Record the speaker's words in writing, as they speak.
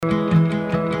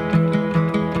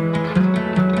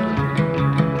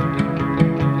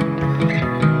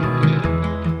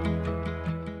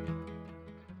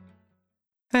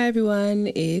everyone,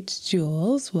 it's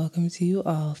Jules. Welcome to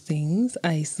All Things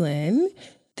Iceland.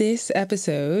 This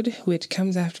episode, which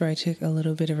comes after I took a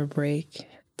little bit of a break,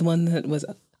 the one that was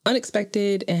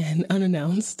unexpected and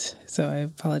unannounced, so I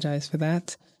apologize for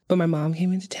that. But my mom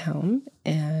came into town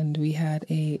and we had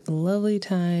a lovely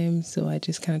time, so I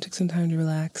just kind of took some time to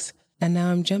relax. And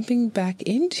now I'm jumping back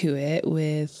into it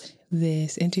with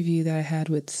this interview that I had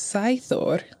with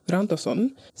Sæþór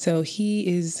Randásson. So he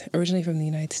is originally from the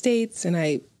United States, and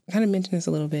I kind of mentioned this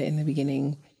a little bit in the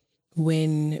beginning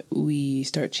when we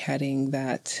start chatting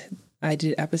that I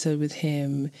did an episode with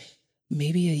him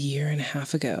maybe a year and a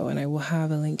half ago, and I will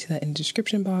have a link to that in the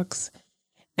description box.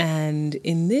 And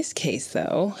in this case,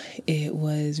 though, it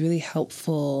was really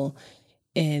helpful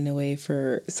in a way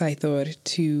for Sæþór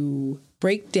to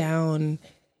break down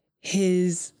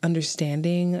his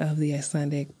understanding of the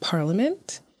Icelandic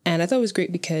parliament. And I thought it was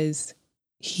great because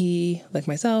he, like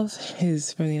myself,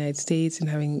 is from the United States and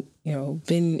having,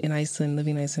 been in Iceland,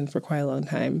 living in Iceland for quite a long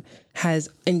time, has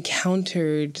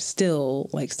encountered still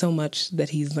so much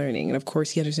that he's learning. And of course,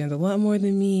 he understands a lot more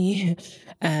than me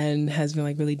and has been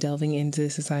really delving into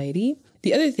society.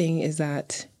 The other thing is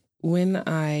that when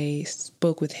I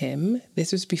spoke with him,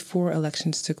 this was before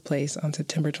elections took place on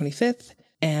September 25th,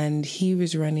 and he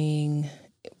was running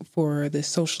for the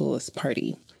Socialist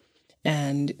Party.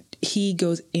 And he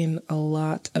goes in a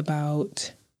lot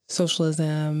about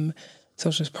socialism,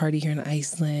 Socialist Party here in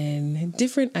Iceland,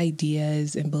 different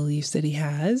ideas and beliefs that he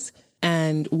has.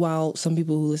 And while some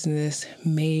people who listen to this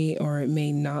may or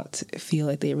may not feel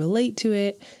like they relate to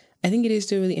it, I think it is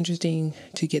still really interesting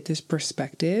to get this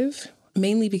perspective,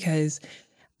 mainly because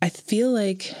I feel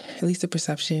like, at least the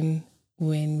perception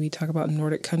when we talk about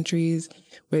Nordic countries,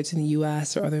 whether it's in the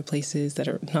US or other places that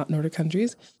are not Nordic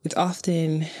countries, it's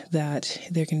often that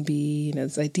there can be,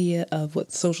 this idea of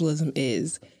what socialism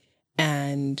is,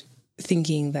 and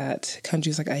thinking that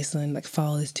countries like Iceland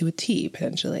follow this to a T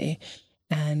potentially.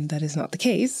 And that is not the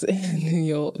case.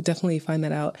 You'll definitely find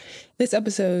that out this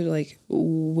episode,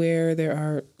 where there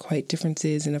are quite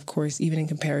differences. And of course, even in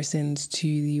comparisons to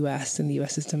the US and the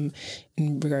US system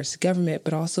in regards to government,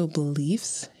 but also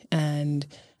beliefs and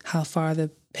how far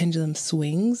the pendulum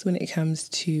swings when it comes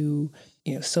to,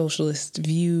 socialist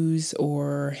views,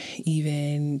 or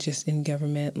even just in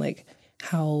government,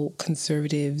 how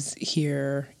conservatives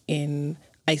here in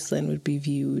Iceland would be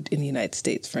viewed in the United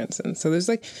States, for instance. So there's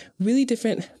really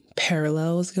different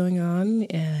parallels going on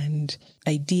and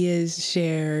ideas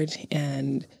shared.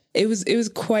 And it was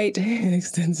quite an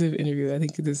extensive interview. I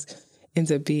think this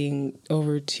ends up being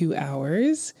over 2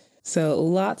 hours. So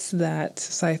lots that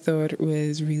Sæþór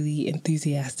was really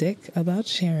enthusiastic about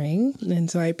sharing. And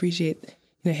so I appreciate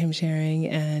him sharing.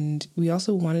 And we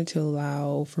also wanted to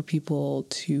allow for people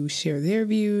to share their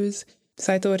views.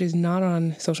 Sæþór is not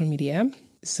on social media.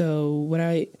 So what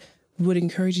I would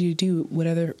encourage you to do,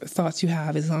 whatever thoughts you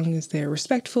have, as long as they're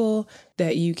respectful,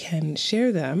 that you can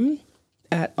share them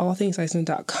at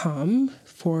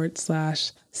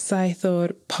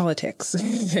allthingsiceland.com/Sæþór politics.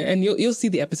 And you'll see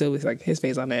the episode with his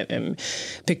face on it and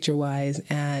picture wise,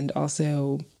 and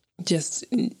also just,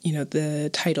 the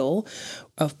title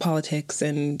of politics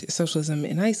and socialism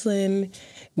in Iceland,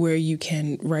 where you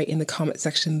can write in the comment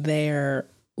section there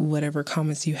whatever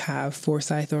comments you have for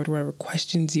Sæþór, whatever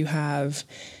questions you have.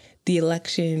 The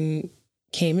election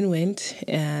came and went,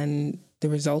 and the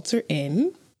results are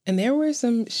in. And there were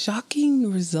some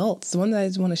shocking results. The one that I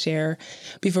just want to share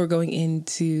before going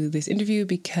into this interview,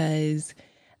 because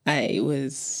I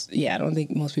don't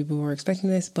think most people were expecting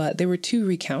this, but there were 2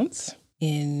 recounts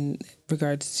in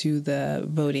regards to the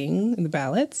voting and the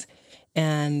ballots.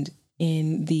 And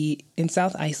in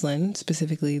South Iceland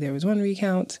specifically, there was 1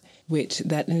 recount, which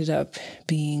that ended up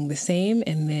being the same.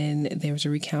 And then there was a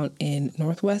recount in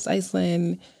Northwest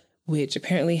Iceland, which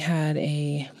apparently had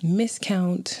a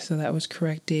miscount, so that was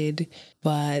corrected.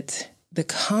 But the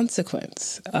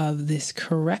consequence of this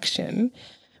correction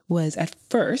was, at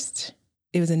first,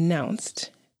 it was announced,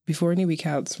 before any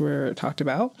recounts were talked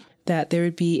about, that there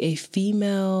would be a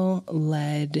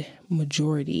female-led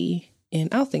majority in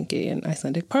Alþingi, in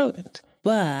Icelandic parliament.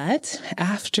 But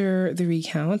after the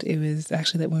recount, it was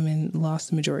actually that women lost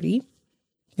the majority.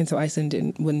 And so Iceland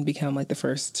wouldn't become the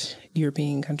first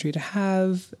European country to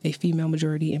have a female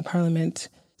majority in parliament.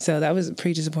 So that was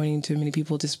pretty disappointing to many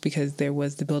people, just because there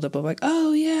was the buildup of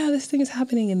oh yeah, this thing is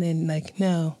happening. And then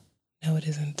no, it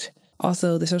isn't.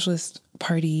 Also, the Socialist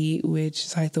Party, which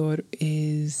Sæþór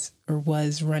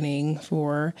was running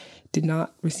for, did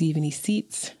not receive any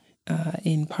seats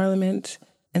in parliament.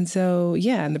 And so,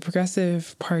 and the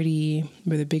Progressive Party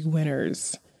were the big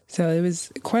winners. So it was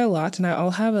quite a lot. And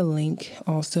I'll have a link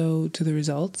also to the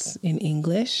results in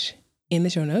English in the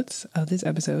show notes of this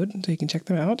episode. So you can check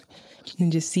them out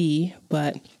and just see.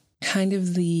 But kind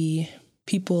of the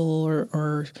people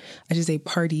or I should say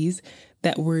parties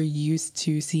that we're used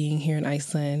to seeing here in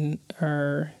Iceland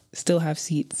are still have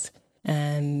seats,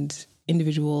 and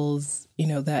individuals,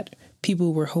 that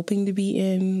people were hoping to be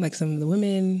in, like some of the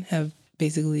women have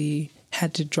basically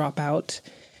had to drop out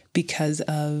because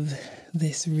of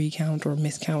this recount or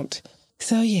miscount.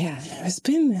 So yeah, it's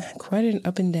been quite an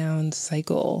up and down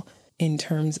cycle in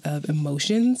terms of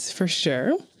emotions for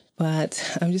sure.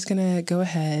 But I'm just going to go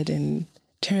ahead and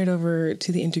turn it over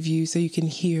to the interview so you can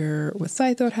hear what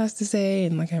Saithor has to say.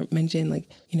 And like I mentioned,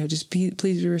 just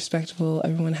please be respectful.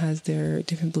 Everyone has their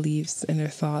different beliefs and their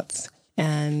thoughts.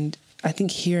 And I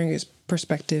think hearing his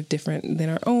perspective different than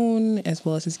our own, as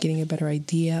well as just getting a better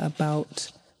idea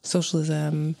about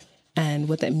socialism and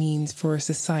what that means for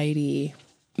society,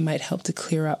 might help to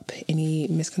clear up any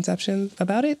misconceptions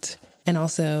about it, and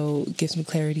also give some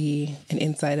clarity and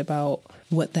insight about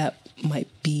what that might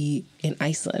be in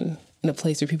Iceland, in a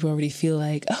place where people already feel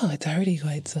like, oh, it's already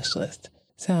quite socialist.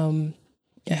 So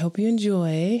I hope you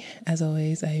enjoy. As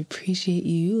always, I appreciate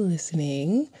you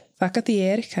listening. Þakka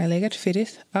þér kærlega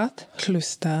fyrir að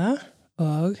hlusta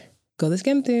og góða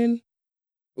skemmtun.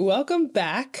 Welcome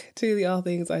back to the All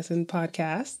Things Iceland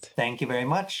podcast. Thank you very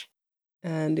much.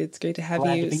 And it's great to have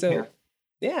Glad you. To be here.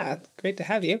 Yeah, great to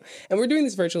have you. And we're doing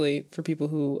this virtually for people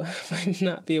who might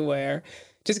not be aware.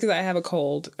 Just because I have a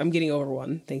cold, I'm getting over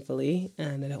one, thankfully,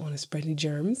 and I don't want to spread any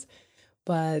germs.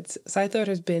 But Saithor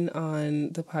has been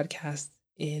on the podcast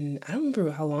I don't remember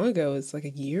how long ago. It's like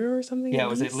a year or something. Yeah, it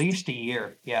was at least a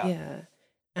year. Yeah. Yeah.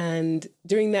 And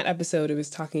during that episode,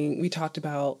 we talked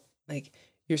about like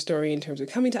your story in terms of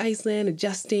coming to Iceland,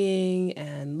 adjusting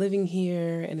and living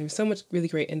here. And there was so much really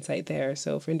great insight there.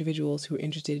 So for individuals who are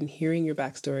interested in hearing your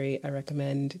backstory, I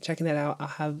recommend checking that out. I'll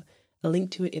have a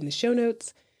link to it in the show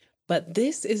notes. But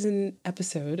this is an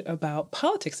episode about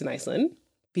politics in Iceland,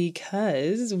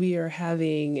 because we are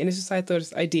having, and this is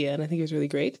Saithor's idea, and I think it was really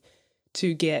great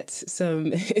to get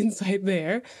some insight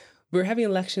there. We're having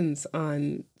elections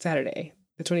on Saturday,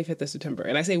 the 25th of September.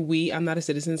 And I say we, I'm not a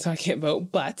citizen, so I can't vote,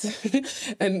 but,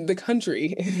 and the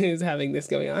country is having this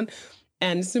going on.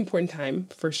 And it's an important time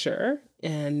for sure.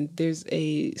 And there's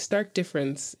a stark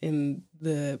difference in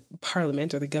the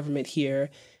parliament or the government here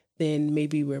than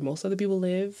maybe where most other people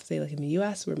live, say like in the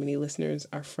US, where many listeners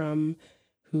are from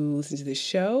who listen to this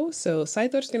show. So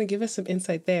Saithor is going to give us some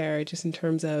insight there, just in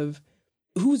terms of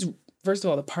who's, first of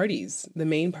all, the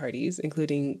main parties,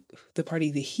 including the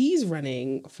party that he's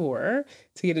running for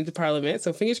to get into parliament.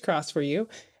 So fingers crossed for you,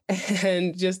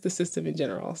 and just the system in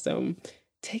general. So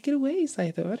take it away,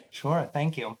 Saithor. Sure.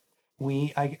 Thank you.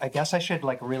 I guess I should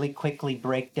really quickly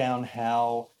break down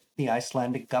how the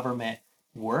Icelandic government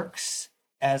works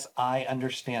as I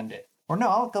understand it. Or no,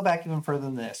 I'll go back even further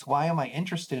than this. Why am I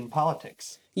interested in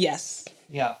politics? Yes.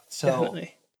 Yeah. So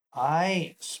definitely.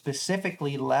 I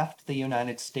specifically left the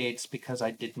United States because I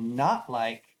did not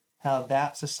like how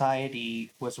that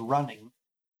society was running.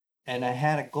 And I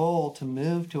had a goal to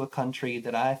move to a country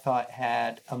that I thought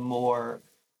had a more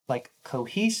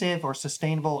cohesive or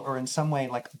sustainable, or in some way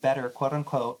better, quote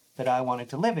unquote, that I wanted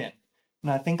to live in.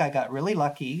 And I think I got really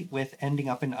lucky with ending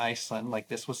up in Iceland.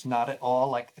 This was not at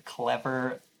all a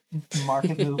clever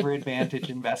market mover advantage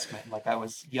investment. I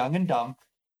was young and dumb.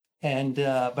 And,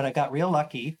 but I got real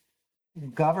lucky.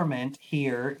 Government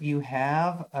here, you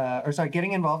have,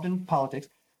 getting involved in politics.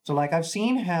 So I've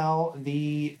seen how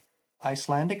the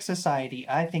Icelandic society,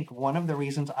 I think one of the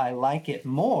reasons I like it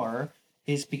more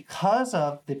is because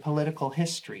of the political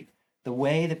history, the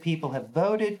way that people have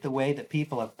voted, the way that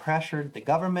people have pressured the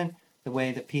government, the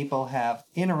way that people have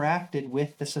interacted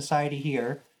with the society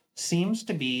here seems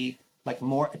to be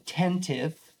more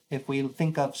attentive. If we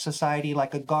think of society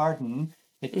like a garden,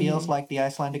 it feels like the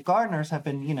Icelandic gardeners have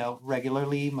been,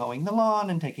 regularly mowing the lawn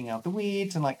and taking out the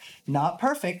weeds and not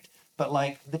perfect, but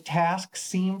the task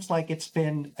seems like it's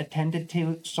been attended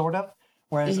to sort of.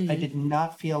 Whereas I did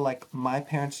not feel like my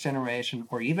parents' generation,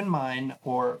 or even mine,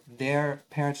 or their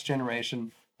parents'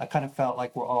 generation, I kind of felt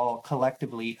like we're all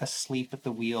collectively asleep at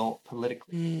the wheel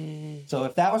politically. So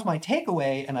if that was my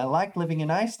takeaway, and I liked living in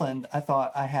Iceland, I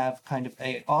thought I have kind of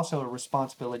also a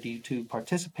responsibility to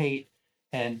participate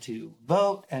and to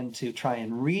vote and to try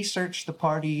and research the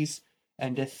parties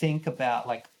and to think about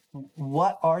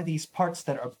what are these parts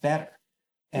that are better.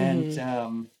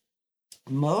 And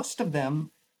most of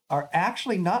them are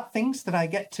actually not things that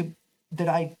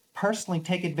I personally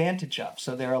take advantage of.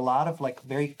 So there are a lot of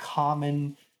very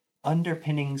common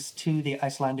underpinnings to the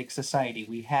Icelandic society.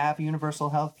 We have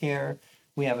universal health care.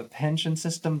 We have a pension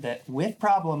system that, with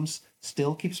problems,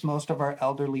 still keeps most of our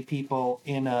elderly people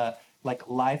in a like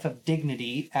life of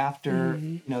dignity after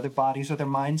their bodies or their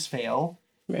minds fail.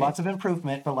 Right. Lots of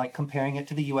improvement, but like comparing it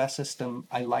to the U.S. system,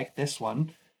 I like this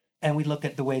one. And we look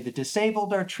at the way the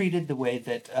disabled are treated, the way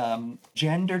that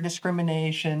gender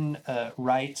discrimination,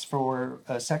 rights for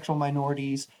sexual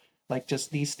minorities, like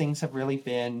just these things have really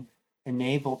been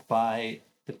enabled by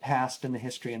the past and the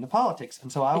history and the politics.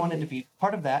 And so I wanted to be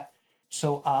part of that.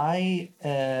 So I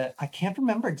can't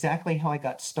remember exactly how I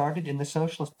got started in the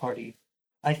Socialist Party.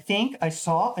 I think I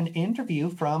saw an interview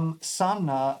from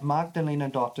Sanna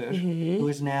Magdalena-Dottir, who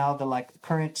is now the like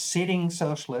current sitting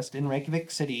socialist in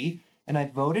Reykjavik City. And I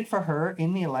voted for her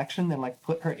in the election, then like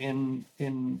put her in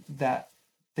that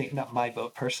thing, not my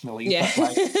vote personally, yeah.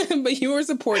 but like but you were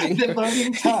supporting the her.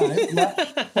 voting time.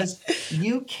 Because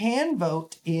you can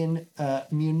vote in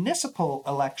municipal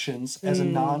elections as a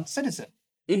non-citizen.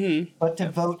 But to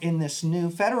vote in this new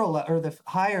federal or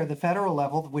the federal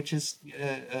level, which is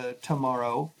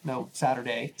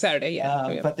Saturday. Saturday,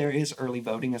 yeah. But there is early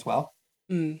voting as well.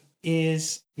 The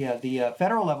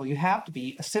federal level, you have to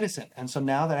be a citizen. And so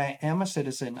now that I am a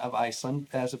citizen of Iceland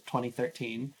as of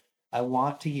 2013, I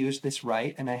want to use this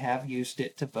right, and I have used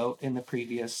it to vote in the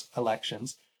previous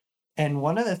elections. And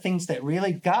one of the things that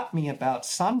really got me about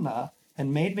Sanna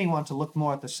and made me want to look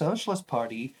more at the Socialist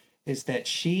Party is that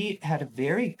she had a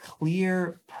very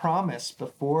clear promise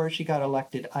before she got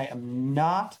elected. I am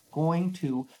not going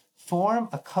to form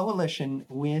a coalition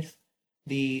with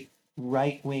the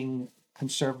right-wing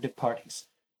conservative parties.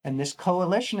 And this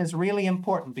coalition is really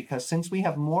important because since we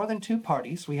have more than two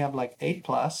parties, we have like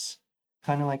 8+,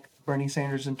 kind of like Bernie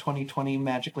Sanders in 2020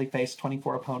 magically faced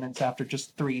 24 opponents after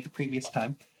just 3 the previous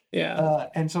time. Yeah.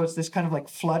 And so it's this kind of like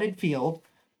flooded field.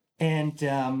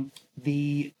 And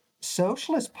the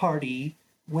Socialist Party,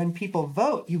 when people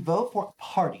vote, you vote for a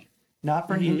party, not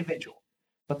for an individual.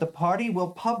 But the party will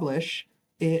publish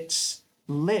its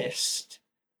list.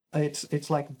 It's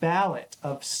like ballot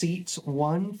of seats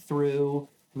 1 through,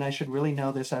 and I should really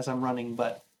know this as I'm running,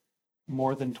 but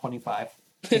more than 25.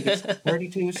 I think it's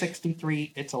 32,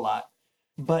 63, it's a lot.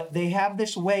 But they have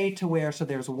this way to where, so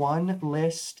there's one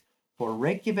list for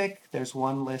Reykjavik, there's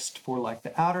one list for like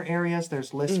the outer areas,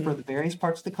 there's lists for the various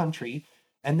parts of the country,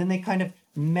 and then they kind of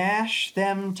mash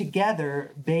them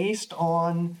together based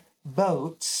on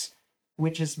votes,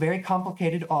 which is very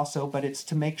complicated also, but it's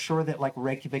to make sure that like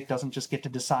Reykjavik doesn't just get to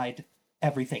decide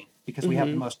everything because we have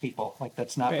the most people. Like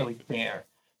that's not really fair.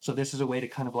 So this is a way to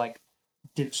kind of like,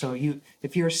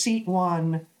 if you're seat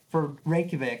 1 for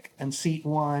Reykjavik and seat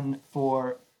 1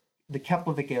 for the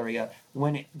Keflavik area,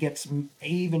 when it gets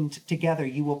evened together,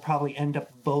 you will probably end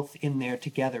up both in there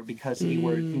together because you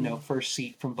were, first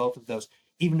seat from both of those.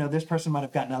 Even though this person might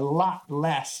have gotten a lot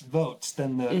less votes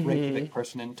than the Reykjavik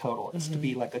person in total. It's to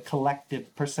be like a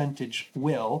collective percentage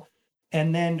will.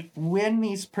 And then when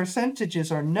these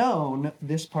percentages are known,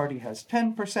 this party has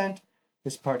 10%,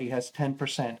 this party has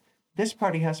 10%, this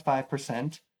party has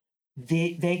 5%,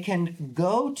 they can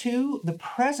go to the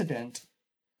president,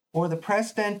 or the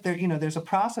president, there's a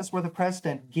process where the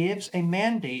president gives a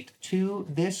mandate to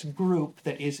this group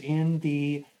that is in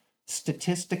the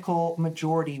statistical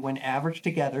majority when averaged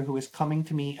together, who is coming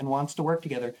to me and wants to work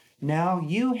together. Now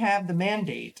you have the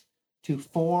mandate to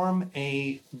form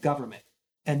a government.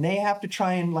 And they have to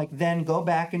try and then go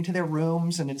back into their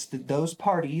rooms, and it's those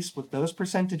parties with those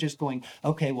percentages going,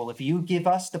 okay, well, if you give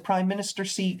us the prime minister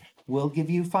seat, we'll give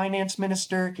you finance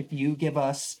minister. If you give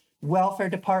us welfare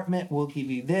department, we'll give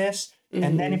you this.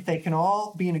 And then if they can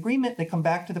all be in agreement, they come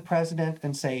back to the president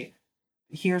and say,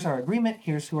 here's our agreement.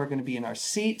 Here's who are going to be in our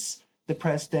seats. The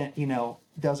president,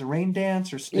 does a rain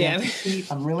dance or stamps a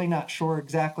seat. I'm really not sure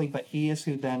exactly, but he is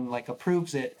who then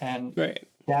approves it. And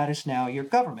that is now your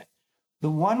government. The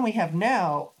one we have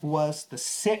now was the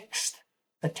 6th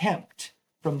attempt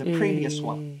from the previous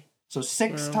one. So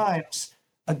 6 times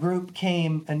a group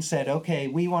came and said, okay,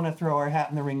 we want to throw our hat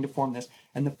in the ring to form this.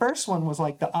 And the first one was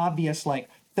the obvious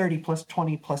 30 plus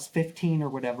 20 plus 15 or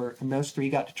whatever, and those 3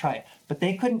 got to try it. But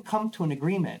they couldn't come to an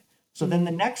agreement. So then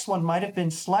the next one might have been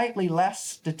slightly less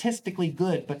statistically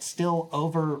good, but still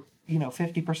over,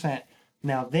 50%.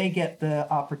 Now they get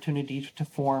the opportunity to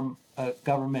form a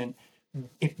government.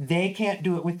 If they can't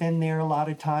do it within their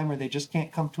allotted time, or they just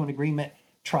can't come to an agreement,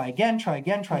 try again,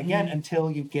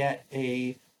 until you get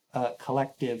a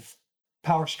collective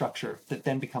power structure that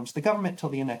then becomes the government till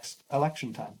the next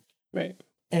election time. Right.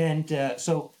 And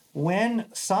so when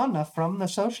Sanna from the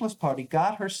Socialist Party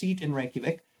got her seat in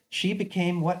Reykjavik, she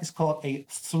became what is called a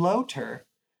floater.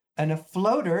 And a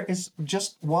floater is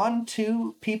just 1,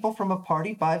 2 people from a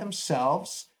party by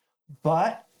themselves.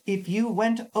 But if you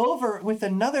went over with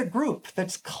another group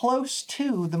that's close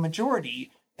to the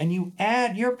majority and you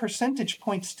add your percentage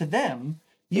points to them,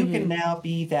 you can now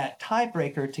be that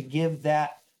tiebreaker to give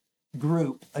that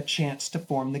group a chance to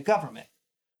form the government.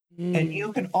 And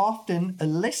you can often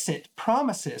elicit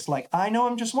promises like, I know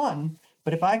I'm just one,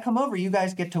 but if I come over, you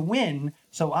guys get to win.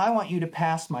 So I want you to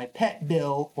pass my pet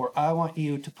bill, or I want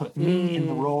you to put me in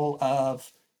the role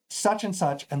of such and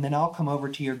such, and then I'll come over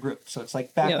to your group. So it's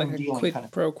like backroom like a dealing quid kind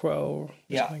of. pro quo.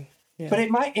 Yeah. But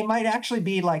it might actually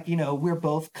be like, we're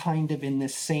both kind of in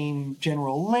this same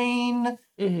general lane.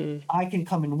 I can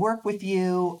come and work with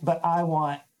you, but I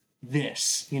want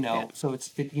this, So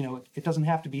it doesn't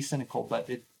have to be cynical, but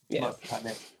it most of the time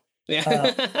is.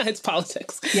 Yeah, it's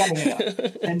politics. Yeah.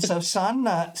 And so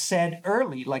Sanna said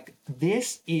early, like,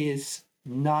 this is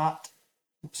not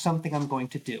something I'm going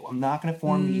to do. I'm not going to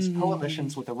form these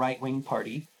coalitions with a right-wing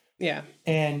party. Yeah.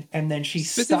 And then she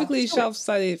specifically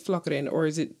Sjálfstæði flokkurinn, or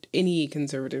is it any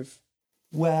conservative?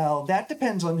 Well, that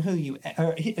depends on who you.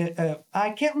 I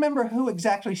can't remember who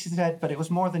exactly she said, but it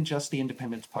was more than just the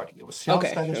Independence Party. It was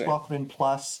Sjálfstæðisflokkurinn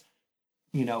plus,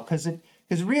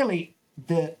 because really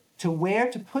where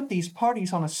to put these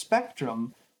parties on a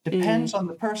spectrum depends on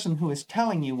the person who is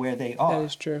telling you where they are. That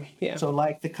is true. Yeah. So,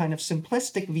 like, the kind of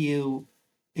simplistic view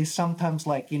is sometimes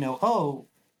like,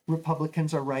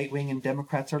 Republicans are right-wing and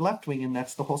Democrats are left-wing, and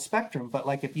that's the whole spectrum. But,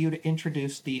 like, if you'd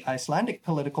introduce the Icelandic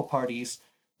political parties,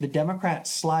 the Democrats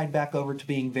slide back over to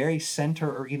being very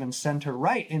center or even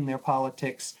center-right in their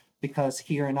politics, because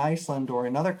here in Iceland or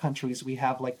in other countries, we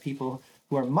have, like, people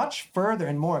who are much further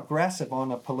and more aggressive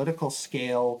on a political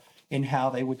scale in how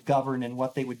they would govern and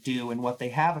what they would do and what they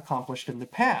have accomplished in the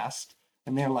past.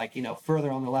 And they're like, further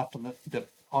on the left on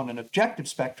on an objective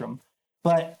spectrum.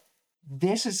 But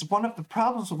this is one of the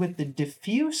problems with the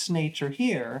diffuse nature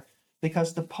here,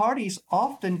 because the parties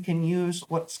often can use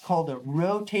what's called a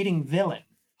rotating villain.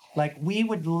 Like, we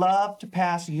would love to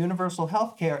pass universal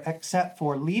health care except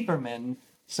for Lieberman.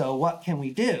 So what can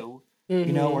we do?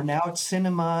 Or now it's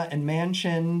Cinema and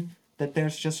Manchin, that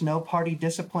there's just no party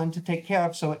discipline to take care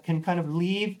of. So it can kind of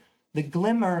leave the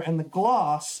glimmer and the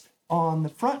gloss on the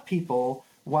front people,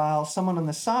 while someone on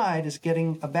the side is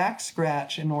getting a back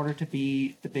scratch in order to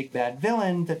be the big bad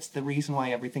villain that's the reason why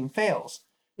everything fails.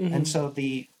 And so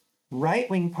the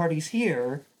right-wing parties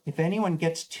here, if anyone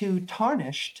gets too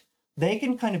tarnished, they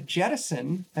can kind of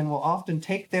jettison and will often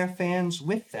take their fans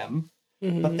with them.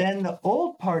 But then the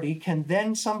old party can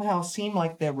then somehow seem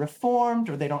like they're reformed,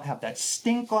 or they don't have that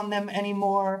stink on them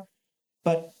anymore.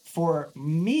 But for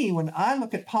me, when I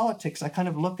look at politics, I kind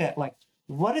of look at, like,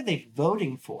 what are they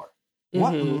voting for?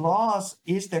 What laws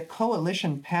is their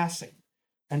coalition passing?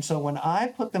 And so when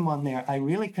I put them on there, I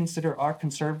really consider our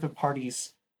conservative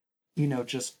parties,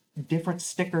 just different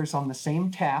stickers on the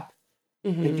same tap.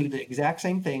 They do the exact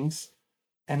same things.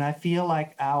 And I feel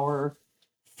like our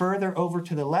further over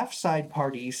to the left side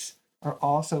parties are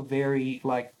also very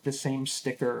like the same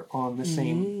sticker on the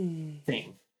same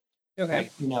thing. Okay.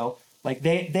 Like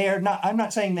they are not, I'm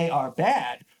not saying they are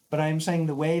bad, but I'm saying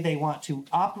the way they want to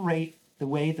operate, the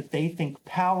way that they think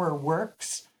power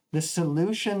works, the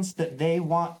solutions that they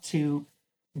want to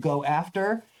go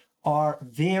after are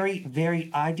very, very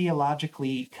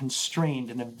ideologically constrained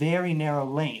in a very narrow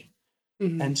lane.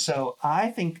 And so I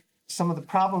think some of the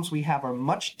problems we have are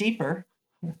much deeper,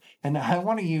 and I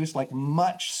want to use like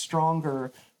much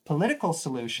stronger political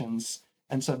solutions.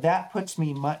 And so that puts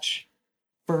me much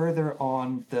further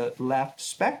on the left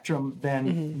spectrum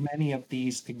than many of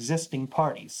these existing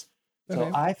parties.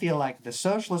 So I feel like the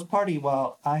Socialist Party,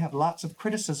 while I have lots of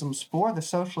criticisms for the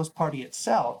Socialist Party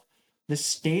itself, the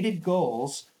stated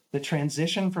goals, the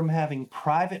transition from having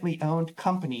privately owned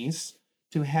companies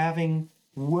to having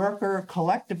worker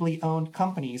collectively owned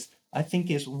companies, I think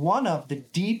is one of the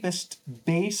deepest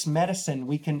base medicine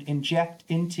we can inject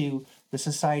into the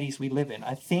societies we live in.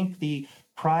 I think the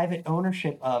private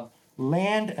ownership of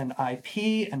land and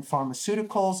IP and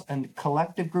pharmaceuticals and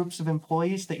collective groups of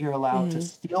employees that you're allowed to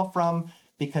steal from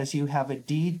because you have a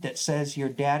deed that says your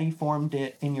daddy formed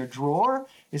it in your drawer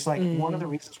is like one of the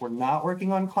reasons we're not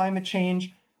working on climate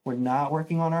change. We're not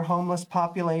working on our homeless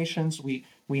populations. We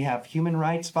have human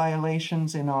rights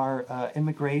violations in our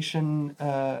immigration,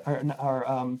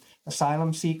 our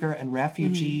asylum seeker and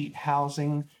refugee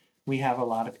housing. We have a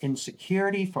lot of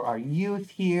insecurity for our youth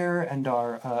here and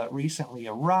our recently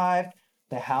arrived.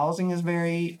 The housing is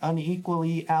very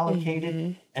unequally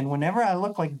allocated. And whenever I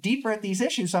look like deeper at these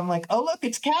issues, I'm like, oh, look,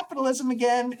 it's capitalism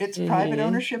again. It's private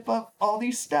ownership of all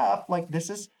these stuff. Like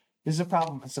this is a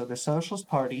problem. And so the Socialist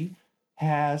Party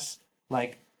has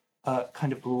like a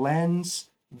kind of lens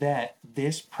that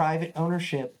this private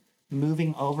ownership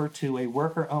moving over to a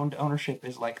worker-owned ownership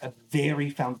is like a very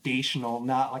foundational,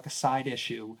 not like a side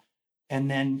issue.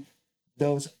 And then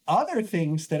those other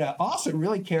things that I also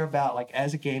really care about, like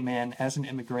as a gay man, as an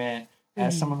immigrant,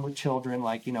 as someone with children,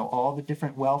 like, you know, all the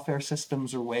different welfare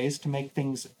systems or ways to make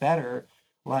things better.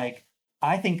 Like,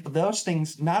 I think those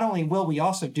things, not only will we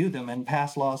also do them and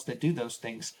pass laws that do those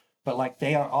things, but like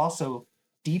they are also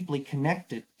deeply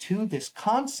connected to this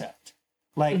concept.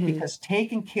 Like, because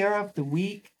taking care of the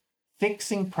weak,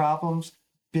 fixing problems,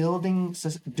 building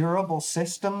durable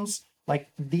systems, like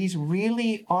these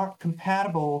really aren't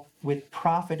compatible with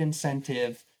profit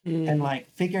incentive and like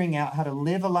figuring out how to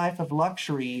live a life of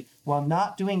luxury while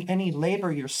not doing any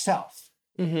labor yourself,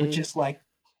 which is like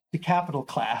the capital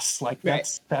class. Like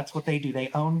that's what they do. They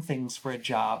own things for a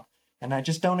job. And I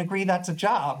just don't agree that's a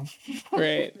job.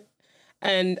 Right.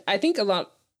 And I think a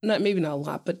lot, maybe not a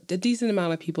lot, but a decent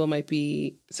amount of people might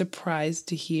be surprised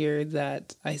to hear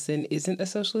that Iceland isn't a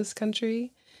socialist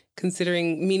country,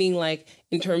 meaning like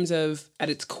in terms of at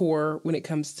its core when it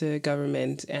comes to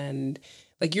government and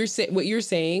like what you're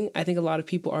saying, I think a lot of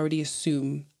people already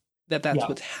assume that that's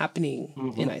what's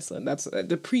happening in Iceland. That's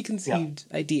the preconceived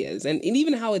ideas and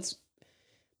even how it's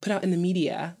put out in the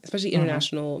media, especially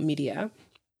international media.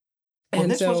 Well,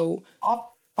 and this was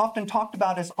often talked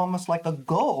about as almost like a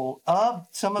goal of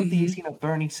some of these, you know,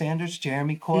 Bernie Sanders,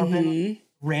 Jeremy Corbyn,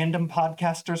 random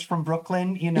podcasters from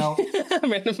Brooklyn, you know,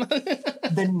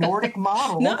 the Nordic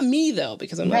model. Not me though,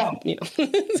 because I'm not, you know.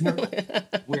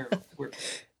 we're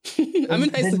I'm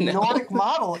in Iceland the now. Nordic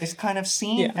model is kind of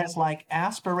seen as like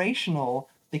aspirational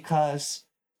because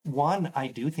one, I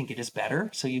do think it is better.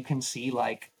 So you can see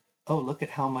like, oh, look at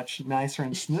how much nicer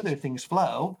and smoother things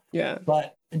flow. Yeah.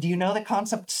 But do you know the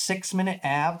concept 6-minute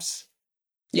abs?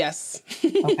 Yes.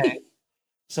 Okay.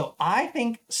 So I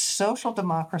think social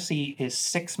democracy is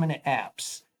 6-minute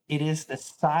abs. It is the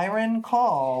siren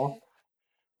call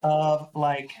of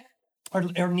like, or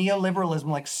neoliberalism,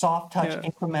 like soft touch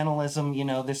incrementalism, you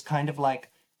know, this kind of like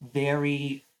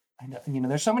very, you know,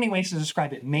 there's so many ways to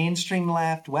describe it. Mainstream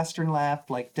left, Western left,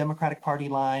 like Democratic Party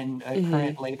line,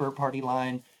 current Labour Party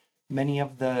line. Many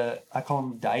of the, I call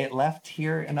them diet left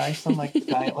here in Iceland, like the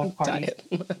diet left party.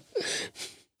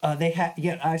 They have,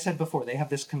 I said before, they have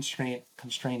this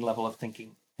constrained level of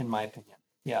thinking, in my opinion.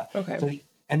 Yeah. Okay. So,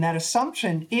 and that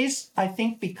assumption is, I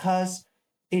think, because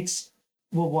it's,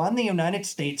 well, one, the United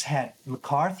States had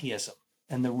McCarthyism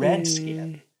and the Red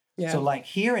Scare. Yeah. So like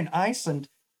here in Iceland,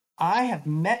 I have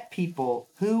met people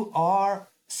who are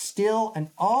still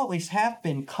and always have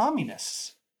been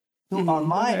communists, who are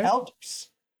my elders.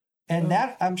 And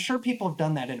that, I'm sure people have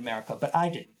done that in America, but I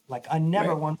didn't. Like, I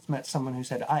never once met someone who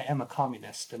said, I am a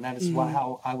communist, and that is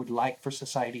how I would like for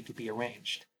society to be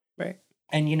arranged. Right.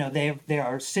 And, you know, there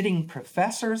are sitting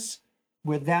professors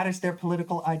where that is their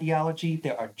political ideology.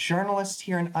 There are journalists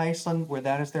here in Iceland where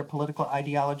that is their political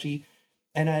ideology.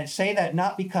 And I say that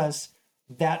not because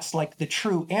that's like the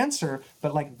true answer,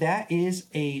 but like that is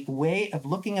a way of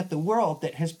looking at the world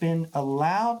that has been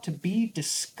allowed to be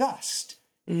discussed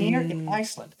here in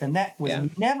Iceland. And that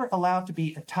was never allowed to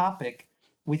be a topic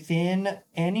within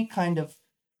any kind of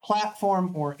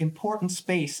platform or important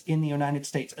space in the United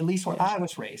States, at least where I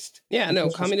was raised. Yeah, no,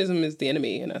 communism is the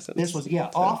enemy in essence. This was,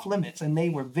 off limits, and they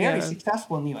were very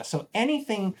successful in the U.S. So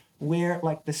anything where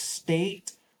like the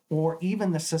state or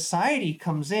even the society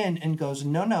comes in and goes,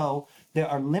 no, there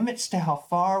are limits to how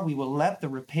far we will let the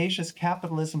rapacious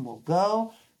capitalism will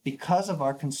go because of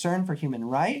our concern for human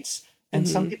rights. And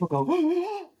some people go,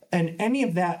 and any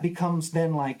of that becomes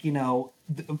then like, you know,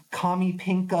 commie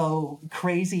pinko,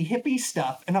 crazy hippie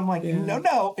stuff. And I'm like,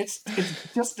 no, it's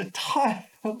just a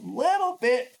little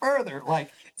bit further. Like,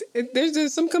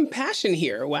 there's some compassion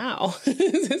here. Wow.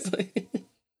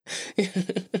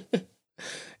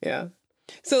 Yeah.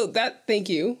 So thank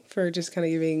you for just kind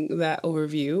of giving that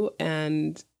overview.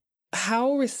 And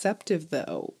how receptive,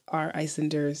 though, are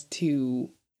Icelanders to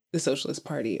the Socialist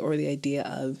Party or the idea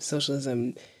of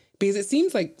socialism? Because it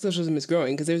seems like socialism is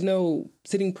growing because there's no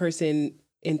sitting person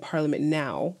in parliament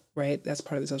now, right? That's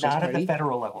part of the Socialist Party. Not at the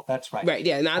federal level. That's right. Right.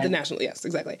 Yeah. Not at the national. Yes,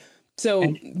 exactly. So,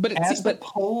 the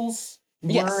polls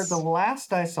were the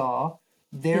last I saw,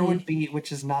 there would be,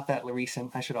 which is not that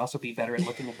recent. I should also be better at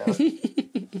looking at those.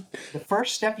 The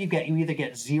first step you either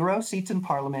get 0 seats in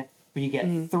parliament or you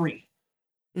get 3.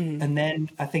 And then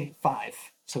I think 5.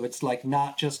 So it's like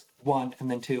not just 1 and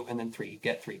then 2 and then 3. You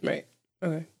get 3. Right.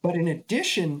 Okay. But in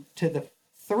addition to the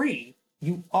 3,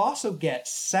 you also get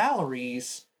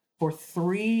salaries for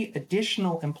 3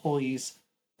 additional employees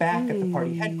back at the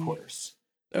party headquarters.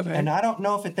 Okay. And I don't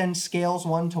know if it then scales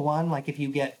 1-to-1. Like if you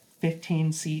get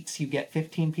 15 seats, you get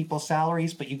 15 people's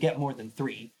salaries, but you get more than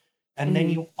 3. And then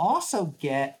you also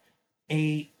get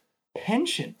a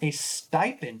pension, a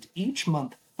stipend each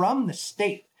month from the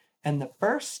state. And the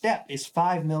first step is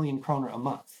 5 million kroner a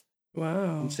month.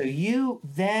 Wow. And so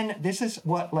this is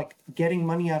what like getting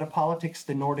money out of politics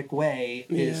the Nordic way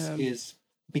is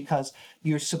because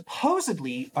you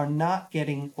supposedly are not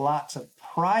getting lots of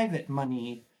private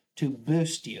money to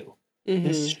boost you.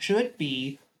 This should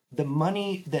be the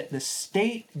money that the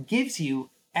state gives you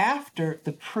after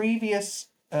the previous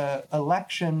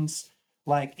elections,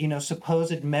 like,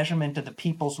 supposed measurement of the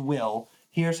people's will.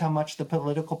 Here's how much the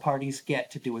political parties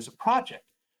get to do as a project.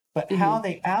 But how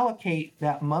they allocate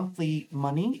that monthly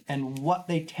money and what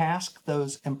they task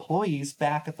those employees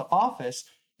back at the office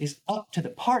is up to the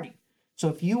party. So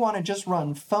if you want to just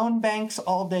run phone banks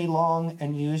all day long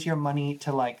and use your money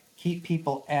to like keep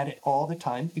people at it all the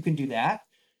time, you can do that.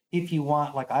 If you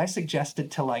want, like I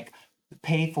suggested, to like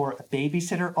pay for a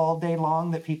babysitter all day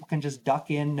long that people can just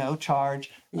duck in, no charge,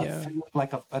 food,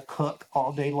 like a cook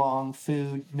all day long,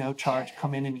 food, no charge,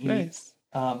 come in and eat. Nice.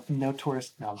 No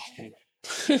tourists. No, I'm just kidding.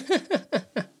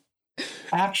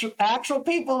 actual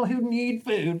people who need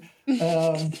food.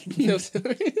 No,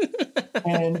 sorry.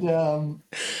 And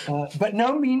but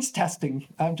no means testing.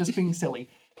 I'm just being silly.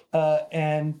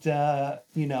 And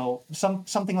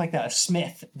something like that, a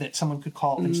smith that someone could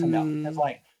call and send out. It's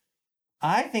like,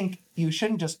 I think you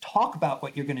shouldn't just talk about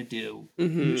what you're going to do.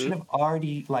 You should have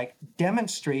already like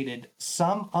demonstrated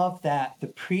some of that the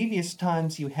previous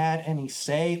times you had any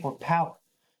say or power,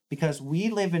 because we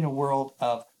live in a world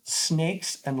of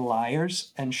snakes and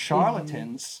liars and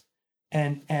charlatans,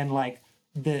 and like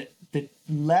the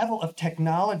level of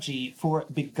technology for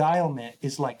beguilement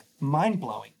is like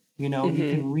mind-blowing. You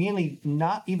can really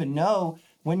not even know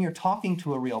when you're talking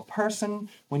to a real person,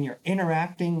 when you're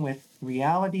interacting with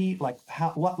reality, like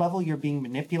what level you're being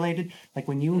manipulated. Like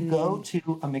when you go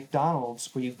to a McDonald's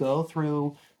or you go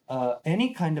through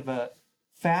any kind of a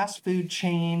fast food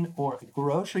chain or a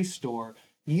grocery store,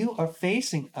 you are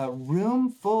facing a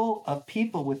room full of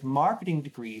people with marketing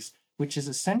degrees, which is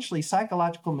essentially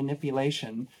psychological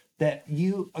manipulation that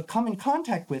you come in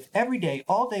contact with every day,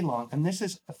 all day long. And this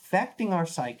is affecting our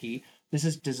psyche. This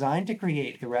is designed to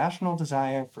create irrational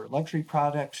desire for luxury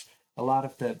products. A lot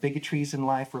of the bigotries in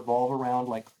life revolve around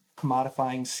like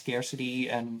commodifying scarcity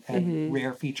and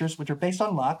rare features, which are based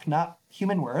on luck, not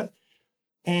human worth.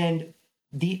 And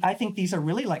I think these are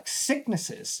really like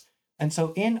sicknesses. And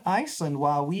so in Iceland,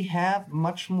 while we have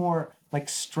much more like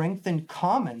strengthened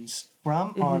commons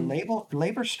from our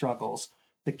labor struggles,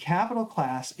 the capital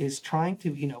class is trying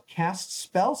to, cast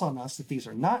spells on us that these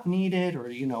are not needed,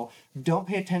 or, don't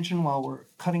pay attention while we're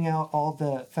cutting out all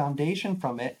the foundation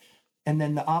from it. And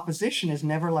then the opposition is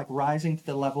never like rising to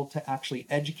the level to actually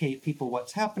educate people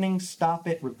what's happening, stop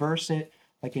it, reverse it,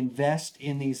 like invest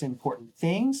in these important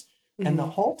things. And the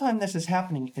whole time this is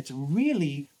happening, it's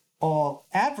really all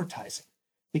advertising.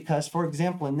 Because, for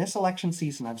example, in this election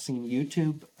season, I've seen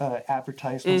YouTube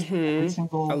advertisements for every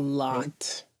single a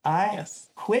lot. I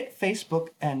quit Facebook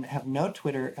and have no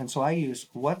Twitter, and so I use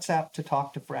WhatsApp to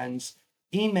talk to friends,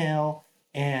 email,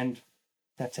 and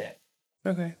that's it.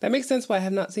 Okay. That makes sense why I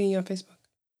have not seen you on Facebook.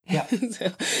 Yeah.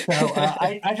 So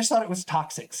I just thought it was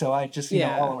toxic, so I just,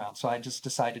 all around. So I just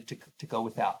decided to go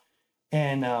without.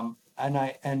 And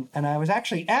I was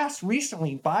actually asked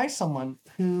recently by someone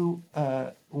who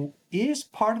is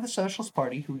part of the Socialist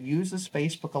Party, who uses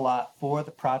Facebook a lot for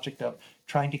the project of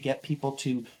trying to get people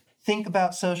to think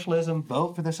about socialism,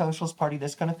 vote for the Socialist Party,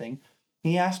 this kind of thing.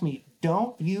 He asked me,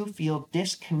 don't you feel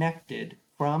disconnected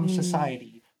from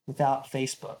society without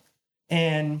Facebook?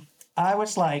 And I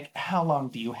was like, how long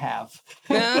do you have?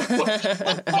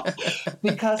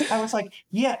 Because I was like,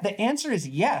 yeah, the answer is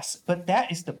yes, but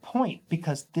that is the point,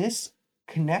 because this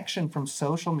connection from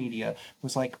social media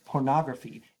was like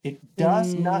pornography. It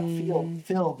does not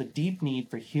fill the deep need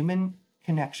for human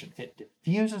connection. It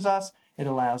diffuses us. It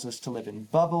allows us to live in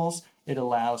bubbles. It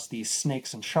allows these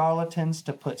snakes and charlatans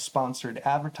to put sponsored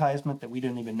advertisement that we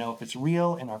don't even know if it's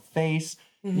real in our face.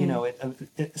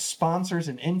 It sponsors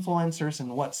and influencers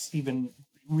and what's even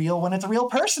real when it's a real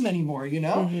person anymore,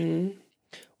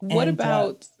 What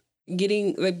about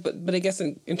getting, but I guess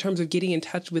in terms of getting in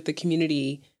touch with the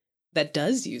community that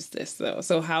does use this, though?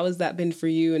 So how has that been for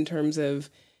you in terms of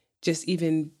just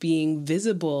even being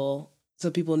visible so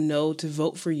people know to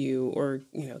vote for you, or,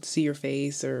 to see your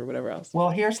face or whatever else? Well,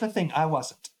 here's the thing. I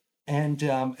wasn't. And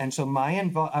so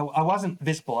I wasn't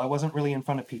visible. I wasn't really in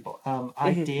front of people.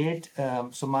 I did.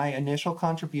 So my initial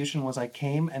contribution was I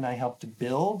came and I helped to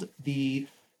build the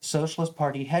Socialist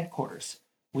Party headquarters.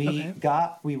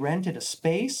 We rented a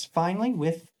space finally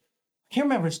with, I can't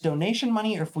remember if it's donation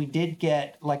money or if we did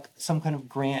get like some kind of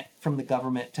grant from the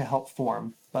government to help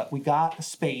form, but we got a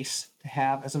space to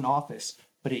have as an office,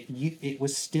 but it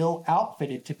was still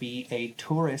outfitted to be a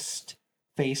tourist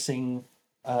facing,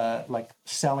 like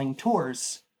selling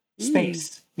tours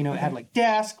space. You know, it had like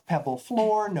desk, pebble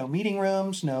floor, no meeting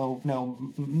rooms, no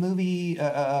movie,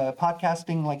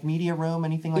 podcasting, like media room,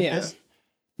 anything like this,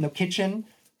 no kitchen.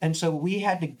 And so we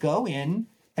had to go in,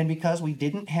 and because we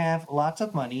didn't have lots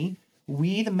of money,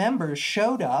 we, the members,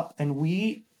 showed up and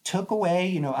we took away,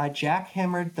 you know, I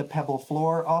jackhammered the pebble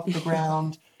floor off the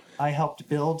ground. I helped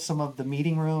build some of the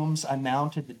meeting rooms. I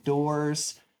mounted the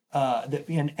doors.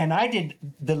 And I did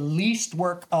the least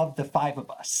work of the five of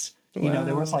us. Wow. You know,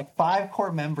 there was like 5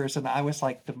 core members, and I was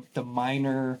like the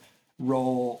minor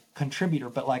role contributor.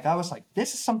 But like, I was like,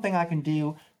 this is something I can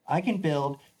do. I can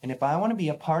build. And if I want to be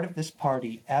a part of this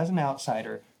party as an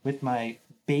outsider with my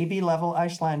baby level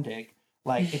Icelandic,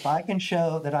 like if I can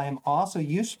show that I am also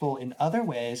useful in other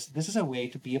ways, this is a way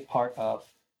to be a part of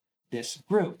this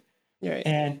group. Right.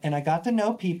 And I got to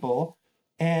know people,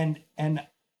 and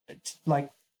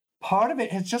like part of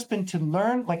it has just been to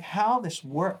learn like how this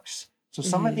works. So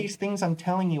some of these things I'm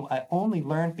telling you, I only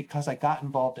learned because I got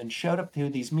involved and showed up to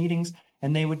these meetings,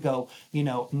 and they would go, you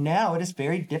know, now it is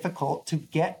very difficult to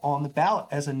get on the ballot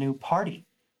as a new party.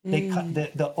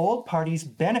 The old parties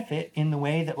benefit in the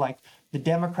way that like the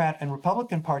Democrat and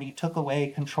Republican Party took away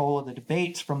control of the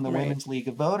debates from the Women's League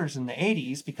of Voters in the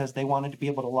 80s because they wanted to be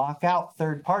able to lock out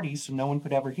third parties so no one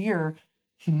could ever hear,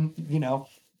 you know,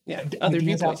 other ideas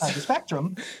viewpoints outside the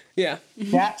spectrum.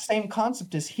 That same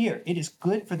concept is here. It is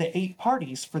good for the 8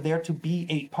 parties for there to be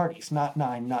 8 parties, not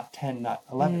 9, not 10, not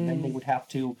 11. Then they would have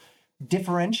to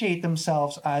differentiate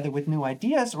themselves either with new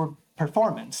ideas or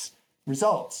performance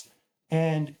results.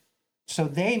 And so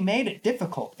they made it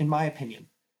difficult, in my opinion.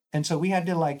 And so we had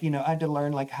to like, you know, I had to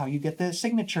learn like how you get the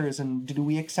signatures and do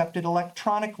we accept it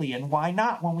electronically and why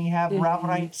not when we have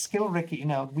right Skillrick, you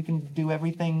know, we can do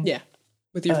everything. Yeah.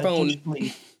 With your phone.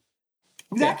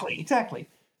 Digitally. Exactly.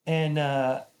 And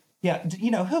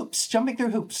you know, hoops, jumping through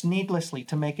hoops needlessly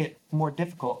to make it more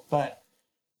difficult. But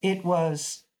it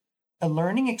was a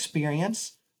learning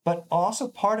experience, but also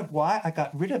part of why I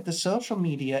got rid of the social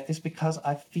media is because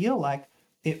I feel like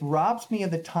it robs me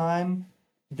of the time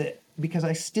because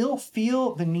I still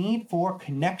feel the need for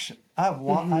connection.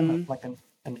 I'm like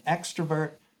an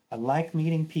extrovert. I like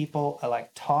meeting people. I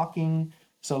like talking.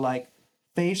 So like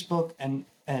Facebook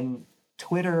and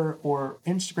Twitter or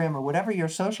Instagram or whatever your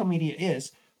social media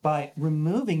is, by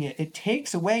removing it, it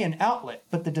takes away an outlet,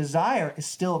 but the desire is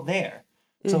still there.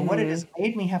 So what it has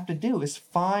made me have to do is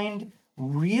find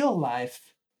real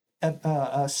life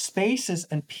spaces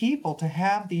and people to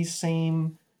have these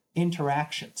same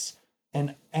interactions.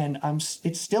 And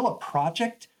it's still a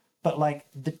project, but like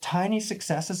the tiny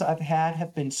successes I've had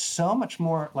have been so much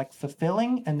more like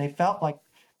fulfilling, and they felt like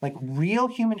real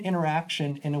human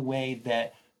interaction in a way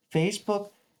that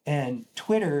Facebook and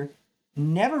Twitter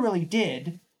never really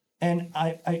did. And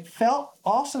I felt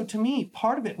also, to me,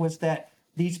 part of it was that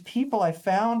these people I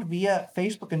found via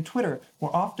Facebook and Twitter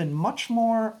were often much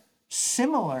more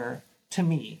similar to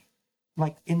me,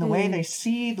 like in the way they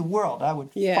see the world. I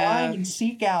would find and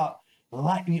seek out,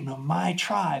 like, you know, my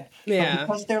tribe. But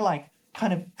because they're like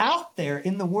kind of out there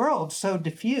in the world, so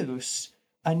diffuse,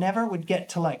 I never would get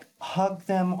to like hug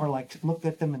them or like look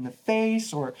at them in the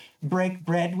face or break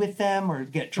bread with them or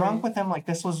get drunk with them. Like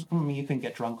this was, I mean, you can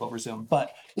get drunk over Zoom,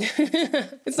 but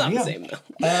it's not the same though.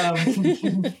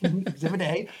 Exhibit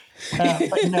A.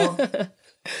 But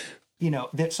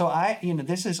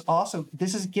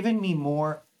this has given me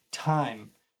more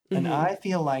time, and I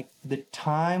feel like the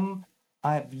time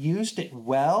I've used it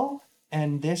well,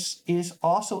 and this is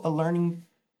also a learning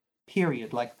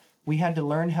period. Like we had to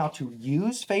learn how to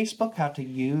use Facebook, how to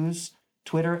use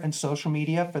Twitter and social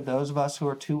media for those of us who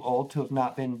are too old to have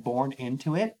not been born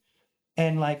into it.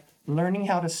 And like learning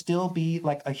how to still be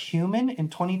like a human in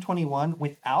 2021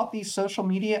 without these social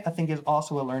media, I think is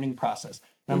also a learning process.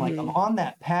 And I'm like, I'm on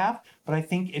that path, but I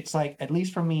think it's like, at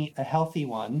least for me, a healthy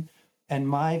one. And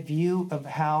my view of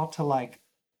how to like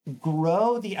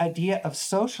grow the idea of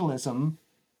socialism,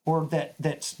 or that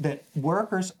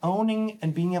workers owning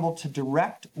and being able to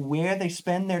direct where they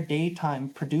spend their daytime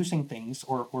producing things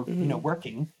or you know,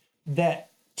 working,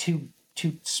 that to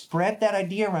spread that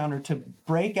idea around, or to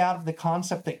break out of the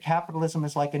concept that capitalism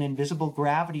is like an invisible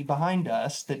gravity behind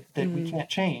us that we can't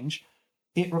change.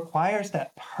 It requires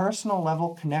that personal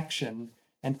level connection.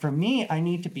 And for me, I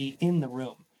need to be in the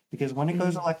room, because when it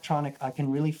goes electronic, I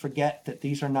can really forget that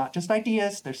these are not just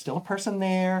ideas. There's still a person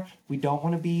there. We don't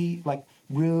want to be like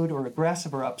rude or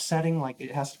aggressive or upsetting. Like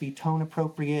it has to be tone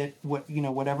appropriate,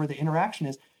 whatever the interaction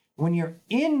is. When you're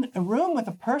in a room with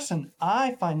a person,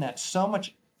 I find that so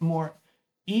much more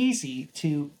easy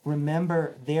to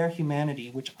remember their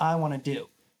humanity, which I want to do,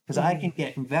 because I can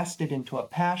get invested into a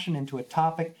passion, into a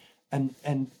topic,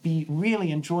 and be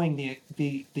really enjoying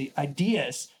the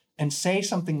ideas, and say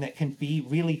something that can be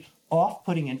really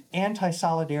off-putting and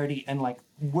anti-solidarity and like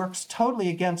works totally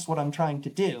against what I'm trying to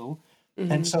do.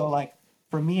 And so like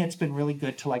for me, it's been really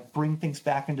good to like bring things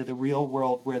back into the real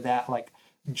world where that like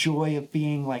joy of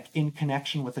being like in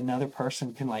connection with another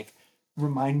person can like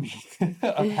remind me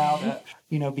of how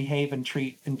to, behave and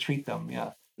treat them.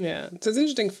 Yeah. Yeah. So it's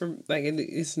interesting for like, it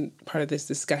is part of this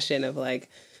discussion of like,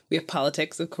 we have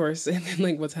politics, of course, and then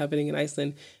like what's happening in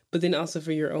Iceland, but then also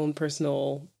for your own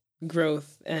personal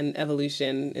growth and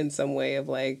evolution in some way of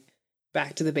like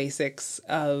back to the basics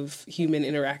of human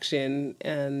interaction,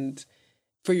 and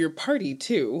for your party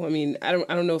too. I mean, I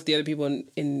don't know if the other people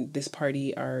in this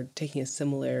party are taking a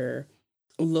similar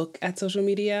look at social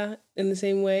media in the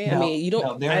same way. No, I mean, you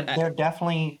don't. No, they're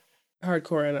definitely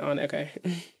hardcore on. Okay.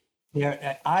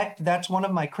 That's one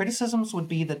of my criticisms would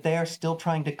be that they are still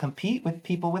trying to compete with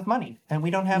people with money, and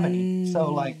we don't have any.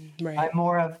 So like, right. I'm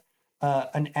more of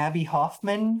an Abby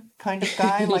Hoffman kind of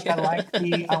guy. Like I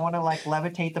want to like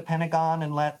levitate the Pentagon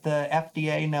and let the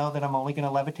FDA know that I'm only going to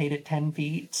levitate it 10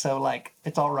 feet. So like,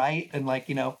 it's all right. And like,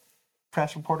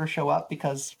 press reporters show up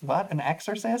because an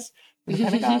exorcist in the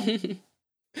Pentagon?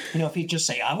 If you just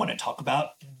say, I want to talk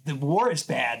about the war is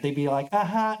bad, they'd be like,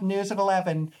 news at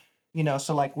 11.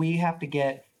 So like we have to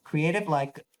get creative,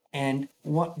 like, and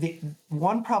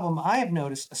one problem I have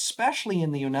noticed, especially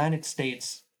in the United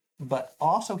States, but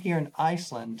also here in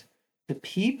Iceland, the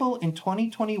people in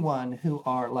 2021 who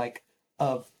are like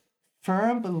of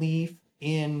firm belief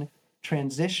in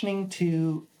transitioning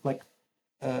to like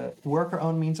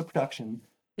worker-owned means of production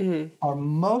are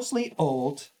mostly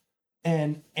old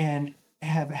and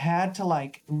have had to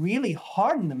like really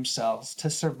harden themselves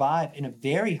to survive in a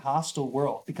very hostile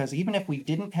world. Because even if we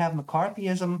didn't have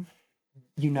McCarthyism,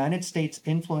 United States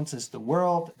influences the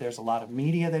world. There's a lot of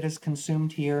media that is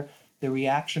consumed here. The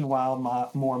reaction,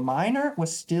 while more minor,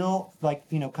 was still like,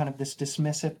 kind of this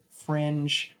dismissive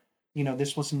fringe,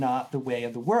 this was not the way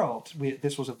of the world.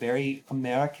 This was a very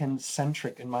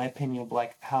American-centric, in my opinion, of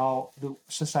like how the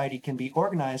society can be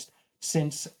organized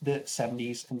since the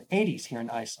 70s and 80s here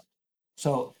in Iceland.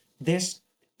 So this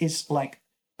is like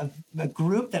a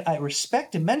group that I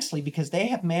respect immensely because they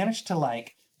have managed to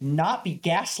like not be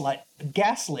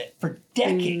gaslit for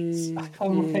decades.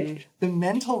 Like, the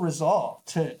mental resolve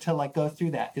to like go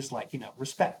through that is like,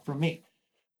 respect for me.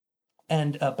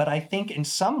 And but I think in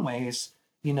some ways,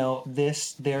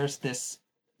 there's this,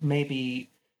 maybe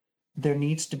there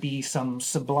needs to be some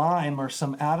sublime or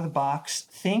some out of the box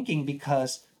thinking,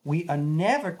 because we are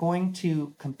never going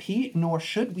to compete, nor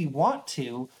should we want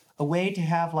to, a way to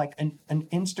have like an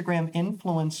Instagram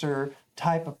influencer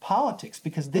type of politics,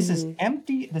 because this is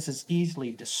empty, this is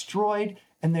easily destroyed,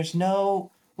 and there's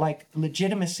no like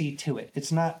legitimacy to it.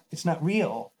 It's not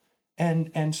real.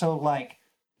 And so like,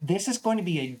 this is going to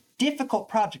be a difficult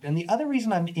project. And the other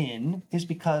reason I'm in is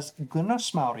because Gunnar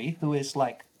Smári, who is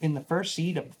like in the first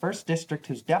seat of the first district,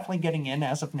 who's definitely getting in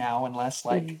as of now, unless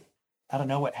like, I don't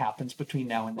know what happens between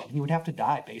now and then. He would have to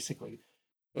die, basically.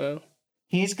 Well,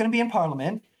 he's going to be in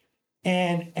Parliament,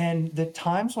 and the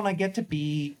times when I get to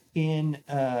be in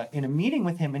a meeting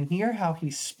with him and hear how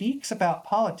he speaks about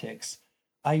politics,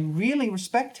 I really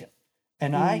respect him.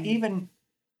 And I even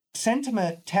sent him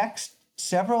a text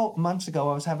several months ago.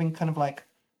 I was having kind of like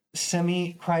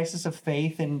semi-crisis of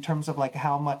faith in terms of like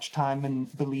how much time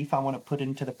and belief I want to put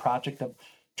into the project of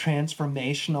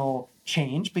transformational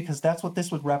change, because that's what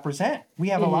this would represent. We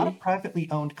have a lot of privately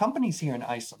owned companies here in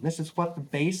Iceland. This is what the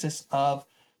basis of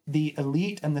the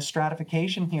elite and the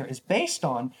stratification here is based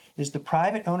on, is the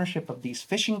private ownership of these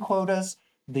fishing quotas,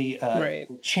 the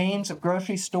chains of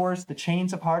grocery stores, the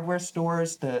chains of hardware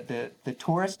stores, the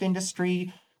tourist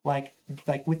industry. Like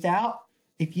without,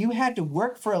 if you had to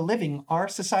work for a living, our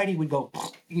society would go,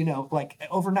 like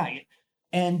overnight.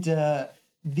 And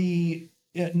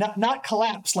not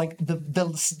collapse, like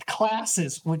the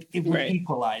classes would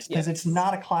equalize, because it's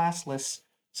not a classless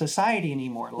society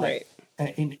anymore. Like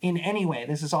in any way,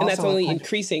 this is also, and that's only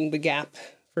increasing the gap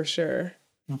for sure.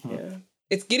 Yeah,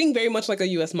 it's getting very much like a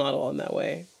U.S. model in that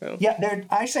way. So. Yeah,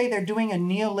 I say they're doing a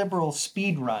neoliberal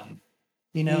speed run.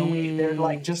 They're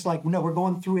like, just like, no, we're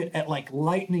going through it at like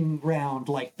lightning round,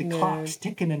 like the clock's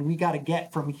ticking, and we got to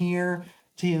get from here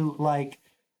to like,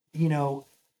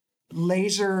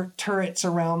 laser turrets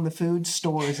around the food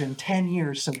stores in 10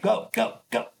 years. So go,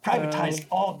 privatize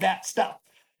all of that stuff.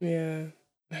 Yeah.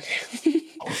 Okay.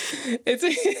 It's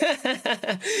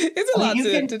a lot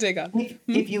to take on.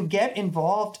 If you get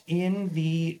involved in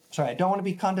sorry, I don't want to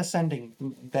be condescending.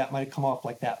 That might come off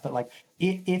like that, but like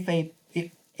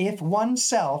if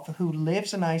oneself who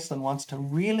lives in Iceland wants to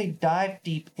really dive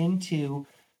deep into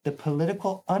the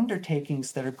political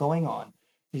undertakings that are going on,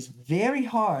 it's very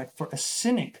hard for a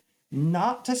cynic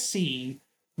not to see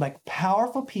like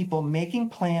powerful people making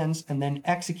plans and then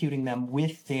executing them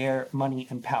with their money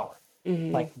and power.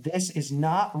 Like this is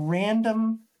not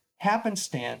random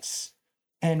happenstance.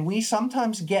 And we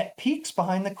sometimes get peeks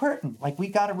behind the curtain. Like we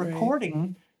got a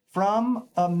recording from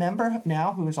a member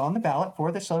now who is on the ballot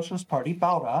for the Socialist Party,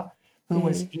 Bára, who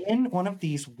was in one of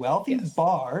these wealthy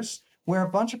bars where a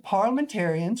bunch of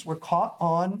parliamentarians were caught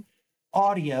on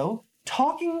audio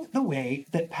talking the way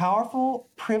that powerful,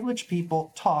 privileged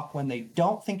people talk when they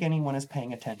don't think anyone is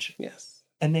paying attention. Yes.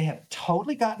 And they have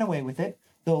totally gotten away with it.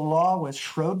 The law was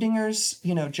Schrodinger's,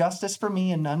 justice for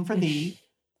me and none for thee.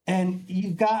 And you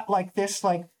got like this,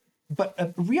 but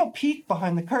a real peek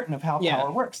behind the curtain of how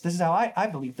power works. This is how I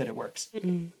believe that it works.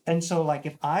 And so like,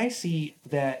 if I see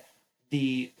that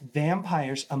the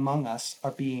vampires among us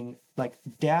are being like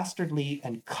dastardly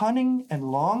and cunning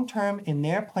and long-term in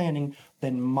their planning,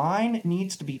 then mine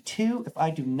needs to be too, if I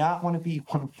do not want to be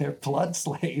one of their blood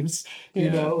slaves.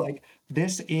 Like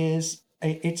this is,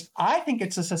 I think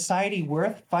it's a society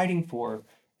worth fighting for.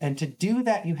 And to do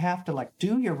that, you have to like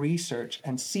do your research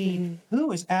and see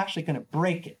who is actually going to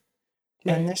break it.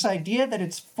 And this idea that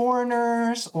it's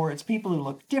foreigners or it's people who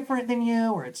look different than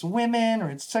you or it's women or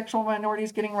it's sexual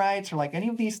minorities getting rights or like any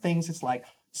of these things, it's like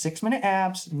 6-minute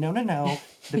abs. No.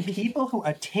 The people who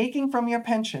are taking from your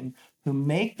pension, who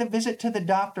make the visit to the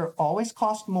doctor always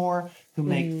cost more, who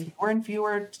make fewer and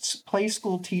fewer play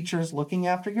school teachers looking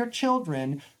after your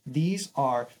children, these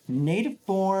are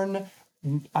native-born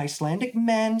Icelandic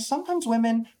men, sometimes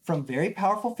women from very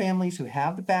powerful families who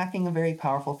have the backing of very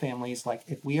powerful families. Like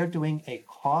if we are doing a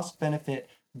cost-benefit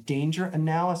danger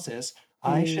analysis,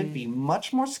 I should be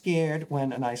much more scared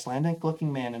when an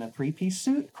Icelandic-looking man in a three-piece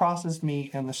suit crosses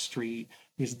me in the street,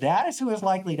 because that is who is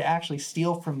likely to actually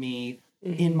steal from me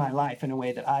in my life in a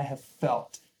way that I have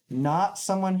felt. Not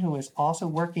someone who is also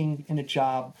working in a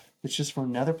job that's just from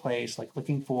another place, like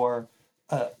looking for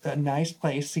a nice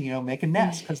place to, make a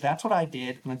nest, because that's what I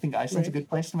did. And I think Iceland's a good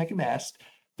place to make a nest.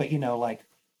 But, like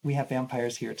we have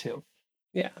vampires here too.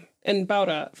 Yeah. And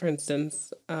Bára, for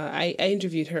instance, I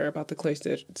interviewed her about the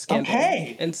cloister scandal.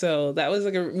 Okay. And so that was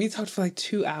we talked for like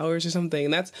 2 hours or something.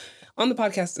 And that's on the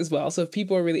podcast as well. So if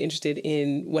people are really interested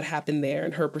in what happened there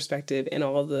and her perspective and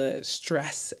all the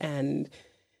stress and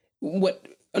what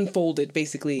unfolded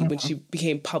basically when she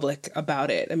became public about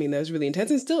it, I mean, that was really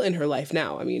intense and still in her life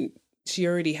now. I mean, she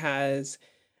already has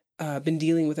been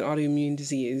dealing with an autoimmune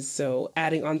disease. So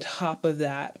adding on top of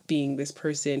that, being this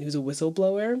person who's a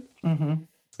whistleblower,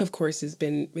 of course, has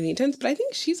been really intense. But I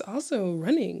think she's also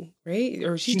running, right?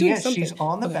 Or she's doing something. She's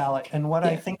on the ballot. And what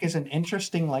I think is an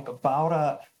interesting, like, about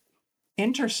a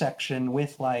intersection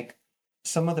with, like,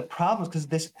 some of the problems, because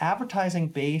this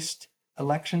advertising-based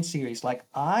election series, like,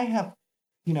 I have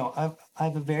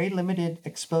a very limited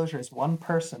exposure as one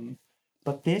person.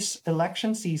 But this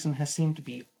election season has seemed to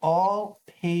be all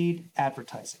paid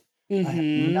advertising. I have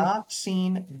not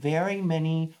seen very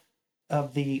many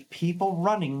of the people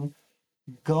running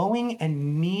going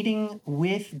and meeting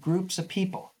with groups of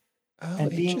people and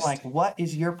being like, what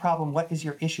is your problem? What is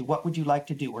your issue? What would you like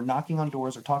to do? Or knocking on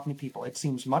doors or talking to people. It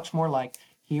seems much more like,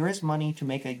 here is money to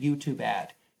make a YouTube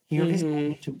ad. Here is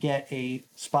money to get a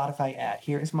Spotify ad.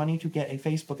 Here is money to get a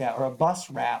Facebook ad or a bus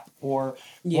wrap or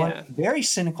one very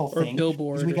cynical thing.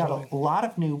 Billboard. We got a lot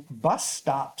of new bus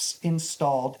stops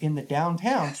installed in the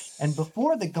downtown. And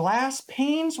before the glass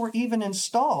panes were even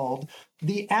installed,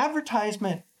 the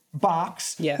advertisement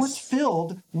box was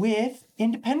filled with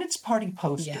Independence Party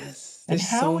posters. And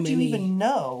how would you even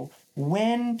know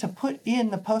when to put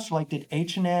in the poster? Like, did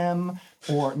H&M,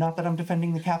 or not that I'm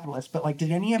defending the capitalists, but like,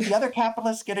 did any of the other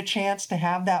capitalists get a chance to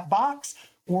have that box?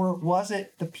 Or was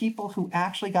it the people who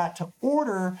actually got to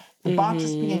order the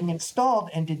boxes being installed?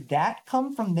 And did that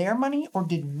come from their money, or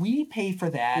did we pay for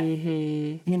that?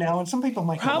 And some people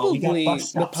might probably we got bus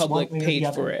stops, the public paid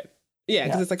for it. Yeah,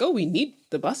 because it's like, we need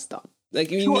the bus stop. Like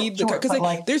you need the because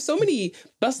like there's so many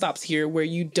bus stops here where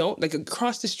you don't, like,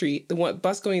 across the street, the one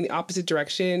bus going the opposite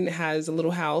direction has a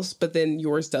little house, but then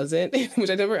yours doesn't, which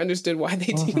I never understood why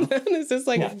they do that. It's just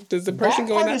like, does the person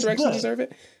going that direction deserve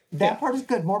it? That part is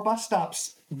good. More bus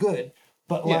stops, good.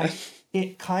 But like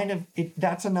it kind of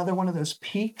that's another one of those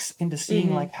peaks into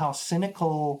seeing like how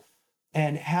cynical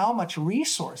and how much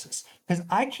resources, because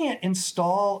I can't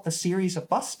install a series of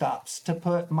bus stops to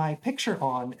put my picture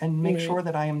on and make sure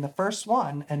that I am the first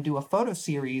one and do a photo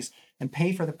series and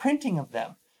pay for the printing of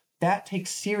them. That takes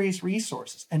serious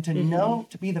resources. And to know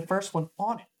to be the first one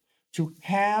on it, to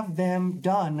have them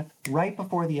done right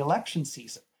before the election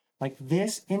season, like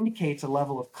this indicates a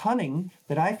level of cunning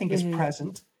that I think is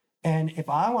present. And if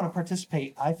I want to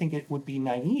participate, I think it would be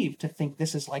naive to think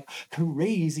this is like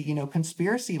crazy,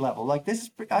 conspiracy level. Like this is,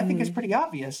 I think it's pretty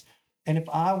obvious. And if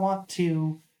I want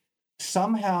to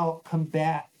somehow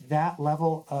combat that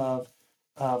level of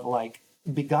like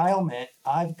beguilement,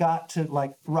 I've got to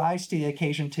like rise to the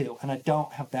occasion too. And I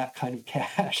don't have that kind of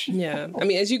cash. Yeah. I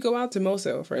mean, as you go out to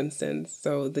Moso, for instance,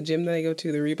 so the gym that I go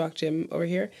to, the Reebok gym over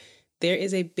here, there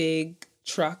is a big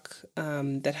truck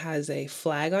that has a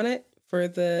flag on it for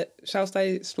the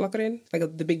Sjálfstæðisflokkurinn,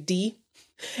 like the big D.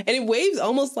 And it waves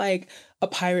almost like a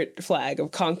pirate flag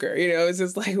of Conquer. It's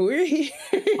just like, we're here.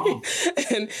 Oh.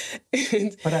 and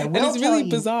it's really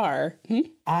bizarre.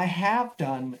 I have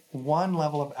done one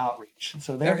level of outreach.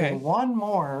 So there is one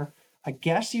more, I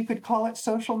guess you could call it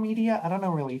social media. I don't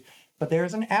know really. But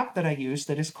there's an app that I use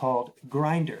that is called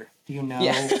Grindr. Do you know?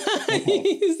 Yeah.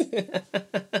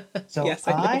 So yes,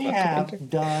 I have Grindr.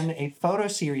 Done a photo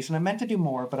series, and I meant to do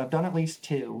more, but I've done at least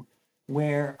 2,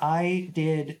 where I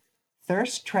did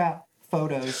thirst trap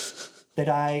photos that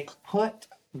I put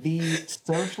the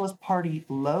Socialist Party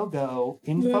logo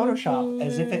in Photoshop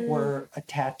as if it were a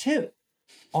tattoo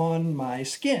on my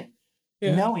skin.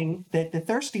 Yeah. Knowing that the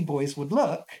thirsty boys would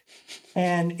look,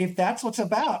 and if that's what's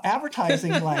about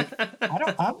advertising, like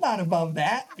I'm not above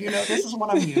that. This is what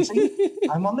I'm using.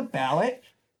 I'm on the ballot.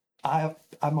 I'm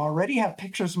already have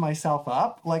pictures of myself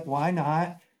up. Like, why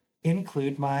not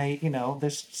include my,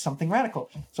 this something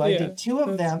radical? So I did 2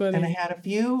 of them, funny. And I had a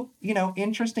few,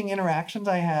 interesting interactions.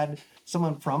 I had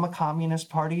someone from a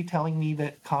communist party telling me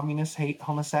that communists hate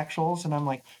homosexuals, and I'm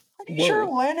like, pretty sure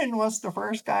Lenin was the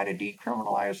first guy to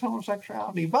decriminalize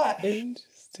homosexuality, but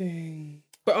interesting.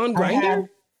 But on Grindr?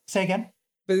 Say again?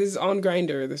 But this is on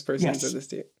Grindr, this person said this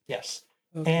to you. Yes.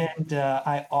 Okay. And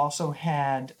I also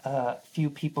had a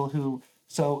few people who,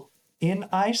 so in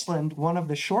Iceland, one of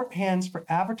the shorthands for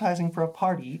advertising for a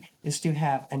party is to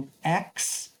have an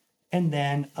X and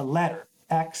then a letter.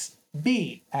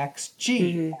 XB,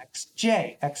 XG,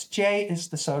 XJ. XJ is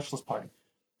the Socialist Party.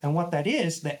 And what that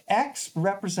is, the X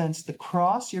represents the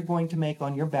cross you're going to make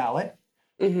on your ballot.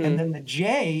 And then the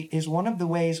J is one of the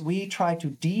ways we try to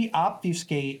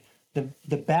de-obfuscate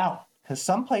the ballot. Because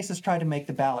some places try to make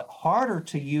the ballot harder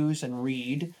to use and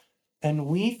read. And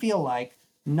we feel like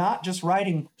not just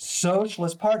writing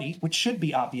Socialist Party, which should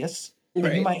be obvious,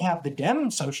 but you might have the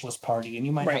Dem Socialist Party, and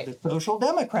you might have the Social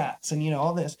Democrats, and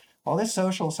all this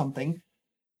social something.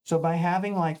 So by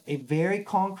having like a very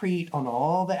concrete on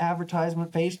all the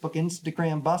advertisement, Facebook,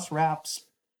 Instagram, bus wraps,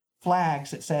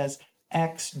 flags, it says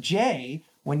XJ,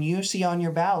 when you see on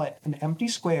your ballot an empty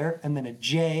square and then a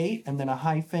J and then a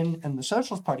hyphen and the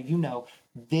Socialist Party,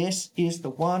 this is the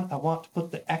one I want to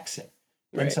put the X in.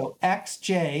 Right. And so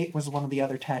XJ was one of the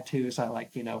other tattoos I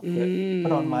like, put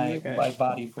on my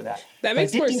body for that. That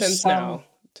makes more sense now.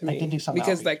 To me, I did do some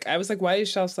because outreach. I was like, why is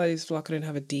Sjálfstæðisflokkurinn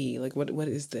have a D? Like, what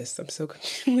is this? I'm so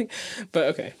confused. But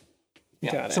okay.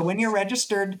 Yeah. So when you're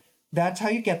registered, that's how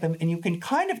you get them. And you can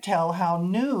kind of tell how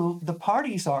new the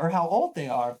parties are, how old they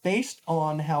are, based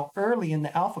on how early in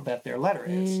the alphabet their letter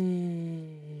is.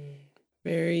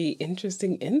 Very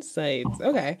interesting insights.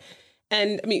 Okay.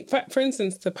 And I mean, for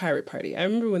instance, the Pirate Party. I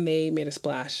remember when they made a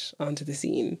splash onto the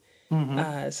scene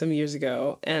some years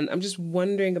ago. And I'm just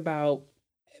wondering about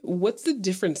what's the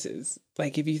differences?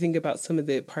 Like, if you think about some of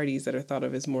the parties that are thought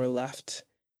of as more left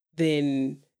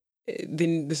than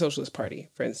the Socialist Party,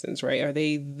 for instance, right? Are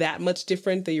they that much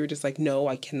different that you're just like, no,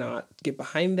 I cannot get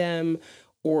behind them?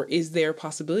 Or is there a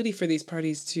possibility for these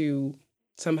parties to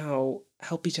somehow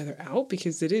help each other out?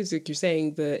 Because it is, like you're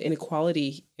saying, the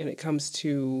inequality when it comes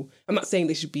to, I'm not saying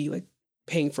they should be like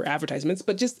paying for advertisements,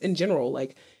 but just in general,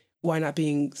 like, why not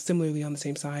being similarly on the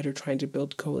same side or trying to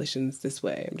build coalitions this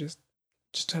way? I'm just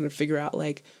trying to figure out,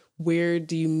 like, where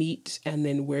do you meet, and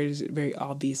then where is it very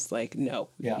obvious, like, no,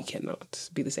 we cannot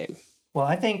be the same? Well,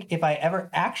 I think if I ever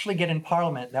actually get in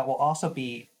Parliament, that will also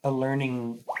be a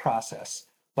learning process.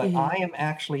 But I am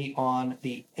actually on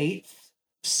the 8th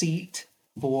seat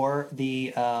for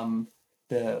the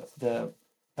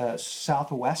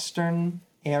southwestern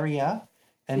area.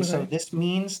 And so this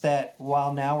means that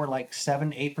while now we're like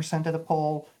 7-8% of the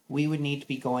poll, we would need to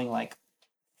be going like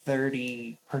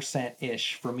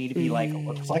 30%-ish for me to be like,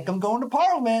 looks like I'm going to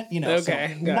Parliament,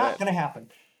 Okay, so not going to happen.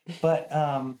 But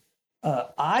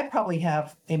I probably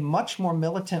have a much more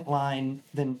militant line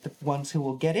than the ones who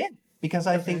will get in, because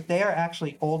I think they are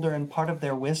actually older, and part of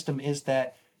their wisdom is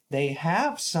that they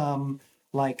have some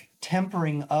like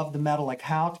tempering of the metal, like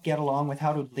how to get along with,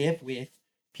 how to live with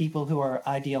people who are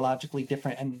ideologically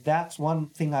different. And that's one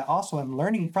thing I also am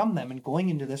learning from them and going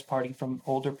into this party from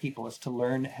older people, is to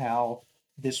learn how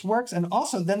this works. And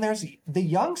also then there's the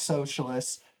young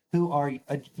socialists who are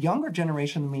a younger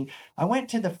generation than me. I went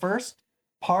to the first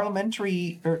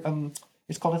parliamentary, or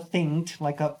it's called a thing,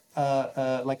 like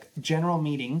a like general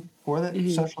meeting for the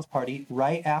Socialist Party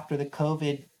right after the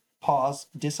COVID pause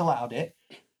disallowed it.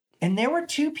 And there were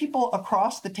two people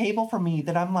across the table from me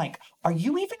that I'm like, are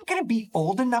you even going to be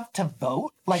old enough to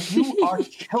vote? Like, you are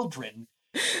children.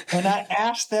 And I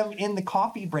asked them in the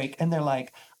coffee break, and they're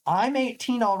like, I'm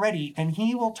 18 already, and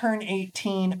he will turn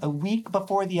 18 a week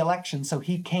before the election, so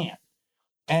he can't.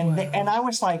 And and I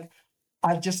was like,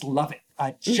 I just love it.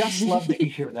 I just love that you're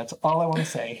here. That's all I want to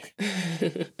say.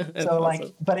 So like,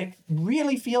 awesome. But it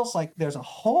really feels like there's a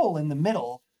hole in the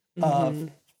middle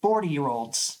of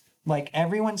 40-year-olds. Like,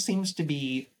 everyone seems to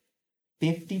be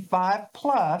 55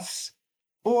 plus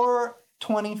or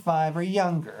 25 or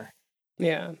younger.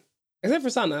 Yeah. Except for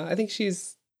Sana. I think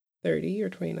she's 30 or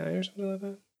 29 or something like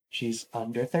that. She's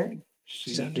under 30.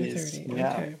 She's under 30.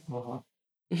 Yeah. Okay.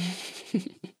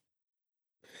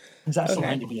 That's the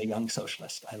line to be a young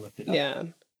socialist. I looked it up. Yeah.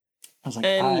 I was like,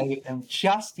 I am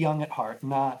just young at heart,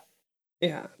 not...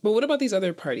 Yeah. But what about these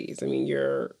other parties? I mean,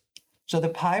 So the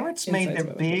Pirates made their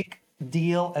big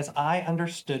deal, as I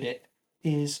understood it,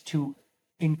 is to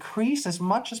increase as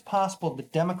much as possible the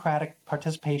democratic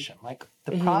participation. Like,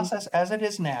 the process as it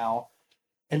is now,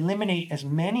 eliminate as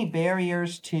many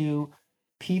barriers to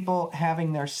people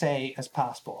having their say as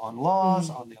possible on laws,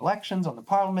 on the elections, on the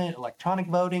parliament, electronic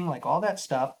voting, like all that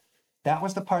stuff. That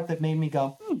was the part that made me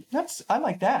go, I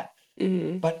like that.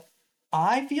 But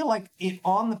I feel like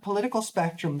on the political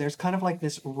spectrum, there's kind of like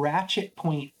this ratchet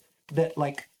point that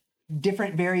like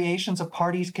different variations of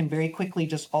parties can very quickly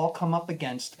just all come up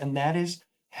against. And that is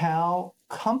how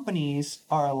companies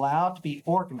are allowed to be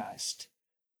organized.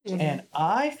 And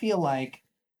I feel like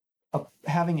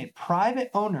having a private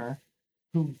owner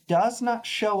who does not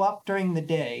show up during the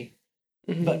day,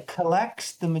 but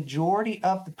collects the majority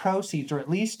of the proceeds, or at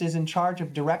least is in charge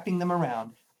of directing them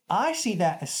around, I see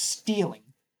that as stealing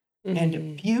and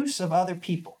abuse of other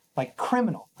people, like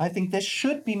criminal. I think this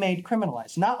should be made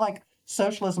criminalized, not like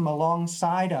socialism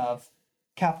alongside of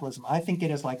capitalism. I think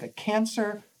it is like a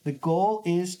cancer. The goal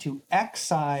is to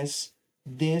excise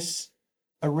this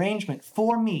arrangement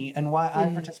for me, and why I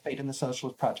participate in the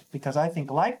Socialist Project, because I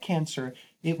think, like cancer,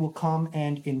 it will come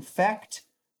and infect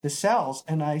the cells.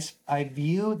 And I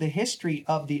view the history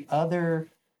of the other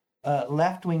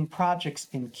left-wing projects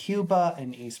in Cuba,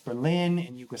 in East Berlin,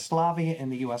 in Yugoslavia,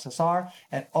 in the USSR.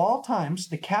 At all times,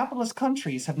 the capitalist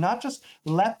countries have not just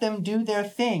let them do their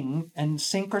thing and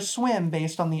sink or swim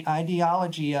based on the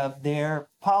ideology of their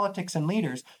politics and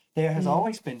leaders. There has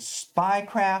always been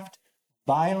spycraft,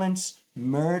 violence,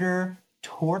 murder,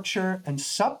 torture, and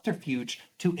subterfuge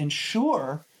to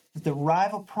ensure that the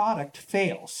rival product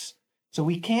fails. So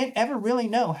we can't ever really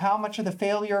know how much of the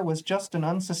failure was just an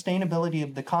unsustainability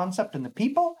of the concept and the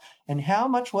people, and how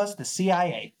much was the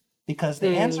CIA. Because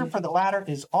the answer for the latter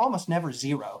is almost never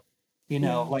zero. You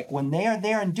know, like when they are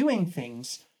there and doing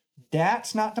things,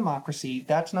 that's not democracy.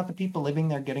 That's not the people living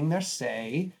there getting their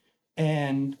say.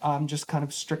 And I'm just kind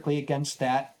of strictly against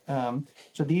that.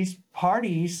 So these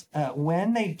parties,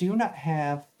 when they do not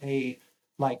have a,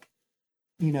 like,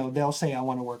 you know, they'll say, I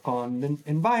want to work on the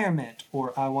environment,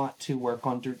 or I want to work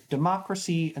on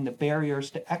democracy and the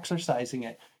barriers to exercising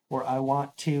it, or I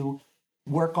want to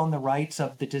work on the rights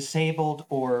of the disabled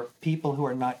or people who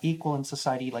are not equal in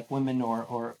society, like women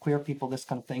or queer people, this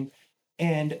kind of thing.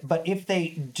 But if they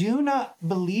do not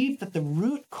believe that the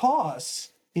root cause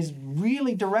is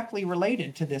really directly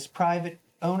related to this private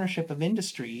ownership of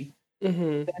industry,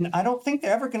 then I don't think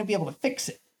they're ever going to be able to fix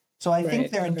it. So I think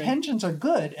their intentions are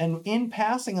good. And in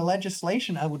passing a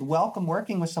legislation, I would welcome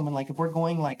working with someone, like if we're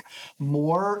going like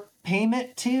more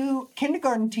payment to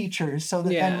kindergarten teachers so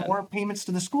that and more payments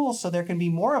to the schools so there can be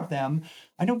more of them.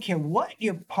 I don't care what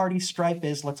your party stripe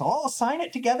is. Let's all sign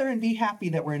it together and be happy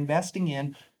that we're investing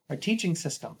in our teaching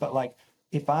system. But like,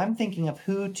 if I'm thinking of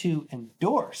who to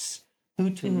endorse, who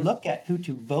to look at, who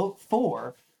to vote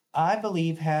for, I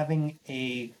believe having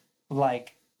a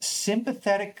like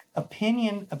sympathetic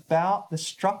opinion about the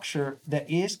structure that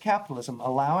is capitalism,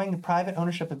 allowing the private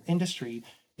ownership of industry,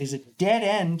 is a dead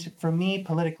end for me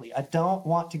politically. I don't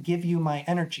want to give you my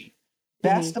energy.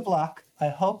 Best of luck. I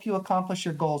hope you accomplish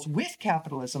your goals with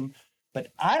capitalism,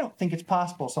 but I don't think it's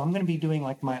possible. So I'm going to be doing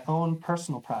like my own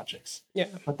personal projects. Yeah.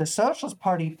 But the Socialist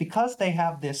Party, because they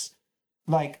have this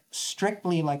like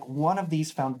strictly like one of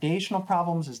these foundational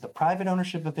problems is the private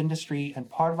ownership of industry, and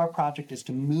part of our project is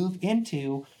to move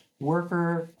into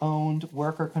worker-owned,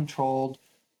 worker-controlled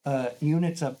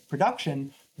units of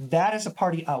production. That is a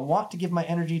party I want to give my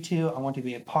energy to. I want to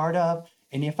be a part of.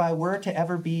 And if I were to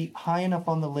ever be high enough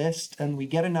on the list and we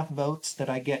get enough votes that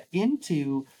I get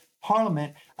into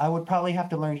Parliament, I would probably have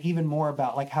to learn even more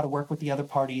about like how to work with the other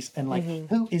parties and like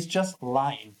who is just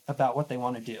lying about what they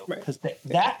want to do. Because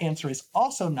that answer is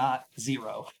also not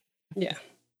zero. Yeah.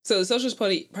 So the Socialist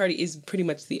Party is pretty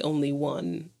much the only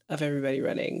one of everybody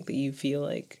running that you feel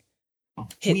like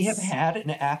hits. We have had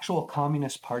an actual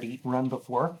Communist Party run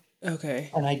before. Okay.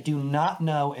 And I do not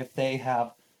know if they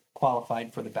have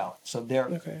qualified for the ballot. So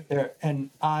they're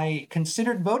and I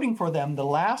considered voting for them the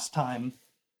last time,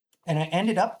 and I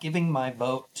ended up giving my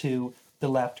vote to the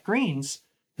Left Greens,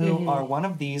 who are one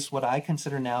of these, what I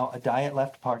consider now a diet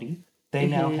left party. They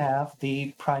now have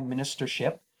the prime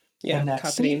ministership. Yeah, and that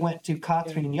seat went to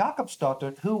Katrin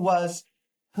Jakobsdottir,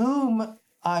 whom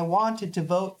I wanted to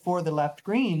vote for the Left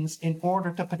Greens in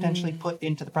order to potentially put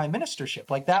into the prime ministership.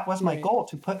 Like that was my goal,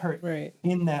 to put her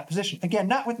in that position. Again,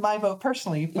 not with my vote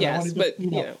personally, but I wanted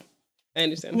to, I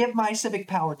understand. Give my civic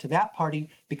power to that party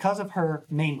because of her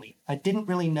mainly. I didn't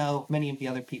really know many of the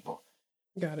other people.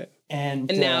 Got it.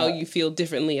 And now you feel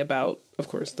differently about, of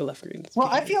course, the Left Greens. Well,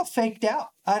 I feel faked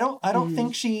out. I don't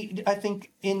think I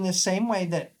think in the same way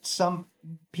that some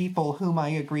people whom I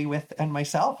agree with and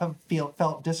myself have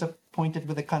felt disappointed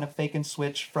with a kind of fake and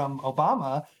switch from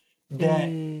Obama,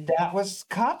 that was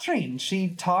Katrin. She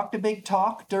talked a big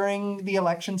talk during the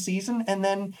election season, and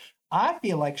then I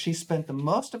feel like she spent the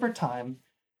most of her time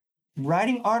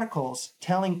writing articles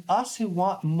telling us who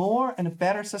want more and a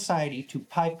better society to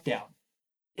pipe down.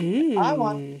 I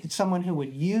want someone who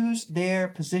would use their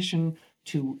position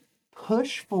to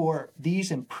push for these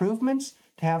improvements,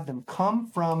 to have them come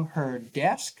from her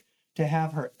desk, to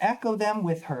have her echo them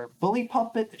with her bully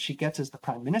pulpit that she gets as the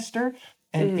prime minister.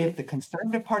 And if the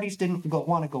conservative parties didn't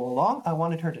want to go along, I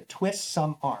wanted her to twist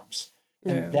some arms.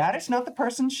 And that is not the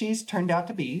person she's turned out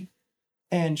to be.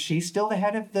 And she's still the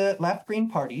head of the Left Green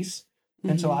parties.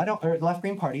 And so Left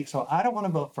Green Party. So I don't want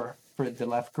to vote for the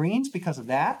Left Greens because of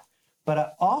that. But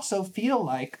I also feel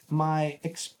like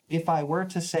if I were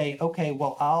to say, okay,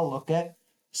 well, I'll look at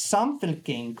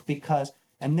Samfylking because,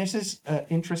 and this is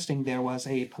interesting, there was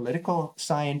a political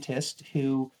scientist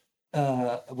who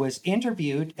was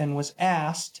interviewed and was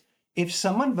asked if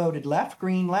someone voted Left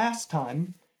Green last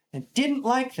time and didn't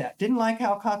like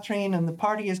how Katrin and the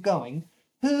party is going,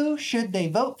 who should they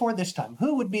vote for this time?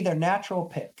 Who would be their natural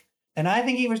pick? And I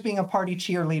think he was being a party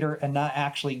cheerleader and not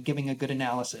actually giving a good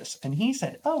analysis. And he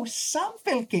said, oh,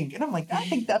 Samfylking. And I'm like, I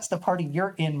think that's the party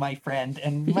you're in, my friend,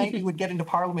 and maybe would get into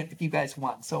Parliament if you guys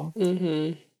won. So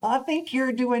I think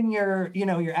you're doing your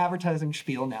advertising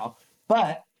spiel now.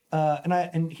 But I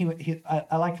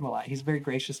like him a lot. He's a very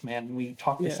gracious man. And we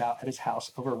talked this out at his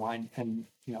house over wine, and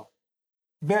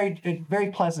very, very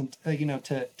pleasant,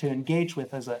 to engage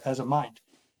with as a mind.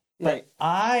 But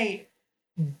I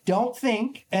don't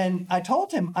think, and I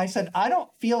told him, I said, I don't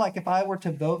feel like if I were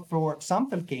to vote for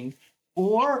Samfylking,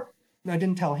 or I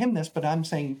didn't tell him this, but I'm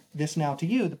saying this now to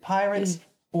you, the Pirates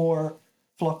or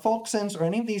Flok Folksons or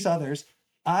any of these others,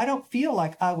 I don't feel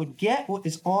like I would get what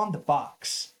is on the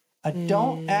box. I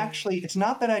don't actually, it's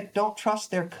not that I don't trust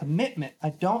their commitment.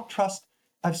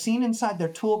 I've seen inside their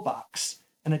toolbox,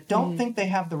 and I don't think they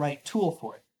have the right tool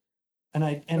for it. And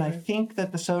I think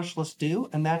that the socialists do,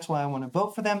 and that's why I want to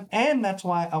vote for them, and that's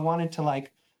why I wanted to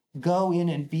go in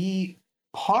and be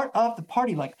part of the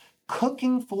party,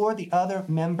 cooking for the other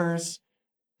members,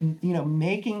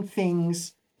 making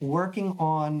things, working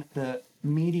on the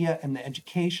media and the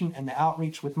education and the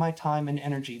outreach with my time and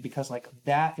energy, because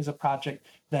that is a project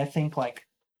that I think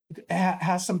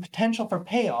has some potential for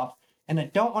payoff, and I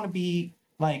don't want to be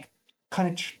kind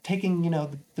of taking,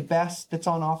 the best that's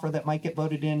on offer that might get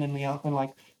voted in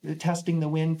and testing the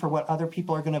wind for what other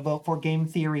people are going to vote for, game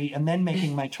theory, and then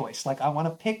making my choice. I want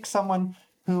to pick someone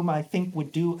whom I think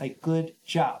would do a good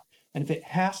job. And if it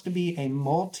has to be a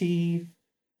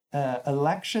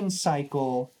election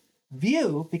cycle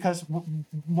view, because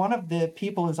one of the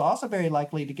people who's also very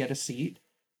likely to get a seat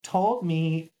told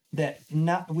me that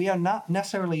we are not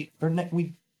necessarily,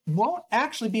 we won't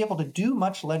actually be able to do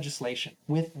much legislation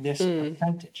with this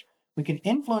percentage. We can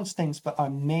influence things, but our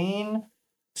main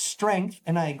strength,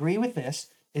 and I agree with this,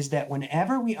 is that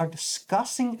whenever we are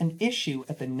discussing an issue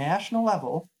at the national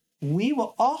level, we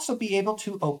will also be able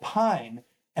to opine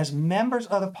as members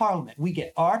of the parliament, we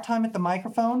get our time at the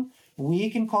microphone. We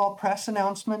can call press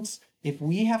announcements. If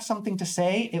we have something to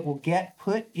say, it will get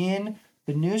put in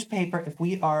the newspaper if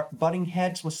we are butting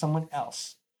heads with someone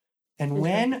else. And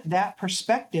when that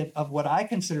perspective of what I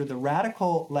consider the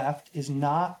radical left is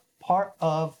not part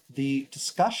of the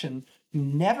discussion, you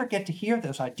never get to hear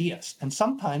those ideas. And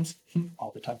sometimes,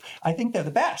 all the time, I think they're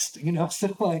the best,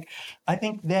 So like, I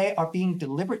think they are being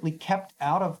deliberately kept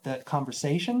out of the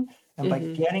conversation. And by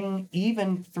getting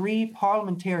even 3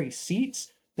 parliamentary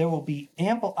seats, there will be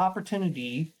ample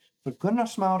opportunity for Gunnar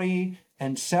Smári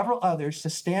and several others to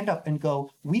stand up and go,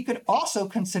 we could also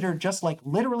consider just like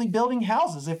literally building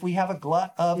houses if we have a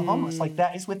glut of homeless. Like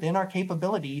that is within our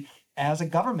capability as a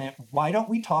government. Why don't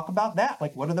we talk about that?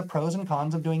 Like, what are the pros and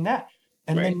cons of doing that?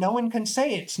 And then no one can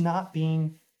say it's not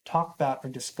being talked about or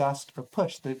discussed or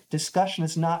pushed. The discussion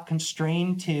is not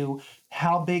constrained to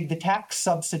how big the tax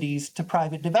subsidies to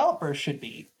private developers should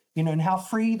be, and how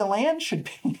free the land should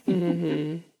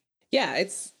be. Yeah,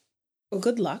 it's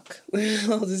good luck,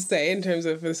 I'll just say, in terms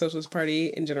of the Socialist Party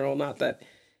in general. Not that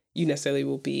you necessarily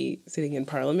will be sitting in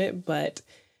Parliament, but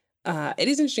it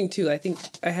is interesting too. I think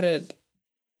I had an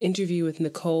interview with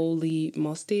Nicole Lee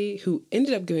Mosti, who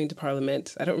ended up going to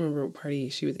Parliament. I don't remember what party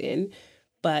she was in,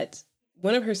 but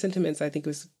one of her sentiments I think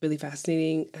was really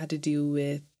fascinating had to do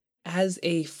with, as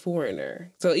a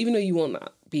foreigner, so even though you will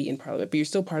not be in Parliament, but you're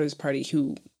still part of this party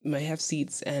who might have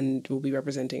seats and will be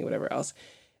representing whatever else,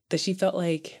 that she felt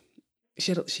like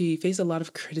she faced a lot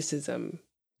of criticism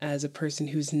as a person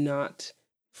who's not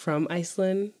from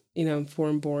Iceland,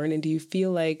 foreign born. And do you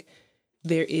feel like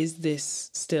there is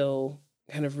this still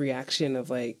kind of reaction of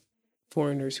like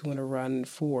foreigners who want to run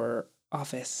for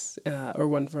office or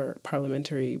run for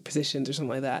parliamentary positions or something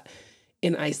like that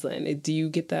in Iceland? Do you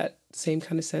get that same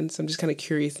kind of sense? I'm just kind of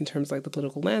curious in terms of like the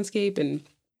political landscape, and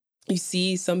you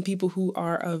see some people who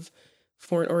are of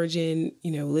foreign origin,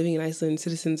 living in Iceland,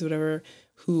 citizens, whatever,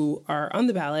 who are on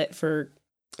the ballot for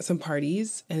some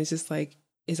parties. And it's just like,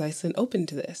 is Iceland open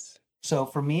to this? So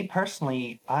for me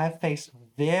personally, I've faced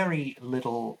very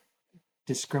little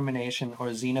discrimination or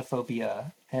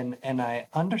xenophobia. And I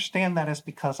understand that is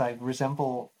because I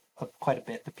resemble quite a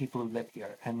bit the people who live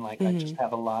here. And like, I just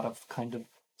have a lot of kind of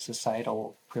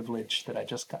societal privilege that I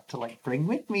just got to like bring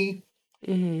with me.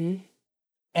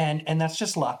 And that's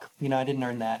just luck. I didn't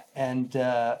earn that. And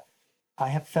I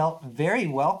have felt very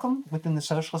welcome within the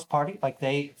Socialist Party. Like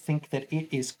they think that it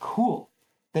is cool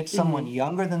that someone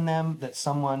younger than them, that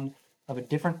someone of a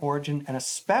different origin, and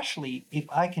especially if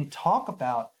I can talk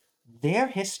about their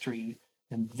history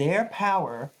and their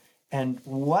power and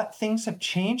what things have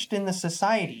changed in the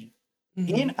society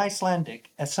in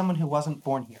Icelandic as someone who wasn't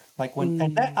born here. Like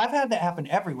and that, I've had that happen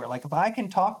everywhere. Like if I can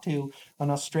talk to an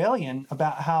Australian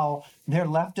about how their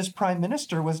leftist prime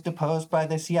minister was deposed by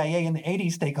the CIA in the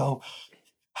 80s, they go,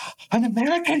 an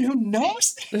American who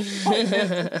knows?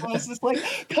 It's just like,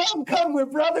 come, we're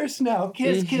brothers now.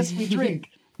 Kiss, we drink.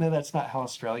 No, that's not how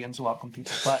Australians welcome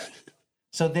people. But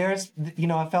so there's,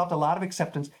 I felt a lot of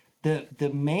acceptance.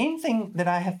 The main thing that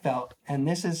I have felt, and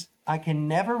this is, I can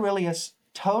never really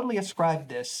totally ascribe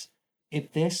this,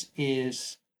 if this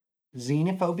is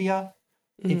xenophobia,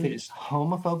 if it is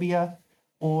homophobia,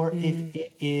 or if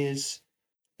it is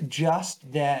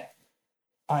just that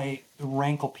I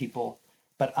rankle people.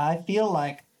 But I feel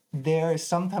like there is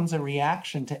sometimes a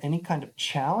reaction to any kind of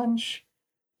challenge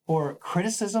or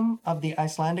criticism of the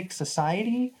Icelandic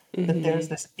society, that there's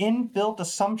this inbuilt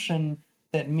assumption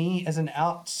that me as an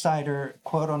outsider,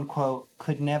 quote unquote,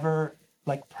 could never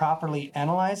like properly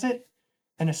analyze it.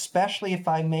 And especially if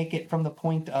I make it from the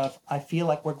point of, I feel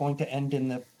like we're going to end in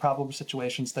the problem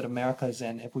situations that America is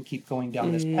in if we keep going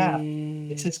down this path.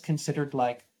 It's just considered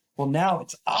like, well, now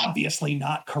it's obviously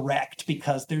not correct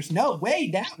because there's no way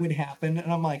that would happen.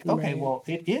 And I'm like, okay, well,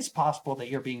 it is possible that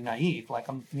you're being naive. Like,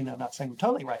 I'm, not saying I'm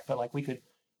totally right, but like we could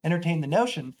entertain the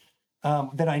notion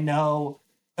that I know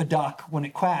a duck when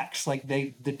it quacks. Like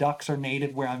the ducks are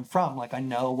native where I'm from. Like I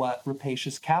know what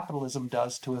rapacious capitalism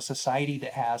does to a society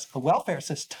that has a welfare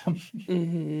system.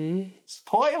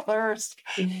 Spoilers,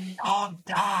 dog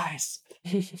dies.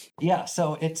 Yeah,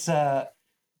 so it's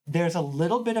there's a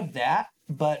little bit of that,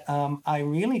 but I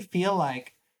really feel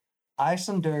like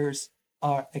Icelanders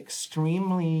are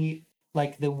extremely,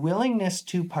 like the willingness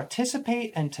to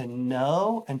participate and to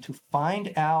know and to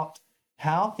find out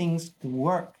how things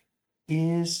work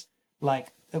is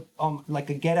like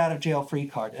a get out of jail free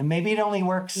card. And maybe it only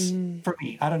works for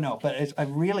me, I don't know, but I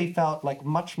really felt like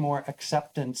much more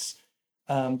acceptance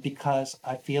because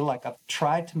I feel like I've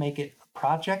tried to make it a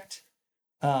project.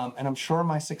 And I'm sure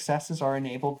my successes are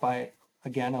enabled by,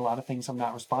 again, a lot of things I'm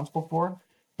not responsible for.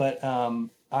 But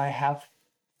I have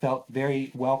felt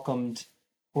very welcomed,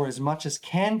 or as much as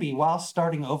can be, while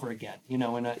starting over again, in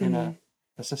a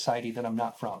society that I'm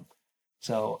not from.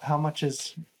 So how much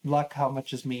is luck? How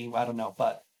much is me? I don't know,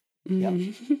 but yeah.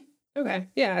 Okay.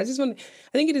 Yeah. I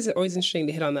think it is always interesting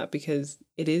to hit on that because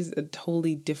it is a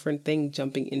totally different thing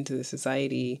jumping into the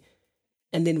society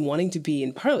and then wanting to be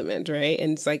in parliament, right?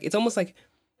 And it's almost like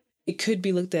it could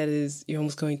be looked at as you're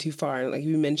almost going too far. And like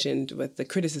you mentioned with the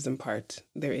criticism part,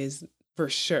 there is for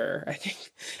sure, I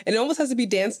think. And it almost has to be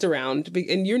danced around.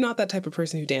 And you're not that type of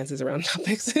person who dances around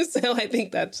topics. So I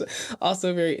think that's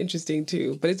also very interesting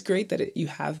too. But it's great that you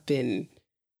have been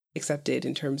accepted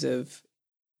in terms of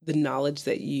the knowledge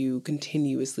that you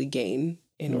continuously gain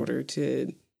in order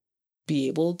to be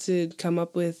able to come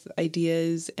up with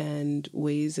ideas and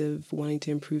ways of wanting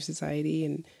to improve society.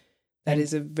 And that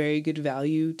is a very good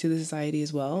value to the society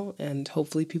as well. And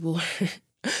hopefully people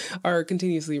are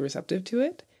continuously receptive to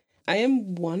it. I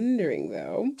am wondering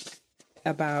though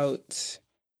about,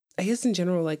 I guess in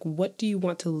general, like what do you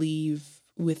want to leave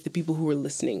with the people who are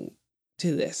listening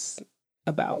to this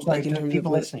about? Sorry, like in terms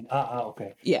people of listening.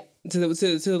 Okay. Yeah. To the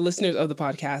listeners of the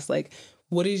podcast, like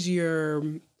what is your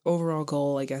overall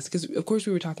goal, I guess? Because of course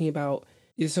we were talking about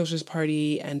the Socialist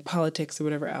Party and politics or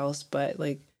whatever else, but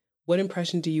like what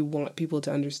impression do you want people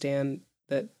to understand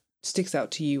that sticks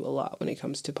out to you a lot when it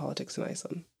comes to politics in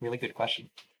Iceland? Really good question.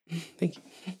 Thank you.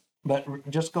 But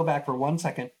just go back for 1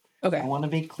 second. Okay. I want to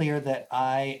be clear that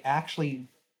I actually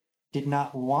did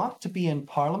not want to be in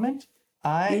parliament.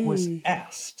 I was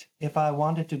asked if I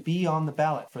wanted to be on the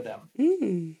ballot for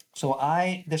them. So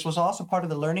this was also part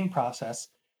of the learning process.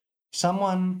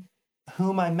 Someone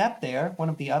whom I met there, one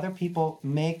of the other people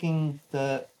smithing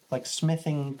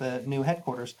the new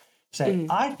headquarters, said,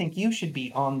 I think you should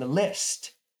be on the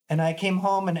list. And I came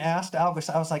home and asked Albus,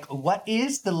 I was like, what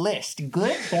is the list?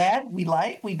 Good, bad, we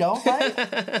don't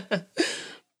like?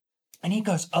 And he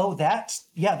goes, oh, that's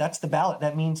the ballot.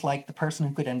 That means like the person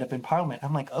who could end up in parliament.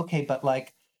 I'm like, okay, but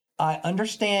like I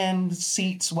understand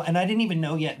seats. And I didn't even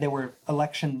know yet there were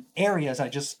election areas. I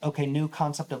just, new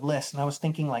concept of list. And I was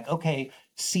thinking like, okay,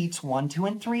 seats 1, 2,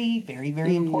 and 3, very,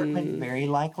 very important, very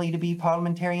likely to be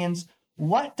parliamentarians.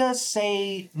 What does,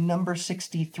 say, number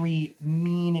 63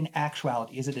 mean in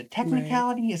actuality? Is it a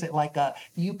technicality? Right. Is it like a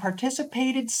you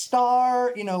participated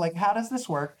star? Like how does this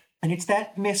work? And it's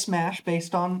that mismatch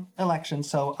based on elections.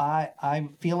 So I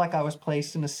feel like I was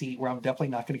placed in a seat where I'm definitely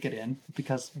not going to get in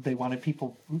because they wanted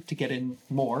people to get in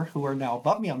more who are now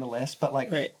above me on the list. But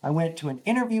right. I went to an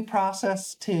interview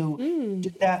process to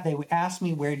do that. They asked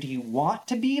me, where do you want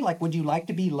to be? Like, would you like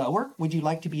to be lower? Would you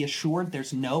like to be assured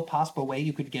there's no possible way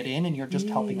you could get in and you're just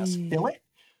helping us fill it?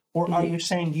 Or are you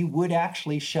saying you would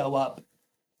actually show up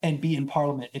and be in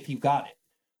parliament if you got it?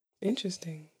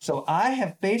 Interesting. So I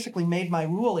have basically made my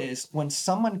rule is when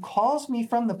someone calls me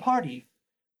from the party,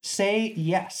 say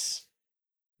yes.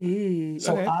 So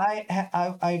okay.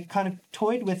 I kind of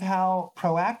toyed with how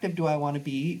proactive do I want to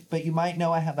be, but you might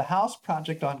know I have a house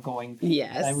project ongoing.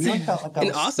 Yes. I really felt like I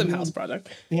was awesome house project.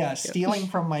 Yeah, stealing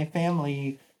from my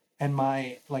family and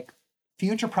my like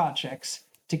future projects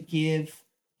to give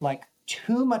like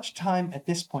too much time at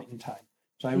this point in time.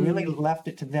 So I really left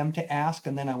it to them to ask,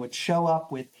 and then I would show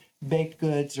up with baked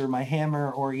goods or my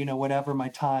hammer or, whatever, my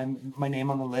time, my name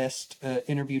on the list,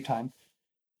 interview time.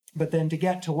 But then to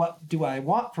get to what do I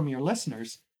want from your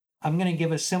listeners, I'm going to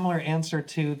give a similar answer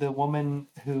to the woman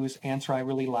whose answer I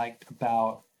really liked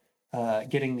about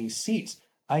getting these seats.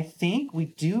 I think we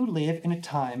do live in a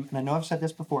time, and I know I've said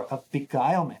this before, of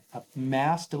beguilement, of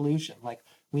mass delusion. Like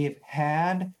we have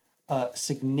had a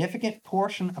significant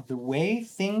portion of the way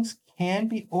things can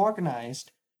be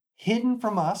organized hidden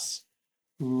from us,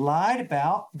 lied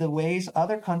about, the ways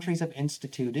other countries have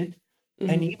instituted,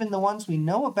 and even the ones we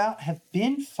know about have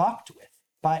been fucked with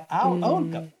by our own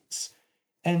governments.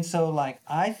 And so, like,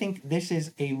 I think this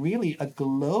is a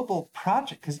global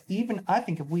project, because even I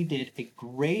think if we did a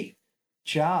great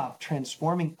job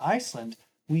transforming Iceland,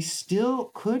 we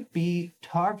still could be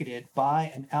targeted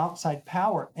by an outside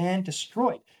power and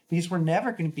destroyed, because we're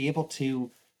never going to be able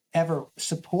to ever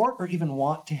support or even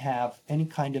want to have any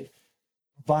kind of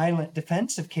violent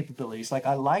defensive capabilities. Like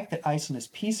I like that Iceland is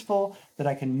peaceful, that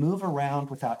I can move around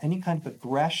without any kind of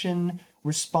aggression,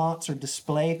 response, or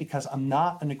display, because I'm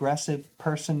not an aggressive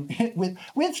person with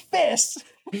fists.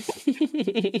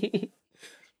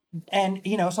 And,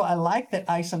 so I like that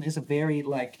Iceland is a very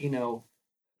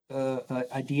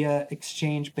idea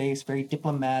exchange based, very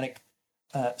diplomatic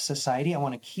society. I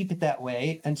want to keep it that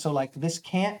way. And so this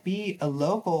can't be a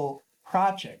local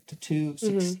project to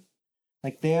succeed.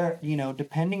 Like they're,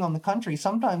 depending on the country,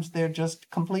 sometimes they're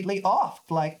just completely off.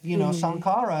 Like,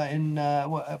 Sankara in,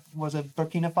 was it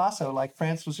Burkina Faso? Like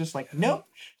France was just like, nope,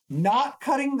 not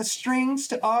cutting the strings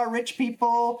to our rich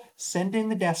people, send in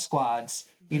the death squads,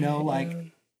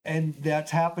 and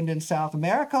that's happened in South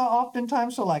America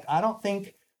oftentimes. So like, I don't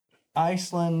think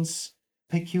Iceland's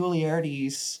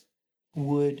peculiarities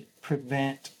would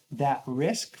prevent that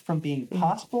risk from being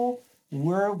possible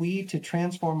were we to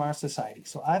transform our society.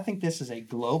 So I think this is a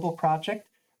global project.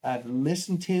 I've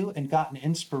listened to and gotten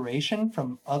inspiration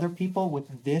from other people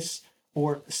with this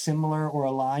or similar or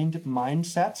aligned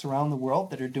mindsets around the world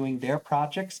that are doing their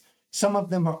projects. Some of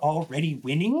them are already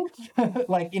winning,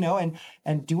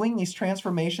 and doing these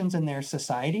transformations in their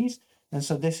societies. And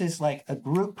so this is like a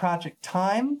group project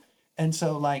time. And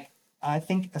so like, I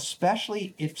think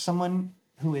especially if someone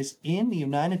who is in the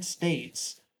United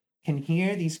States can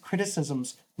hear these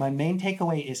criticisms, my main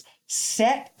takeaway is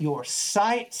set your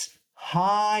sights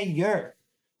higher.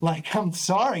 Like, I'm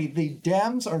sorry, the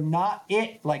Dems are not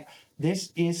it. Like,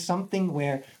 this is something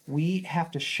where we have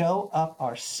to show up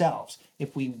ourselves.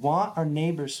 If we want our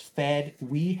neighbors fed,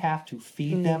 we have to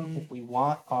feed them. If we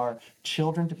want our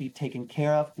children to be taken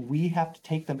care of, we have to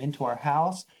take them into our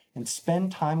house and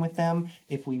spend time with them.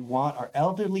 If we want our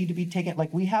elderly to be taken,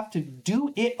 like we have to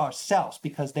do it ourselves,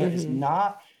 because there is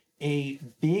not a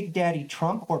big daddy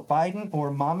Trump or Biden or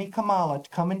mommy Kamala to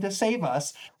come in to save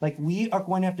us. Like, we are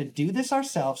going to have to do this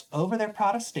ourselves over their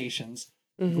protestations,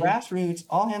 grassroots,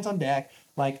 all hands on deck.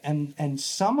 Like, and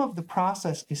some of the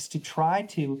process is to try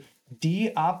to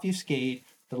de-obfuscate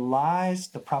the lies,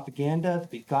 the propaganda,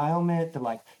 the beguilement, the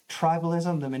like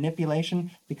tribalism, the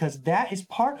manipulation, because that is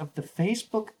part of the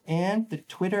Facebook and the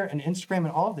Twitter and Instagram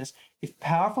and all of this. If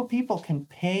powerful people can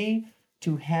pay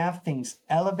to have things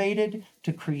elevated,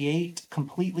 to create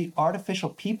completely artificial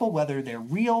people, whether they're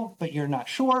real, but you're not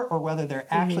sure, or whether they're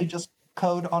actually just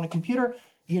code on a computer,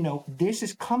 this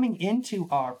is coming into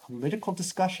our political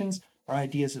discussions, our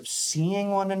ideas of seeing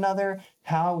one another,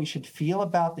 how we should feel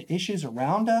about the issues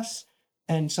around us.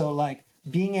 And so like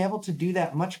being able to do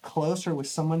that much closer with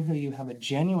someone who you have a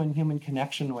genuine human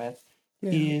connection with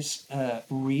is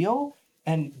real.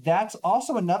 And that's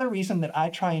also another reason that I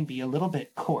try and be a little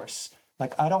bit coarse.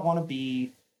 Like, I don't want to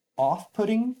be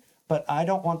off-putting, but I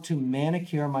don't want to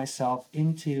manicure myself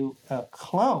into a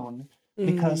clone,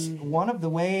 because one of the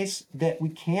ways that we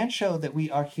can show that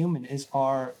we are human is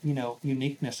our,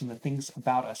 uniqueness and the things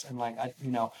about us. And like,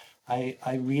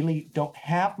 I really don't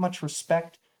have much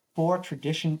respect for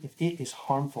tradition if it is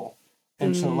harmful.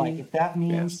 And so like, if that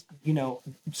means,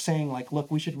 saying like,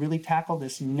 look, we should really tackle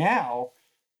this now,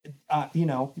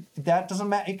 that doesn't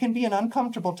matter. It can be an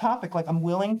uncomfortable topic. Like, I'm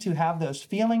willing to have those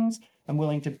feelings. I'm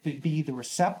willing to be the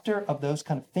receptor of those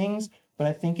kind of things. But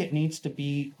I think it needs to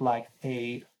be like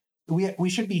we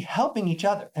should be helping each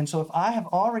other. And so if I have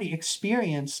already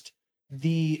experienced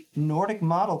the Nordic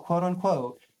model, quote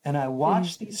unquote, and I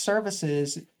watch these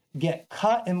services get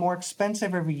cut and more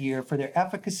expensive every year, for their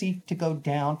efficacy to go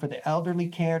down, for the elderly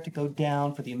care to go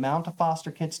down, for the amount of foster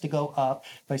kids to go up,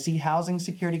 if I see housing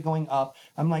security going up,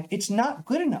 I'm like, it's not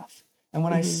good enough. And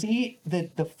when I see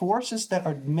that the forces that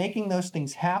are making those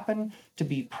things happen to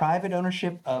be private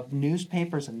ownership of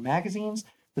newspapers and magazines,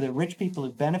 for the rich people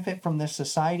who benefit from this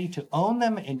society to own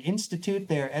them and institute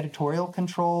their editorial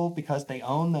control because they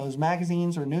own those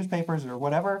magazines or newspapers or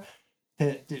whatever,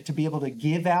 to be able to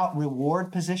give out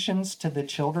reward positions to the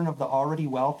children of the already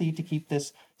wealthy to keep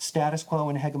this status quo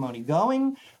and hegemony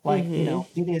going. Like,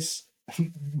 it is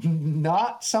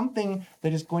not something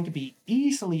that is going to be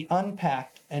easily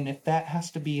unpacked. And if that has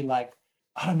to be like,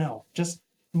 I don't know, just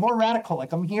more radical,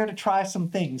 like I'm here to try some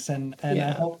things. And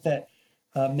I hope that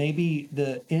maybe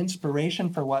the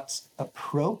inspiration for what's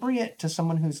appropriate to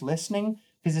someone who's listening,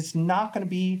 because it's not going to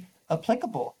be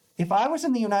applicable. If I was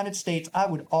in the United States, I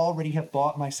would already have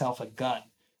bought myself a gun.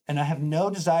 And I have no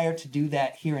desire to do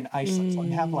that here in Iceland. So I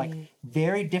have like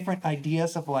very different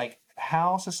ideas of like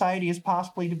how society is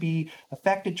possibly to be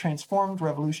affected, transformed,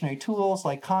 revolutionary tools,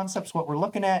 like concepts, what we're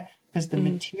looking at, because the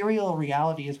material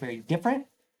reality is very different.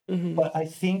 But I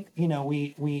think,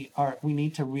 we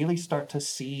need to really start to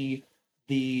see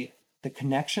the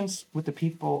connections with the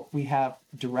people we have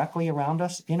directly around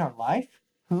us in our life,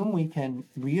 whom we can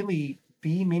really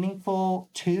be meaningful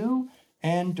to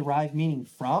and derive meaning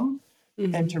from,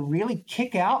 and to really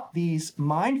kick out these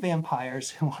mind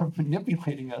vampires who are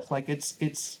manipulating us. Like it's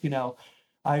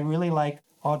I really like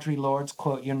Audre Lorde's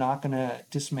quote, "You're not going to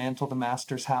dismantle the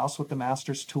master's house with the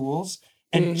master's tools."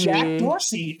 And Jack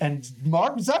Dorsey and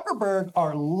Mark Zuckerberg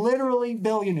are literally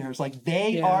billionaires. Like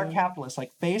they are capitalists.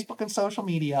 Like Facebook and social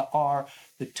media are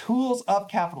the tools of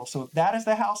capital. So if that is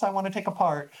the house I want to take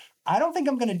apart, I don't think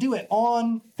I'm going to do it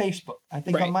on Facebook. I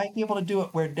think I might be able to do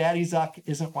it where Daddy Zuck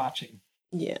isn't watching.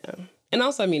 Yeah. And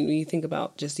also, I mean, when you think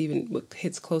about just even what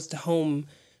hits close to home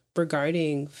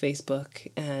regarding Facebook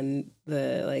and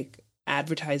the like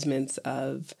advertisements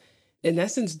of, in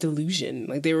essence, delusion.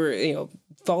 Like they were,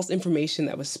 false information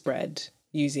that was spread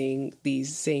using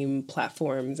these same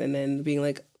platforms, and then being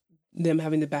like them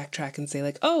having to backtrack and say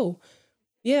like, oh,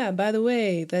 yeah, by the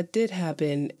way, that did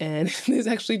happen. And this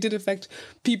actually did affect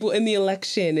people in the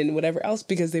election and whatever else,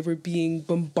 because they were being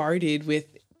bombarded with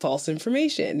false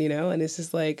information, and it's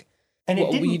just like, and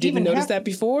you didn't notice that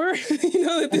before?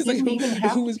 That there's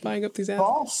like who was buying up these ads?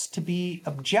 False to be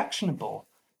objectionable,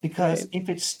 because if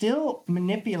it's still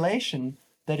manipulation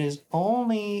that is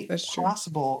only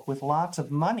possible with lots of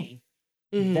money,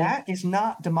 that is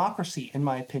not democracy, in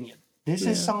my opinion. This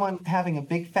is someone having a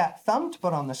big fat thumb to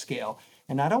put on the scale.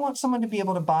 And I don't want someone to be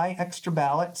able to buy extra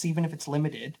ballots, even if it's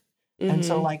limited. And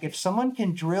so, like, if someone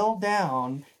can drill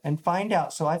down and find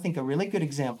out, so I think a really good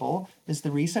example is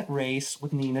the recent race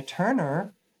with Nina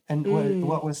Turner and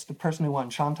what was the person who won?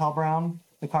 Chantal Brown,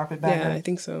 the carpetbagger? Yeah, I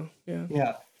think so. Yeah.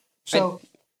 Yeah. So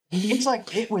it's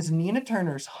like it was Nina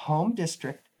Turner's home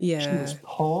district. Yeah. She was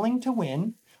polling to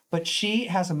win, but she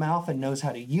has a mouth and knows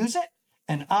how to use it.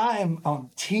 And I am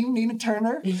on Team Nina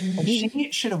Turner. And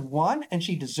she should have won, and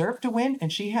she deserved to win,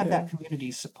 and she had that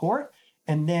community's support.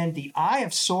 And then the Eye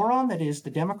of Sauron, that is the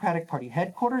Democratic Party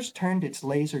headquarters, turned its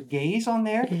laser gaze on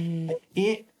there.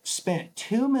 It spent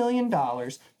 $2 million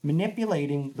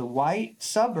manipulating the white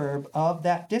suburb of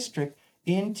that district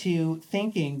into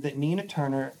thinking that Nina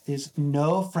Turner is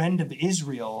no friend of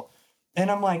Israel.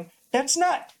 And I'm like, that's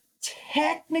not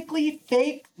technically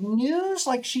fake news.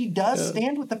 Like, she does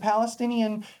stand with the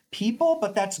Palestinian people,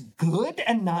 but that's good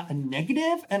and not a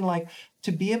negative. And like,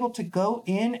 to be able to go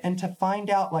in and to find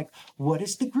out like, what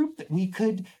is the group that we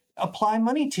could apply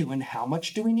money to, and how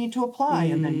much do we need to apply,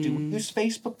 and then do we use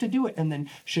Facebook to do it, and then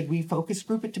should we focus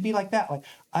group it to be like that? Like,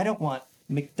 I don't want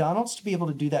McDonald's to be able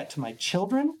to do that to my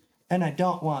children, and I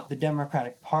don't want the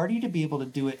Democratic Party to be able to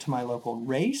do it to my local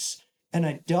race, and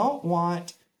I don't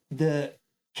want the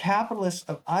capitalists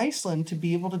of Iceland to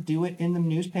be able to do it in the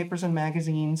newspapers and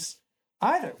magazines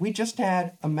either. We just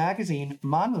had a magazine,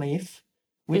 Mannlíf,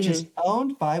 which is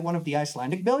owned by one of the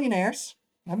Icelandic billionaires.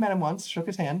 I met him once, shook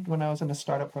his hand when I was in a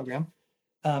startup program.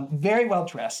 Very well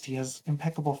dressed. He has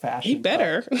impeccable fashion. He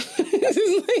better.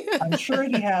 I'm sure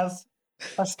he has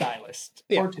a stylist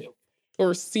or two.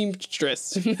 Or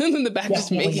seamstress in the back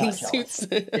just making suits.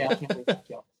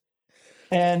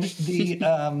 And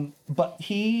the but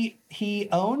he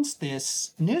owns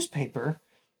this newspaper,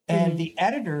 and the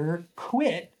editor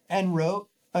quit and wrote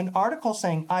an article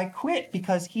saying, I quit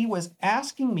because he was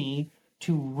asking me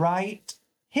to write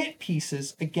hit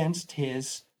pieces against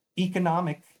his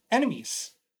economic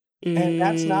enemies. And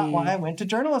that's not why I went to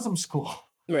journalism school.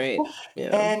 Right.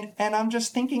 Yeah. And I'm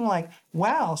just thinking like,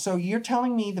 wow, so you're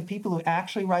telling me the people who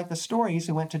actually write the stories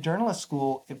who went to journalist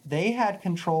school, if they had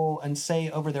control and say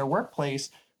over their workplace,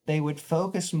 they would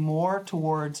focus more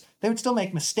towards, they would still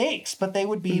make mistakes, but they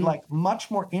would be like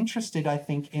much more interested, I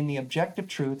think, in the objective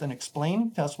truth and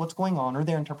explain to us what's going on, or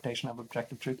their interpretation of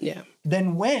objective truth,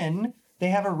 than when they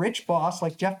have a rich boss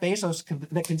like Jeff Bezos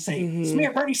that can say,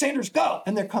 smear Bernie Sanders, go!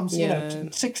 And there comes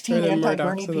 16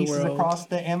 anti-Bernie pieces across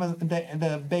the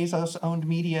Bezos-owned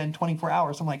media in 24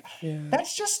 hours. I'm like,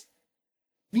 that's just,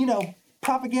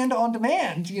 propaganda on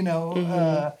demand,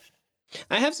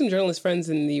 I have some journalist friends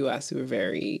in the U.S. who are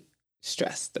very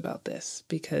stressed about this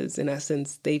because, in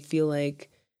essence, they feel like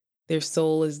their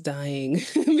soul is dying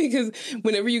because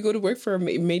whenever you go to work for a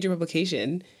major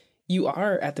publication, you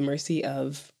are at the mercy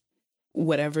of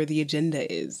whatever the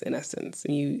agenda is, in essence.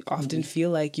 And you often feel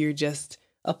like you're just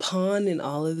a pawn in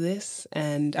all of this.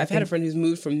 And I've had a friend who's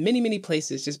moved from many, many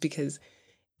places just because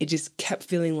it just kept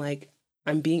feeling like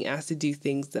I'm being asked to do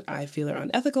things that I feel are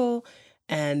unethical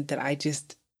and that I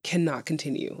just cannot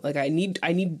continue. Like I need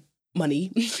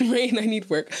money, right? And I need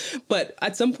work. But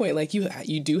at some point, like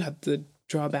you do have to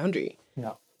draw a boundary.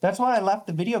 Yeah. That's why I left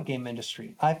the video game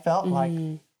industry. I felt like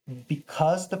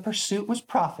because the pursuit was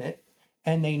profit,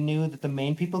 and they knew that the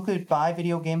main people who could buy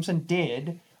video games and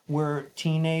did were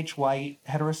teenage, white,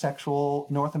 heterosexual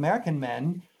North American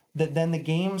men, that then the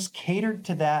games catered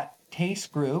to that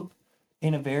taste group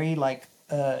in a very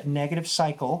negative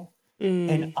cycle.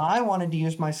 And I wanted to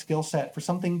use my skill set for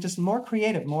something just more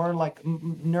creative, more like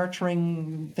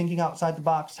nurturing, thinking outside the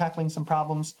box, tackling some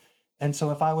problems. And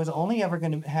so if I was only ever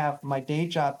going to have my day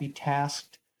job be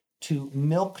tasked to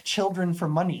milk children for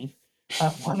money,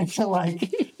 I wanted to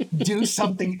like do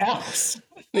something else.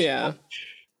 Yeah.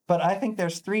 But I think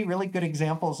there's three really good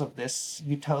examples of this.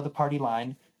 You toe the party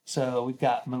line. So we've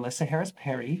got Melissa Harris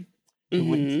Perry, who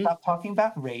wouldn't stop talking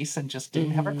about race and just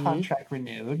didn't have her contract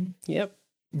renewed. Yep.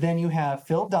 Then you have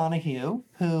Phil Donahue,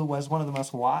 who was one of the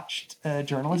most watched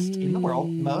journalists in the world,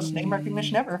 most name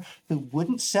recognition ever, who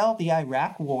wouldn't sell the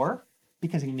Iraq war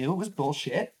because he knew it was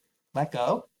bullshit. Let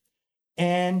go.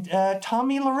 And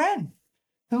Tommy Loren,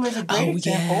 who is a great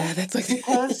example that's like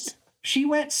because she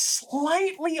went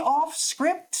slightly off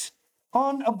script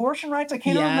on abortion rights. I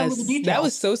can't remember the details. That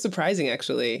was so surprising,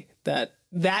 actually, that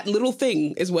little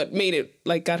thing is what made it,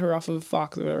 like, got her off of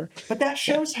Fox or whatever. But that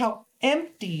shows how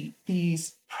empty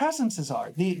these presences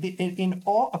are.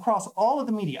 Across all of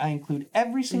the media, I include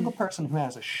every single person who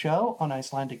has a show on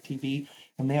Icelandic TV,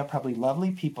 and they are probably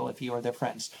lovely people if you are their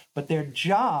friends. But their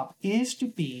job is to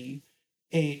be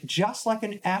just like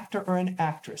an actor or an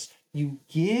actress. You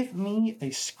give me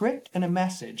a script and a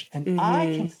message, and I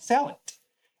can sell it.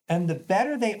 And the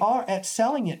better they are at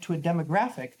selling it to a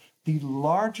demographic, the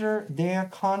larger their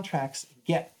contracts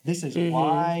get. This is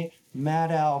why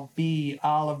Maddow, B,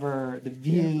 Oliver, The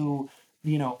View,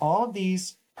 all of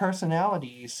these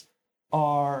personalities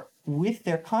are with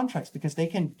their contracts because they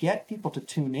can get people to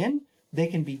tune in. They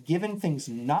can be given things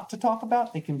not to talk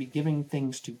about. They can be given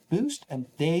things to boost, and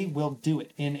they will do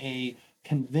it in a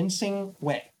convincing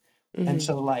way. And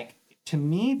so, like, to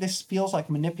me, this feels like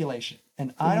manipulation.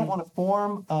 And I don't want to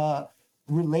form a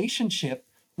relationship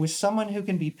with someone who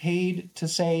can be paid to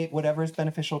say whatever is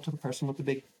beneficial to the person with the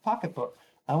big pocketbook.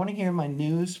 I want to hear my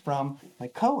news from my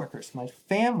coworkers, my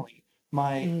family,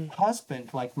 my husband,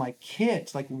 like my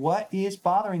kids, like what is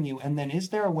bothering you? And then is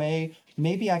there a way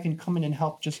maybe I can come in and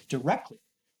help just directly?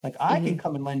 Like I can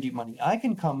come and lend you money. I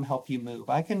can come help you move.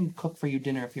 I can cook for you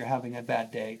dinner if you're having a bad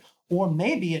day. Or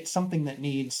maybe it's something that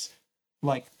needs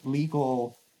like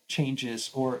legal changes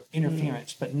or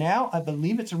interference. But now I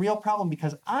believe it's a real problem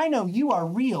because I know you are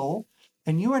real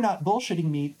and you are not bullshitting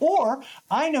me, or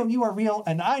I know you are real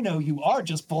and I know you are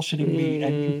just bullshitting me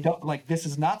and you don't, like, this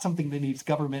is not something that needs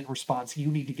government response. You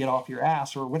need to get off your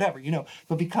ass or whatever,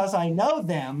 but because I know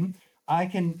them, I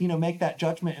can, make that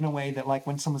judgment in a way that, like,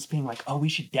 when someone's being like, oh, we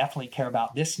should definitely care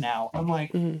about this now. I'm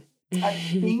like, I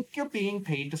think you're being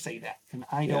paid to say that. And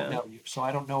I don't know you. So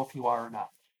I don't know if you are or not.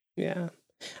 Yeah.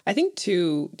 I think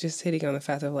too, just hitting on the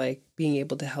fact of like being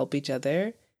able to help each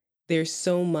other, there's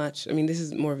so much, I mean, this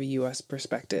is more of a US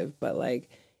perspective, but like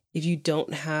if you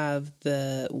don't have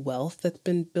the wealth that's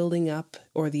been building up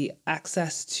or the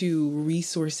access to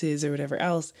resources or whatever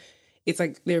else, it's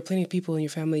like there are plenty of people in your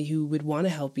family who would want to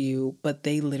help you, but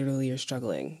they literally are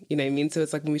struggling. You know what I mean? So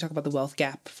it's like when we talk about the wealth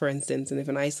gap, for instance, and if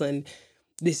in Iceland,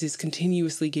 this is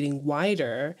continuously getting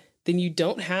wider, then you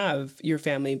don't have your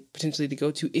family potentially to go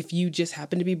to if you just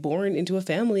happen to be born into a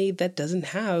family that doesn't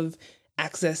have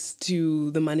access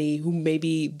to the money, who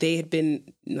maybe they had been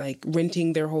like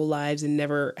renting their whole lives and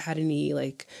never had any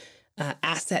like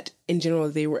asset in general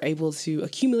they were able to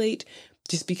accumulate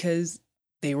just because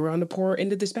they were on the poor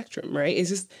end of the spectrum, right?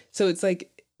 It's just, so it's like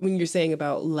when you're saying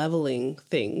about leveling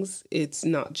things, it's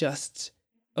not just,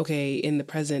 okay, in the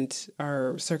present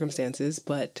are circumstances,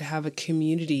 but to have a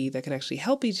community that can actually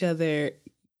help each other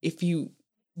if you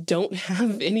don't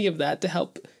have any of that to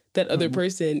help that other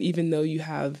person, even though you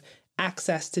have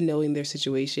access to knowing their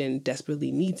situation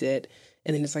desperately needs it.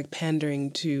 And then it's like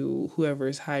pandering to whoever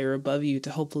is higher above you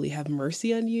to hopefully have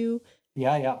mercy on you.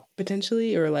 Yeah.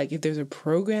 Potentially, or like if there's a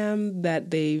program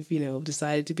that they've,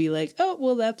 decided to be like, oh,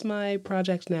 well, that's my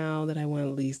project now that I want to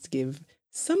at least give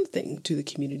something to the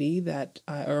community that,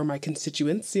 or my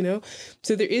constituents,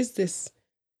 So there is this,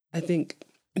 I think,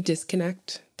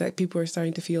 disconnect that people are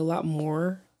starting to feel a lot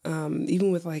more,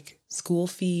 even with like school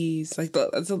fees. Like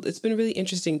it's been really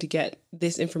interesting to get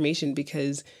this information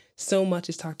because so much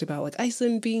is talked about like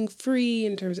Iceland being free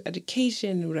in terms of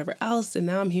education and whatever else. And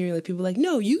now I'm hearing like people like,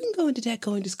 no, you can go into debt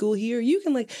going to school here. You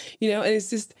can and it's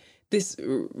just this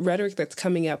rhetoric that's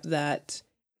coming up that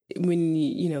when,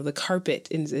 the carpet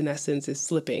in essence is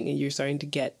slipping and you're starting to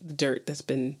get the dirt that's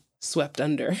been swept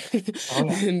under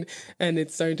and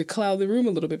it's starting to cloud the room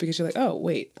a little bit because you're like, oh,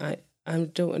 wait, I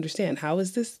don't understand. How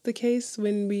is this the case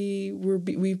when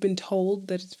we've been told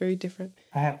that it's very different?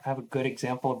 I have a good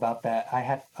example about that. I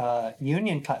had a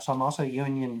union cut, so I'm also a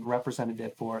union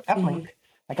representative for Eplink.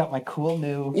 I got my cool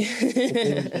new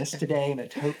this today in a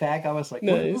tote bag. I was like,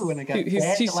 nice. Woo, and I got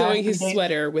he's showing his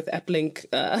sweater with Eplink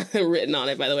written on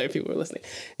it, by the way, if people were listening.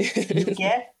 You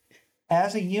get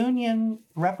as a union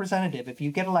representative, if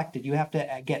you get elected, you have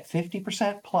to get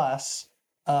 50% plus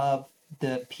of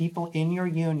the people in your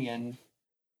union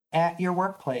at your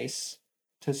workplace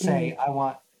to say, I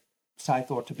want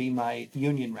Scythor to be my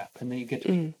union rep. And then you get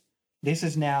to, this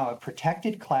is now a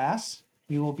protected class.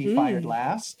 You will be fired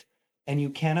last, and you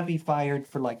cannot be fired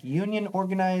for like union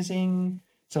organizing.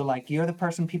 So like you're the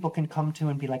person people can come to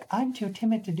and be like, I'm too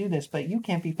timid to do this, but you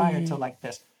can't be fired. So like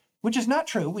this, which is not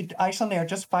true. Icelandair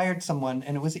just fired someone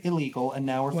and it was illegal. And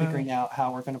now we're figuring out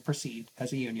how we're going to proceed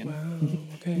as a union. Wow.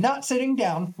 Okay. Not sitting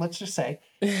down, let's just say.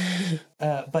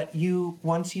 But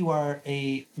once you are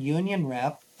a union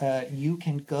rep, you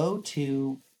can go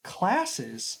to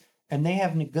classes, and they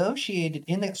have negotiated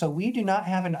so we do not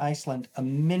have in Iceland a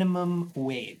minimum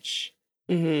wage.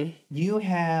 You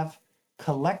have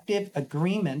collective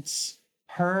agreements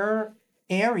per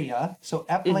area. So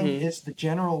Epling is the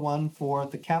general one for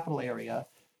the capital area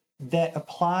that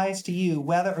applies to you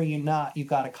whether or not you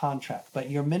got a contract. But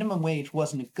your minimum wage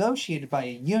was negotiated by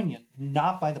a union,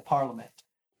 not by the parliament.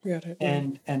 Got it.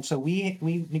 And so we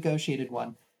negotiated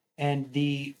one. And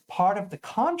the part of the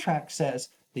contract says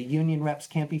the union reps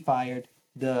can't be fired.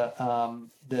 They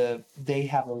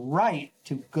have a right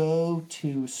to go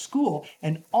to school.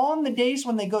 And on the days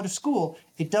when they go to school,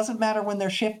 it doesn't matter when their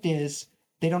shift is,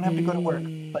 they don't have to go to work,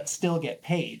 but still get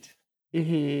paid.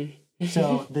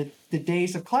 So the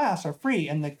days of class are free,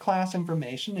 and the class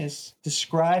information is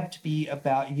described to be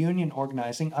about union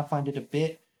organizing. I find it a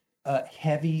bit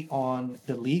heavy on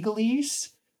the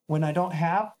legalese when I don't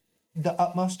have the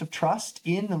utmost of trust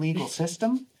in the legal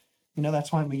system.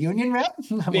 That's why I'm a union rep.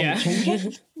 I want to change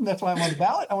it. That's why I'm on the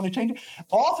ballot. I want to change it.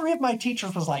 All three of my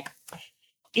teachers was like,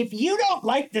 if you don't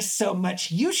like this so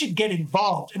much, you should get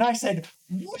involved. And I said,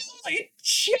 well, it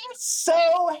just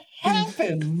so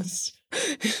happens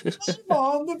I'm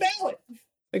on the ballot.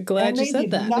 I'm glad you said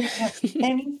that. They did not have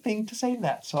anything to say to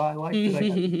that, so I liked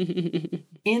it.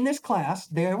 In this class,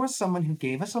 there was someone who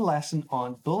gave us a lesson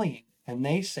on bullying. And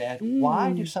they said,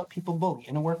 why do some people bully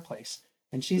in a workplace?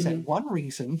 And she said, one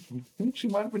reason, she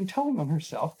might have been telling on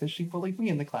herself because she bullied me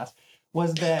in the class,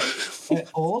 was that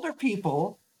older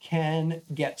people can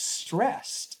get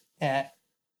stressed at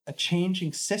a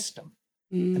changing system.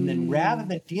 And then rather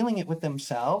than dealing it with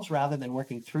themselves, rather than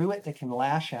working through it, they can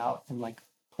lash out and like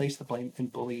place the blame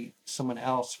and bully someone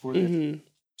else for the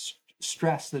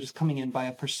stress that is coming in by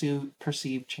a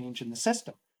perceived change in the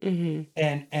system.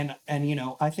 And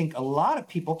I think a lot of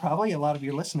people, probably a lot of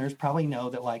your listeners probably know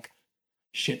that like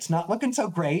shit's not looking so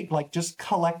great, like just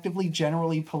collectively,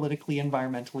 generally, politically,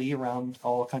 environmentally, around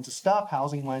all kinds of stuff,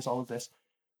 housing wise, all of this.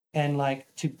 And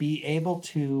like to be able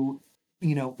to,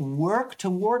 work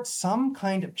towards some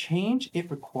kind of change,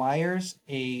 it requires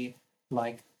a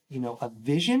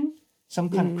vision, some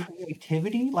kind of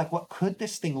creativity, like what could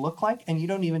this thing look like? And you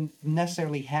don't even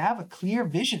necessarily have a clear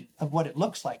vision of what it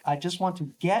looks like. I just want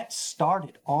to get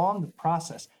started on the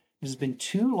process. It has been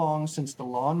too long since the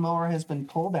lawnmower has been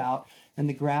pulled out and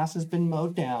the grass has been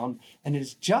mowed down, and it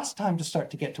is just time to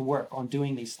start to get to work on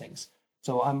doing these things.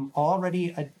 So I'm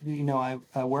already,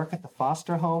 I work at the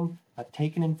foster home. I've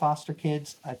taken in foster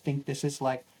kids. I think this is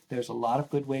like, there's a lot of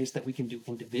good ways that we can do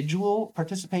individual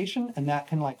participation, and that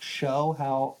can like show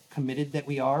how committed that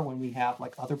we are when we have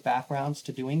like other backgrounds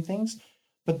to doing things.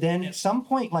 But then at some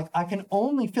point, like I can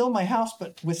only fill my house,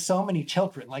 but with so many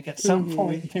children, like at some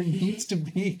point there needs to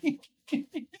be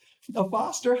a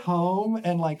foster home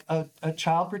and like a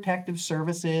child protective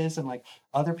services and like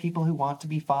other people who want to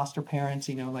be foster parents,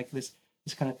 like this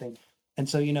kind of thing. And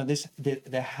so,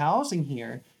 the housing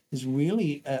here is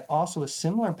really also a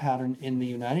similar pattern in the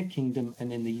United Kingdom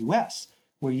and in the US,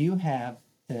 where you have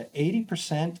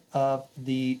 80% of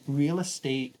the real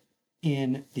estate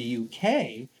in the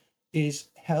UK is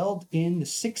held in the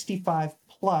 65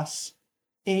 plus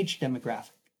age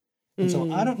demographic. And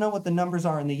so I don't know what the numbers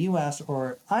are in the US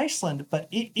or Iceland, but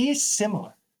it is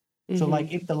similar. So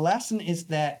like if the lesson is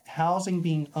that housing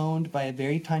being owned by a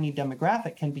very tiny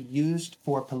demographic can be used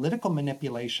for political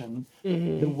manipulation,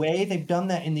 the way they've done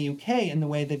that in the UK and the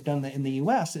way they've done that in the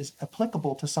US is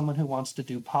applicable to someone who wants to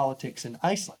do politics in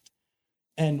Iceland.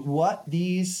 And what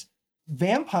these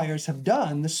vampires have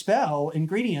done, the spell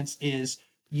ingredients, is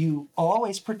you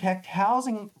always protect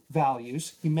housing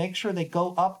values. You make sure they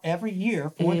go up every year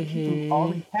for the people who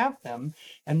already have them.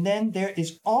 And then there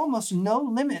is almost no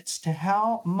limits to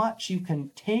how much you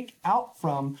can take out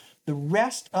from the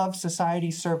rest of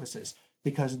society's services,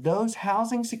 because those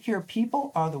housing secure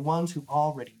people are the ones who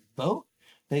already vote.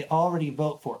 They already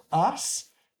vote for us.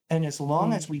 And as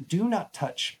long as we do not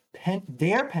touch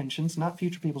their pensions, not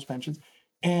future people's pensions,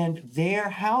 And their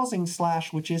housing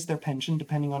 / which is their pension,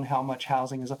 depending on how much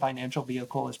housing is a financial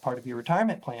vehicle as part of your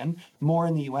retirement plan, more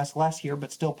in the US, less here,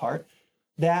 but still part,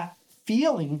 that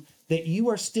feeling that you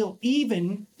are still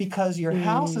even because your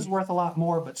house is worth a lot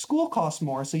more, but school costs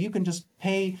more. So you can just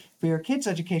pay for your kids'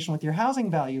 education with your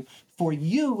housing value. For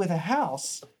you with a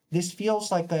house, this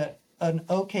feels like an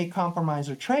okay compromise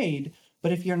or trade.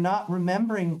 But if you're not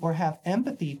remembering or have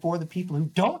empathy for the people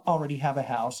who don't already have a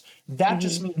house, that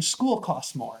just means school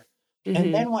costs more.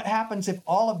 And then what happens if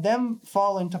all of them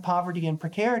fall into poverty and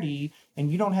precarity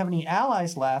and you don't have any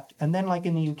allies left? And then like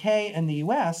in the UK and the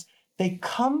US, they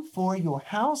come for your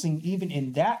housing even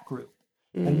in that group.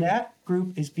 And that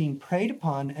group is being preyed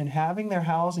upon and having their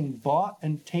housing bought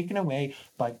and taken away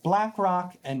by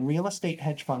BlackRock and real estate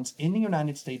hedge funds in the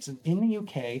United States and in the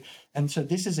UK. And so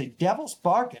this is a devil's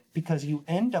bargain because you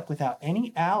end up without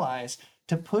any allies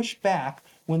to push back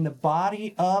when the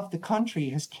body of the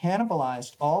country has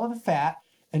cannibalized all of the fat.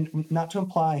 And not to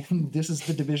imply this is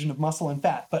the division of muscle and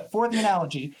fat, but for the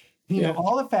analogy, you know,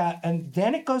 all the fat, and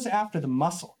then it goes after the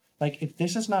muscle. Like if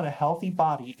this is not a healthy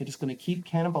body, it is going to keep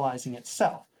cannibalizing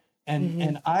itself.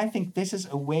 And I think this is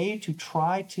a way to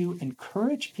try to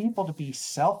encourage people to be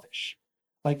selfish.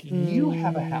 Like you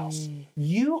have a house,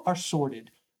 you are sorted.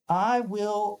 I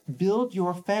will build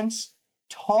your fence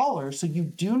taller so you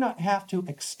do not have to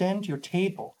extend your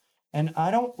table. And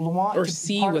I don't want or to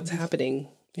see what's happening.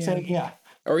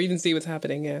 Or even see what's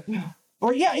happening.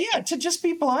 Or to just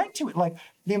be blind to it. Like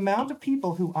the amount of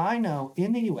people who I know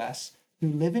in the US who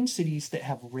live in cities that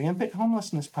have rampant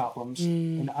homelessness problems.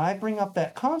 And I bring up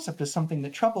that concept as something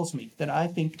that troubles me, that I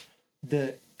think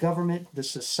the government, the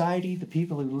society, the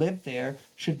people who live there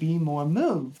should be more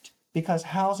moved because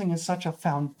housing is such a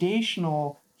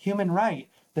foundational human right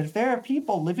that if there are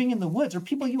people living in the woods or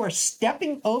people you are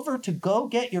stepping over to go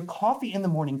get your coffee in the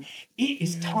morning, it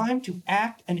is time to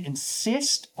act and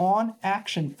insist on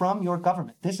action from your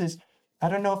government. This is, I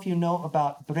don't know if you know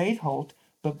about Breiðholt,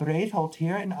 but Breiðholt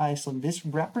here in Iceland, this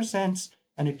represents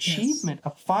an achievement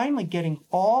of finally getting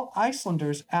all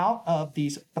Icelanders out of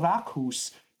these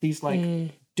brakhús, these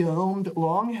like domed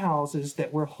long houses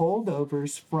that were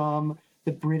holdovers from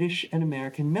the British and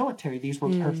American military. These were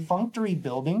perfunctory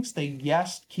buildings. They,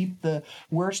 yes, keep the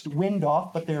worst wind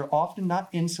off, but they're often not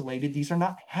insulated. These are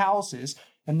not houses.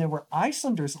 And there were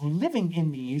Icelanders living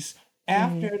in these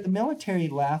after the military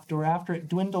left or after it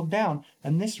dwindled down.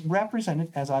 And this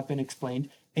represented, as I've been explained,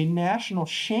 a national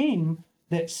shame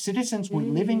that citizens were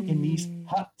living in these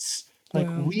huts. Like,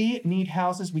 we need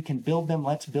houses, we can build them,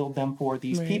 let's build them for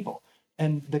these people.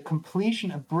 And the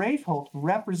completion of Breiðholt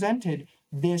represented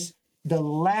this, the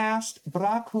last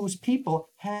brakhús people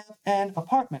have an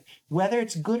apartment. Whether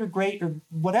it's good or great or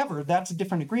whatever, that's a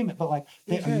different agreement. But like,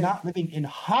 they are not living in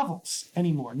hovels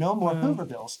anymore, no more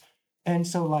Hoovervilles. And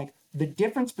so like, the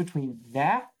difference between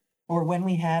that or when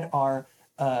we had our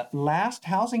last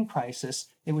housing crisis,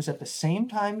 it was at the same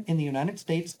time in the United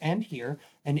States and here.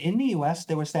 And in the US,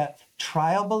 there was that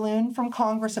trial balloon from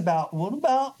Congress about, what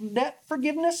about debt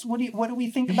forgiveness? What do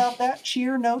we think about that?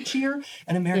 Cheer, no cheer?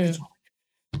 And Americans were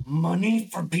like, money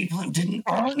for people who didn't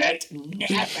earn it?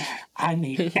 Never. I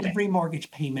made every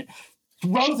mortgage payment.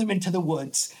 Throw them into the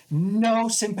woods. No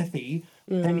sympathy.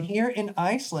 And here in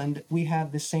Iceland, we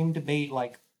have the same debate,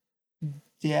 like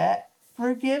debt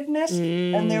forgiveness,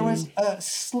 and there was a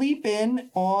sleep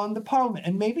in on the parliament,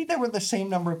 and maybe there were the same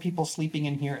number of people sleeping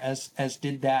in here as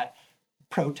did that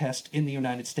protest in the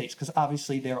United States, because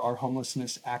obviously there are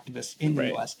homelessness activists in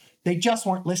the US. They just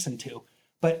weren't listened to.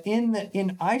 But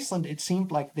in Iceland, it seemed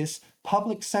like this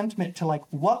public sentiment to like,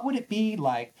 what would it be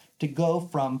like to go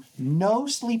from no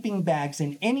sleeping bags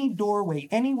in any doorway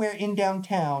anywhere in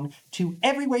downtown to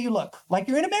everywhere you look, like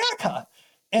you're in America.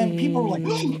 And people were like,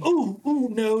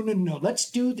 no.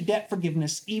 Let's do the debt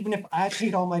forgiveness, even if I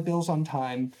paid all my bills on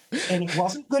time. And it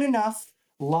wasn't good enough.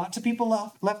 Lots of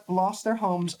people lost their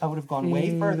homes. I would have gone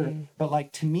way further. But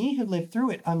like, to me, who lived through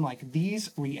it, I'm like,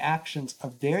 these reactions are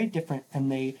very different. And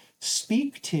they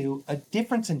speak to a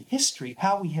difference in history,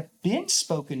 how we have been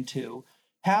spoken to,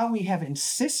 how we have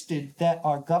insisted that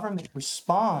our government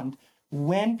respond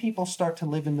when people start to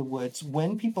live in the woods,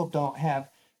 when people don't have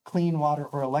clean water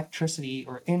or electricity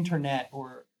or internet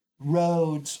or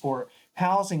roads or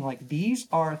housing. Like, these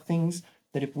are things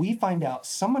that if we find out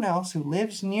someone else who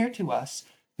lives near to us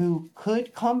who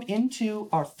could come into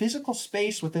our physical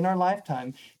space within our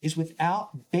lifetime is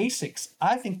without basics,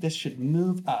 I think this should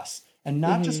move us, and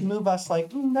not just move us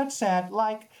like, that's sad,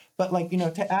 like, but like,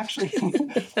 to actually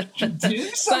do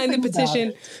sign the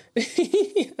petition.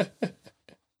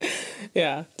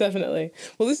 Yeah, definitely.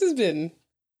 Well, this has been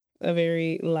a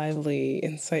very lively,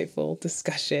 insightful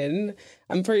discussion.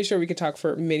 I'm pretty sure we could talk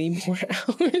for many more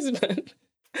hours, but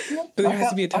there has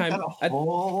to be a I've time. got a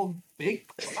whole big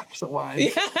box of wine.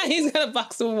 Yeah, he's got a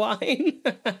box of wine.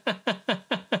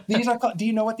 These are called, do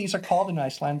you know what these are called in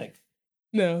Icelandic?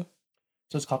 No.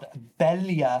 So it's called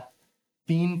Belja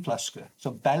Vínflösku.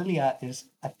 So Belja is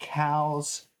a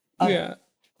cow's udder. Yeah.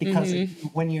 Because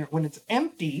when it's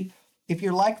empty, if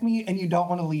you're like me and you don't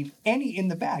want to leave any in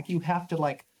the bag, you have to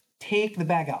like take the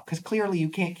bag out because clearly you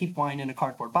can't keep wine in a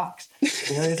cardboard box.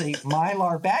 There is a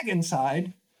Mylar bag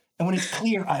inside. And when it's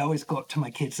clear, I always go up to my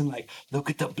kids and like, look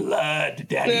at the blood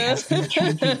Daddy has been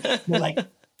drinking. They're like,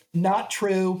 not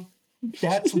true.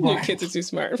 That's why. Your kids are too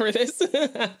smart for this.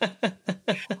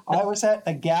 I was at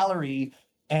a gallery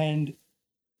and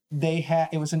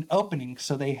it was an opening.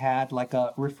 So they had like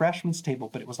a refreshments table,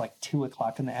 but it was like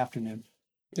 2:00 in the afternoon.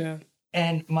 Yeah.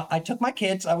 And I took my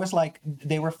kids. I was like,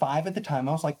 they were 5 at the time.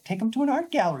 I was like, take them to an art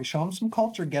gallery, show them some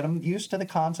culture, get them used to the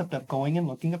concept of going and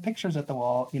looking at pictures at the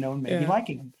wall, and maybe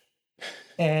liking them.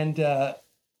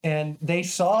 And they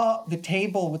saw the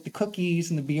table with the cookies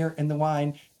and the beer and the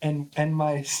wine, and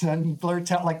my son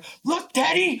blurts out like, "Look,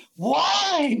 Daddy,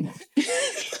 wine!"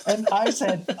 And I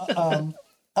said,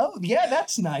 "Oh yeah,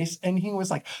 that's nice." And he was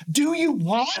like, "Do you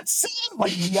want some?"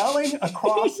 Like yelling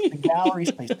across the gallery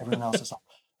space. Everyone else is like,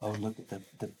 "Oh, look at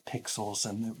the pixels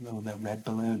and the red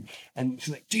balloon." And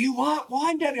she's like, "Do you want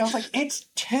wine, Daddy?" I was like, "It's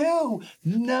 2.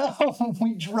 No,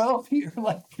 we drove here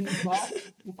like not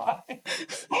wine."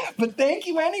 But thank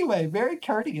you anyway. Very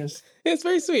courteous. It's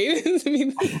very sweet. I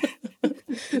mean,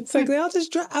 it's like I'll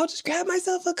just grab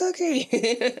myself a cookie.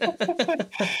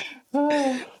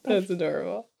 That's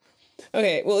adorable.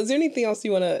 Okay, well, is there anything else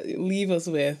you want to leave us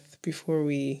with before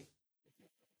we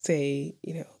say,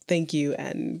 thank you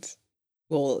and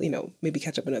we'll, maybe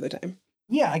catch up another time?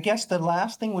 Yeah, I guess the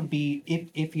last thing would be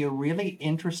if you're really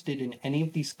interested in any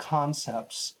of these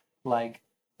concepts, like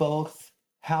both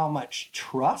how much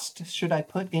trust should I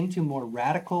put into more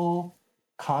radical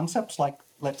concepts, like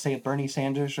let's say a Bernie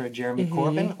Sanders or a Jeremy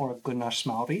Corbyn or a Gunnar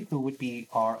Smári, who would be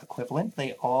our equivalent.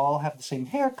 They all have the same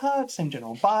haircut, same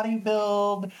general body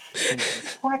build, same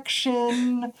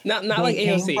complexion. Not like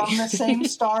AOC. Came from the same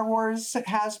Star Wars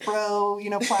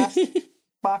Hasbro, plastic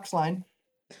box line.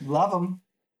 Love them.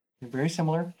 They're very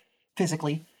similar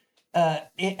physically.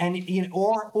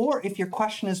 Or if your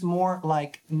question is more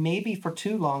like, maybe for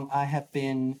too long I have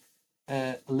been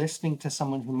listening to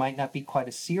someone who might not be quite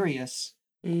as serious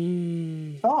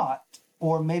thought,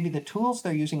 or maybe the tools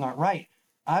they're using aren't right.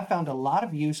 I've found a lot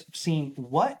of use of seeing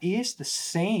what is the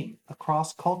same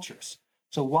across cultures.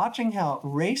 So watching how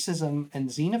racism and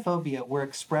xenophobia were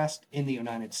expressed in the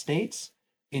United States,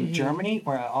 in Germany,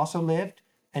 where I also lived,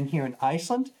 and here in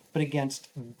Iceland, but against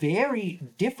very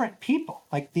different people.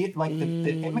 Like the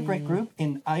immigrant group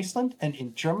in Iceland and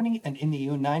in Germany and in the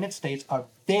United States are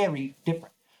very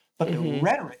different. But the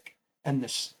rhetoric and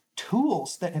the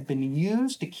tools that have been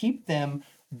used to keep them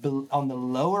on the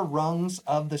lower rungs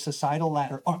of the societal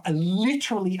ladder are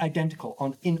literally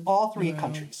identical in all 3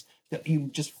 countries. That you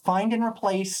just find and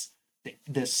replace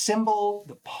the symbol,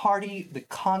 the party, the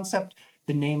concept,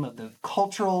 the name of the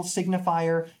cultural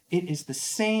signifier. It is the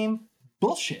same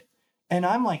bullshit. And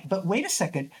I'm like, but wait a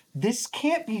second, this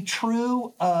can't be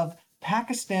true of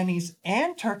Pakistanis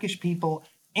and Turkish people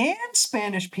and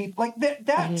Spanish people. Like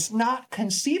that's not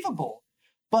conceivable.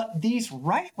 But these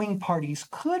right-wing parties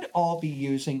could all be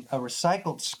using a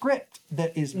recycled script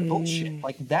that is bullshit.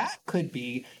 Like that could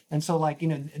be. And so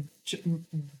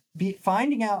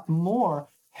finding out more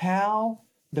how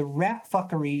the rat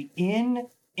fuckery in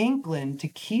England to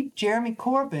keep Jeremy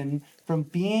Corbyn from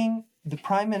being the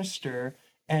prime minister,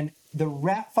 and the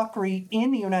rat fuckery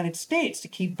in the United States to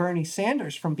keep Bernie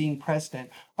Sanders from being president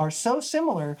are so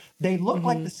similar. They look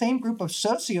like the same group of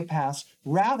sociopaths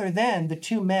rather than the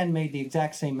 2 men made the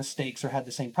exact same mistakes or had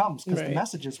the same problems, because the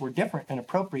messages were different and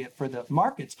appropriate for the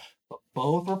markets. But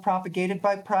both were propagated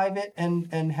by private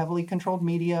and heavily controlled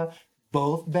media.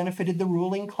 Both benefited the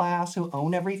ruling class who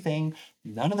own everything.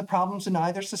 None of the problems in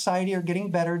either society are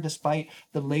getting better, despite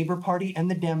the Labor Party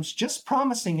and the Dems just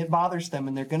promising it bothers them,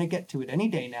 and they're going to get to it any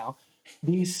day now.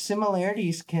 These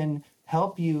similarities can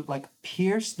help you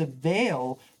pierce the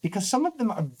veil, because some of them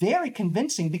are very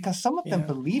convincing, because some of them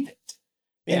believe it.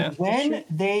 And when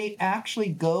they actually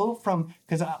go from,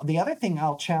 because the other thing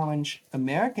I'll challenge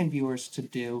American viewers to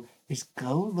do is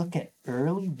go look at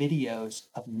early videos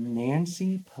of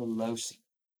Nancy Pelosi.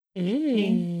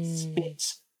 She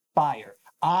spits fire.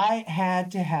 I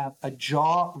had to have a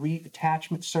jaw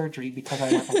reattachment surgery because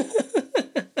I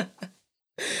went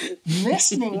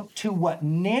listening to what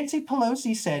Nancy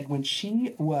Pelosi said when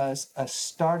she was a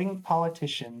starting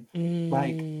politician,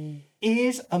 like,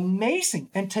 is amazing.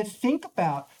 And to think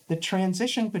about the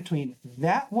transition between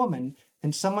that woman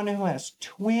and someone who has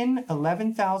twin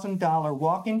 $11,000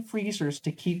 walk-in freezers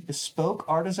to keep bespoke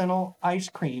artisanal ice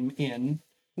cream in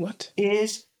What?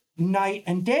 is night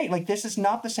and day. Like, this is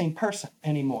not the same person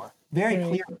anymore, very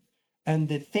clearly. And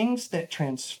the things that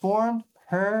transformed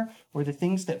her, or the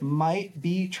things that might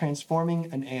be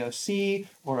transforming an AOC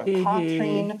or a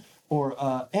Katrine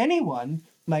or anyone,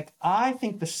 like, I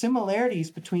think the similarities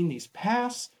between these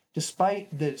paths,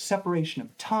 despite the separation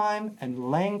of time and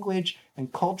language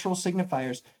and cultural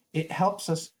signifiers, it helps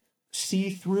us see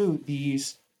through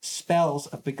these spells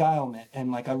of beguilement.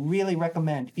 And like, I really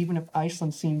recommend, even if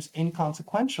Iceland seems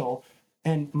inconsequential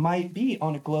and might be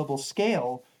on a global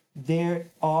scale, there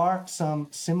are some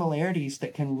similarities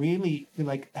that can really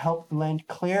like help lend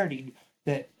clarity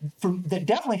that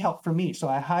definitely helped for me. So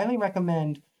I highly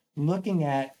recommend looking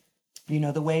at,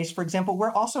 the ways, for example,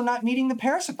 we're also not meeting the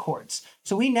Paris Accords.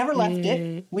 So we never left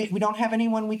it. We don't have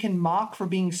anyone we can mock for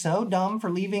being so dumb for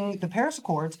leaving the Paris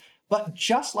Accords. But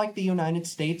just like the United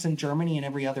States and Germany and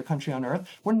every other country on earth,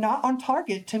 we're not on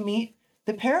target to meet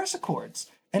the Paris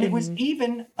Accords. And it was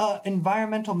even an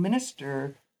environmental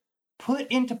minister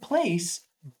put into place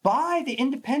by the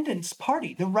Independence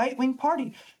Party, the right-wing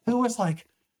party, who was like,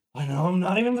 I know I'm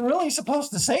not even really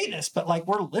supposed to say this, but like,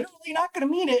 we're literally not going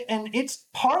to meet it, and it's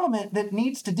Parliament that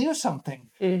needs to do something.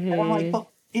 And I'm like, but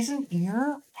isn't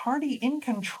your party in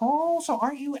control? So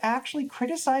aren't you actually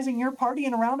criticizing your party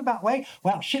in a roundabout way?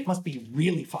 Wow, shit must be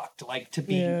really fucked, like, to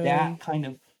be that kind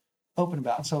of open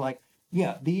about. So like,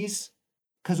 yeah,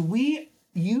 because we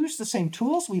use the same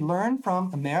tools we learn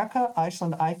from America.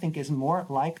 Iceland, I think, is more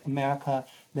like America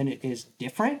than it is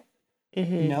different.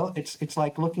 It's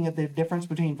like looking at the difference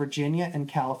between Virginia and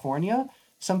California.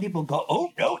 Some people go,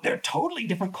 oh no, they're totally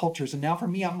different cultures. And now for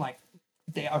me, I'm like,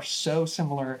 they are so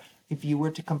similar. If you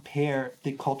were to compare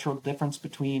the cultural difference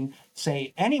between,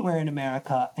 say, anywhere in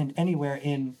America and anywhere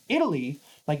in Italy,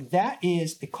 like, that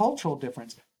is a cultural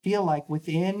difference. Feel like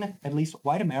within at least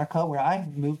white America, where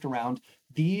I've moved around,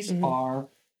 these are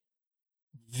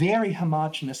very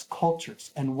homogenous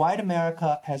cultures. And white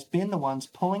America has been the ones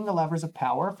pulling the levers of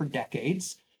power for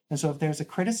decades. And so if there's a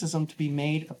criticism to be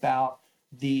made about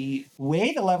the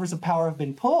way the levers of power have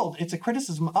been pulled, it's a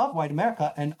criticism of white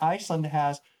America. And Iceland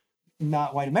has,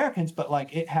 not white Americans, but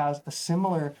like, it has a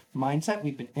similar mindset.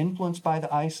 We've been influenced by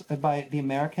the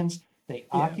Americans. They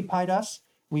occupied us.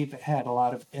 We've had a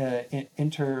lot of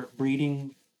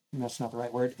interbreeding. That's not the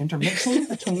right word. Intermixing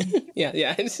between. Yeah.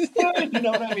 You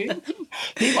know what I mean?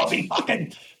 People be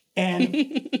fucking.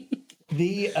 And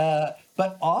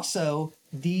but also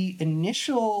the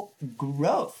initial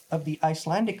growth of the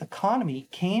Icelandic economy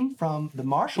came from the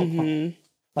Marshall Plan.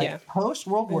 Post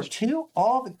World War II,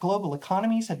 all the global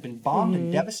economies had been bombed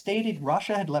and devastated.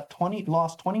 Russia had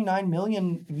lost 29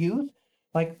 million youth.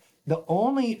 Like, the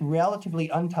only relatively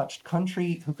untouched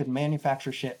country who could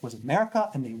manufacture shit was America,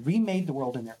 and they remade the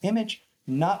world in their image,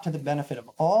 not to the benefit of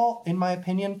all, in my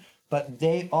opinion, but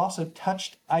they also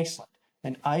touched Iceland.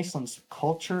 And Iceland's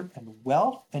culture and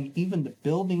wealth, and even the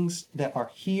buildings that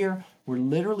are here, were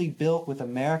literally built with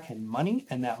American money,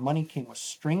 and that money came with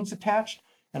strings attached,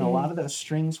 and a lot of those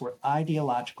strings were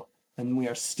ideological. And we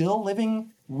are still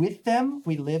living with them.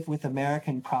 We live with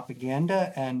American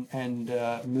propaganda and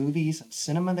movies and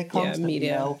cinema that comes. Yeah,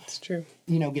 media. It's true.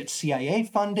 Get CIA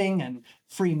funding and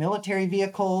free military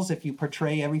vehicles. If you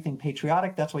portray everything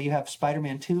patriotic, that's why you have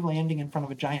Spider-Man 2 landing in front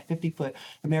of a giant 50-foot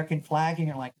American flag, and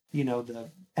you're like, the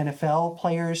NFL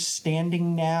players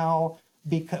standing now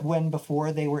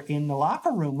before they were in the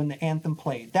locker room when the anthem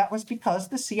played. That was because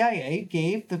the CIA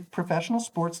gave the professional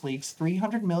sports leagues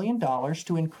 $300 million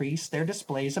to increase their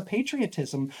displays of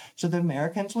patriotism so the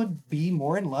Americans would be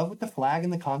more in love with the flag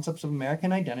and the concepts of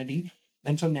American identity.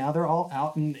 And so now they're all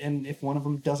out, and if one of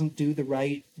them doesn't do the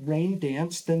right rain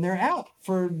dance, then they're out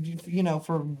for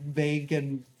vague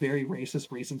and very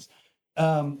racist reasons.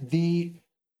 The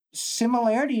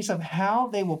similarities of how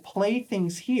they will play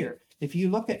things here. If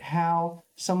you look at how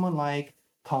someone like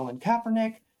Colin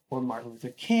Kaepernick or Martin Luther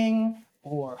King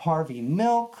or Harvey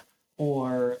Milk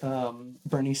or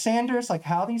Bernie Sanders, like,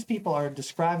 how these people are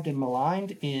described and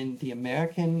maligned in the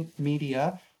American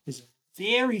media is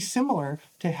very similar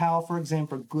to how, for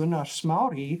example, Gunnar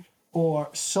Smári or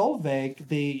Solveig,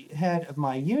 the head of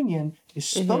my union, is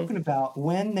spoken about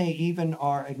when they even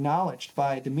are acknowledged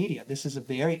by the media. This is a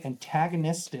very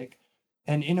antagonistic,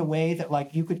 and in a way that,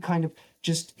 like, you could kind of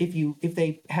just, if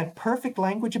they had perfect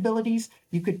language abilities,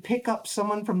 you could pick up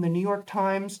someone from the New York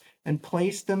Times and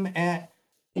place them at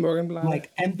Morgenblatt.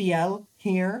 like MBL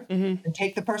here, and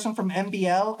take the person from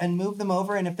MBL and move them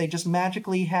over. And if they just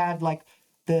magically had like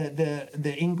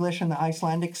the English and the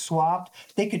Icelandic swapped,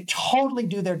 they could totally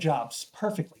do their jobs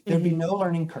perfectly. There'd be no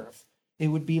learning curve. It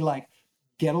would be like,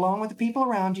 get along with the people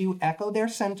around you, echo their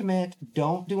sentiment,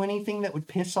 don't do anything that would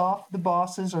piss off the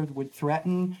bosses or would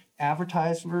threaten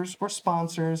advertisers or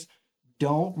sponsors.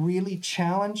 Don't really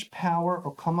challenge power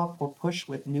or come up or push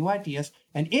with new ideas.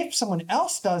 And if someone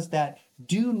else does that,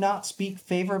 do not speak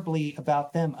favorably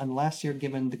about them unless you're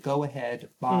given the go-ahead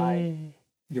by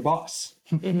your boss.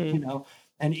 You know,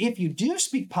 and if you do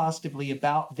speak positively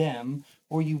about them,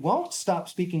 or you won't stop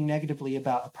speaking negatively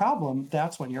about a problem,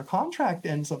 that's when your contract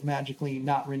ends up magically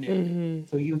not renewed.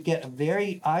 So you get a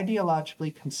very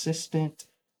ideologically consistent,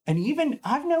 and even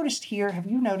I've noticed here, have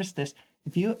you noticed this?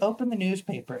 If you open the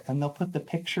newspaper and they'll put the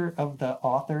picture of the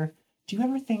author, do you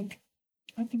ever think,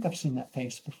 I think I've seen that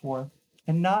face before,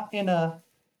 and not in a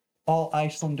all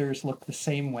Icelanders look the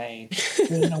same way,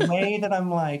 but in a way that I'm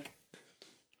like,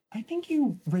 I think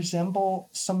you resemble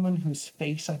someone whose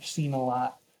face I've seen a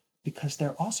lot because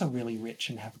they're also really rich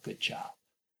and have a good job.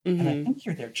 And I think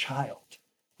you're their child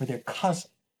or their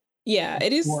cousin. Yeah,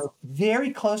 it is. Or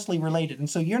very closely related. And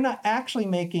so you're not actually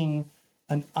making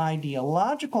an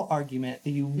ideological argument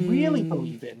that you really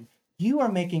believe in. You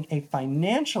are making a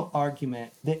financial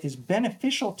argument that is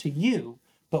beneficial to you.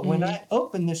 But when I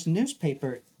open this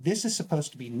newspaper, this is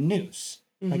supposed to be news.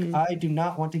 Like, I do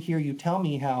not want to hear you tell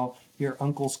me how your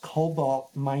uncle's cobalt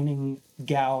mining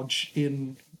gouge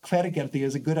in Hveragerði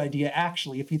is a good idea,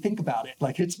 actually, if you think about it.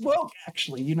 Like, it's woke,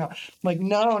 actually, you know. Like,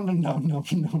 no.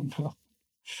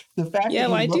 The fact that you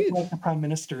look like the prime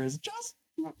minister is just,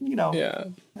 you know. Yeah.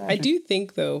 I do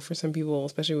think, though, for some people,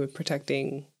 especially with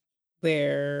protecting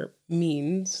their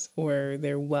means or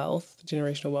their wealth,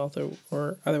 generational wealth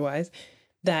or otherwise,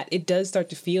 that it does start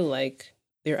to feel like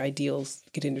their ideals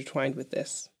get intertwined with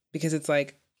this, because it's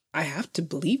like, I have to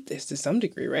believe this to some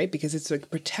degree, right? Because it's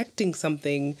like protecting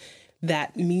something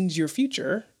that means your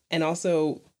future. And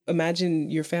also imagine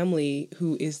your family,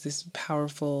 who is this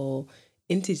powerful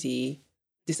entity,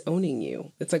 disowning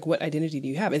you. It's like, what identity do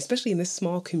you have? Especially in this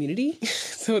small community.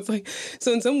 So it's like,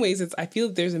 so in some ways I feel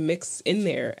that there's a mix in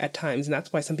there at times. And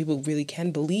that's why some people really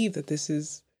can believe that this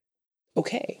is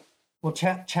okay. Well,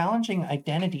 challenging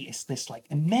identity is this like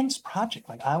immense project.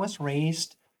 Like, I was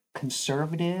raised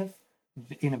conservative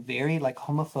in a very like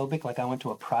homophobic, like I went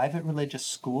to a private religious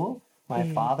school. My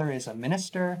father is a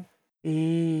minister.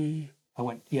 I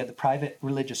went, the private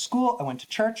religious school. I went to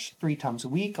church 3 times a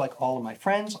week, like all of my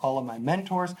friends, all of my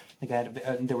mentors. Like,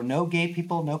 there were no gay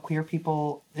people, no queer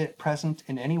people present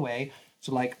in any way.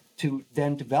 So like, to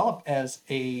then develop as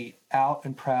a out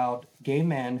and proud gay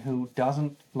man who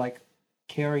doesn't like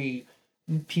carry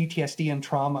PTSD and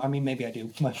trauma. I mean, maybe I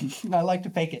do, but I like to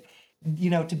fake it. You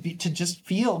know, to just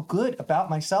feel good about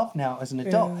myself now as an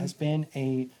adult has been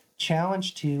a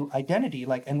challenge to identity.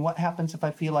 Like, and what happens if I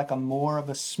feel like I'm more of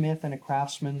a smith and a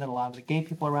craftsman than a lot of the gay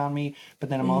people around me, but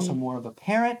then I'm also more of a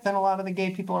parent than a lot of the gay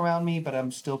people around me, but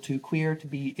I'm still too queer to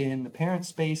be in the parent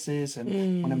spaces.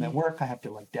 And when I'm at work, I have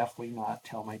to like definitely not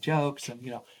tell my jokes and,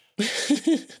 you know,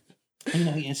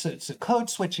 so it's a code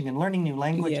switching and learning new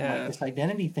language and like this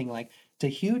identity thing, like it's a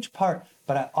huge part.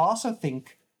 But I also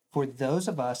think for those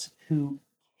of us who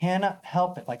cannot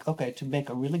help it, like, okay, to make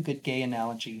a really good gay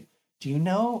analogy, do you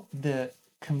know the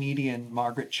comedian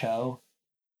Margaret Cho?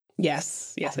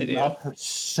 Yes, I do. I love her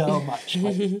so much.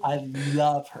 Like, I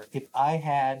love her. If I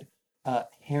had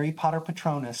Harry Potter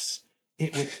Patronus,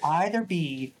 it would either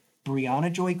be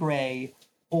Brianna Joy Gray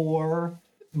or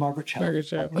Margaret Cho.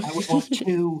 I would want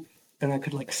 2, and I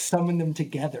could like summon them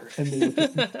together, and they would be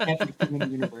everything in the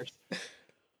universe.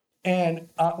 And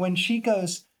when she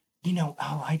goes, you know,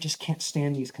 oh, I just can't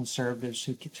stand these conservatives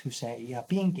who say, yeah,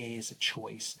 being gay is a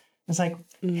choice. It's like,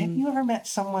 have you ever met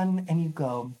someone and you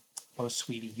go, oh,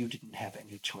 sweetie, you didn't have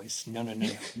any choice. No.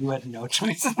 You had no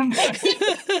choice. And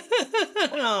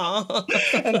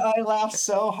I laugh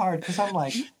so hard because I'm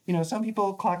like, you know, some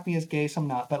people clock me as gay, some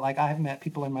not. But like, I have met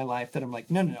people in my life that I'm like,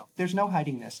 no. There's no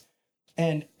hiding this.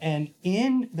 And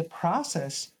in the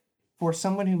process, for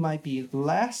someone who might be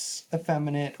less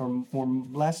effeminate or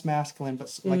less masculine,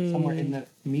 but like somewhere in the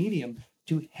medium,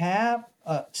 to have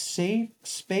a safe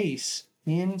space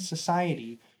in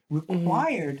society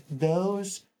required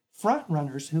those front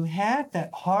runners who had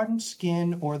that hardened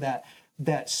skin or that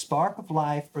spark of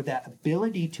life or that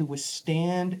ability to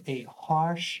withstand a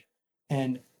harsh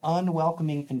and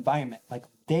unwelcoming environment. Like,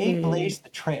 they blazed the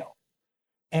trail.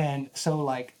 And so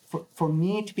like for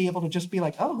me to be able to just be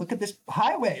like, oh, look at this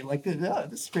highway, like this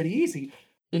is pretty easy.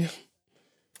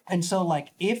 And so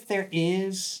like, if there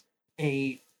is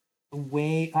a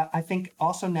way, I think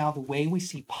also now the way we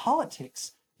see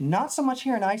politics, not so much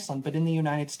here in Iceland, but in the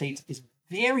United States, is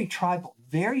very tribal,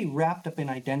 very wrapped up in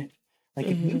identity. Like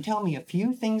if you tell me a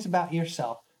few things about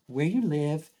yourself, where you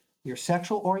live, your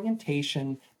sexual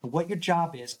orientation, and what your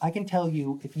job is, I can tell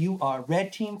you if you are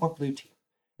red team or blue team.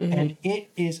 And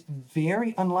it is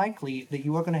very unlikely that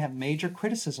you are going to have major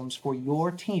criticisms for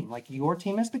your team. Like your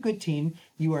team is the good team.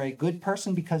 You are a good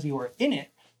person because you are in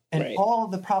it. And Right. all of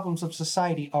the problems of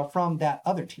society are from that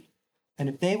other team. And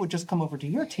if they would just come over to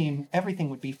your team,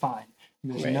 everything would be fine.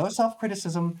 There's Right. no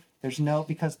self-criticism. There's no,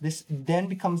 because this then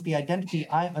becomes the identity.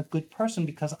 I am a good person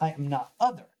because I am not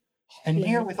other. And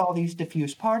here with all these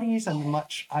diffuse parties and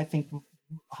much, I think,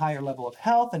 higher level of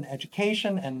health and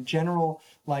education and general,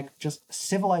 like just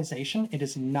civilization, it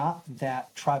is not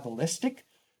that tribalistic,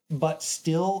 but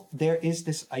still there is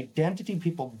this identity.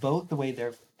 People vote the way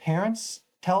their parents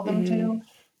tell them to,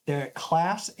 their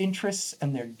class interests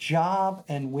and their job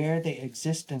and where they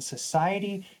exist in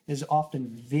society is often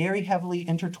very heavily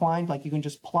intertwined. Like you can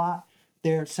just plot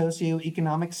their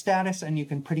socioeconomic status and you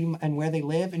can and where they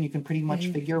live, and you can pretty much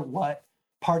figure what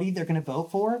party they're going to vote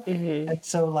for. And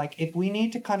so like if we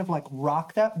need to kind of like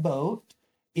rock that boat,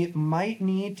 it might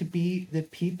need to be the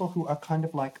people who are kind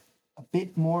of like a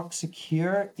bit more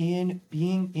secure in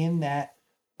being in that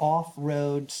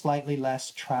off-road, slightly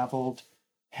less traveled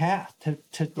path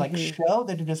to like show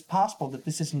that it is possible, that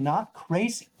this is not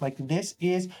crazy. Like this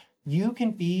is, you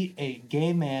can be a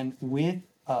gay man with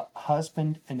a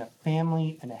husband and a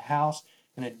family and a house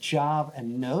and a job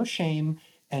and no shame.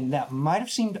 And that might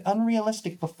have seemed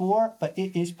unrealistic before, but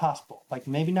it is possible. Like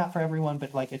maybe not for everyone,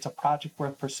 but like it's a project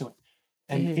worth pursuing.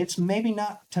 And it's maybe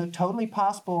not totally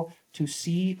possible to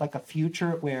see like a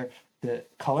future where the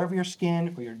color of your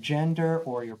skin or your gender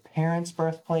or your parents'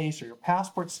 birthplace or your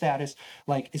passport status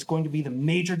like is going to be the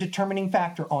major determining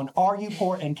factor on are you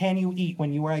poor and can you eat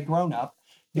when you are a grown up,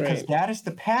 because Right. that is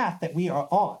the path that we are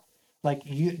on. Like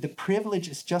the privilege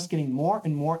is just getting more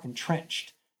and more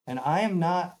entrenched. And I am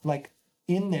not like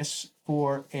in this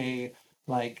for a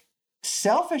like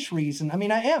selfish reason. I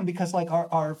mean, I am, because like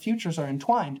our futures are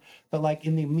entwined, but like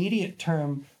in the immediate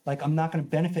term, like I'm not going to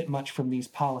benefit much from these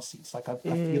policies. Like I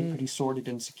feel pretty sordid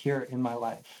and secure in my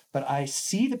life, but I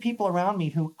see the people around me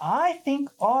who I think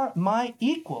are my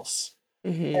equals.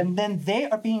 And then they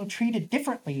are being treated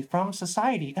differently from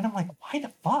society. And I'm like, why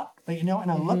the fuck? Like, you know,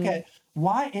 and I look at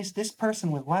why is this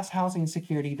person with less housing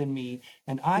security than me?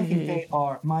 And I think they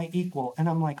are my equal. And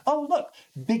I'm like, oh, look,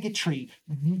 bigotry,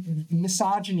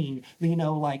 misogyny, you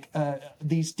know, like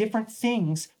these different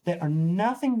things that are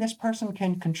nothing this person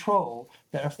can control,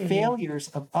 that are failures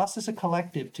of us as a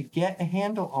collective to get a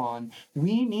handle on.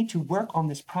 We need to work on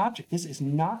this project. This is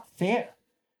not fair.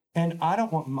 And I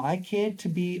don't want my kid to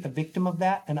be a victim of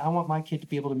that. And I want my kid to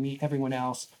be able to meet everyone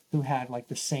else who had like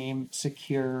the same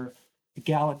secure,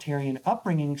 egalitarian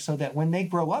upbringing, so that when they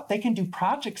grow up, they can do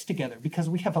projects together, because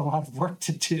we have a lot of work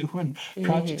to do and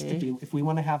projects to do. If we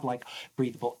want to have like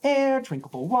breathable air,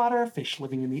 drinkable water, fish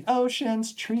living in the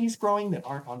oceans, trees growing that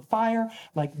aren't on fire,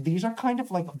 like these are kind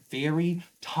of like very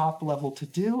top level to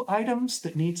do items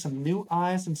that need some new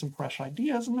eyes and some fresh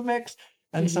ideas in the mix.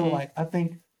 And so like, I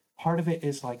think part of it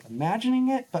is like imagining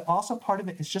it, but also part of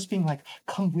it is just being like,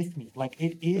 come with me. Like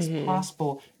it is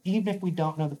possible, even if we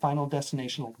don't know the final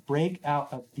destination, like break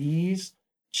out of these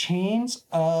chains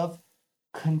of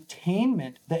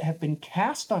containment that have been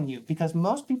cast on you. Because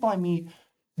most people I meet,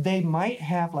 they might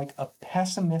have like a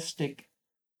pessimistic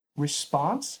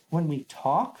response when we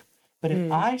talk. But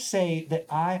if I say that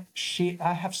I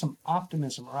have some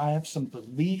optimism, or I have some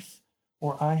belief,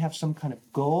 or I have some kind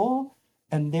of goal,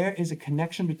 and there is a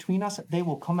connection between us, they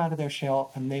will come out of their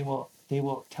shell and they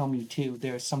will tell me too.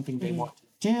 There's something they want to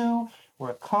do or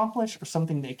accomplish, or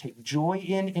something they take joy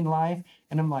in life.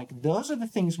 And I'm like, those are the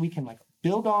things we can like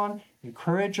build on,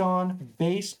 encourage on,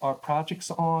 base our projects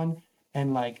on.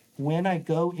 And like when I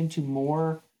go into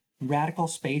more radical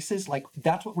spaces, like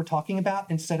that's what we're talking about,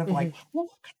 instead of like, well,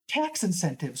 what kind of tax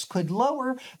incentives could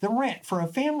lower the rent for a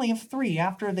family of 3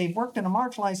 after they've worked in a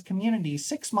marginalized community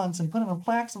 6 months and put in a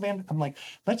plaques of, I'm like,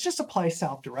 let's just apply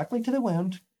salve directly to the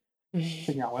wound,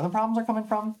 figure out where the problems are coming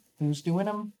from, who's doing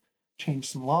them,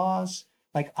 change some laws.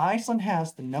 Like Iceland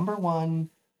has the #1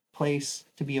 place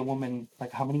to be a woman,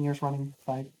 like how many years running?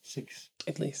 5, 6,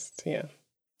 At least, yeah.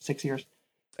 6 years.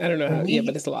 I don't know how. Yeah, We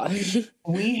but it's a lot.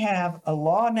 we have a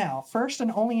law now, first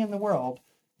and only in the world,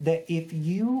 that if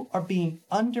you are being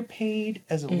underpaid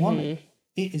as a woman,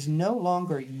 it is no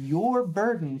longer your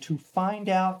burden to find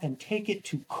out and take it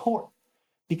to court.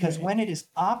 Because when it is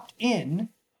opt-in,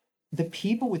 the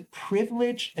people with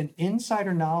privilege and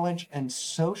insider knowledge and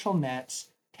social nets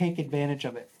take advantage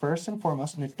of it first and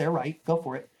foremost, and if they're right, go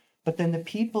for it. But then the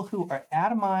people who are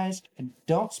atomized and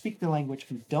don't speak the language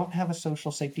and don't have a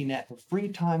social safety net or free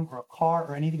time or a car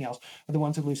or anything else are the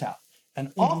ones who lose out.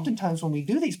 And oftentimes when we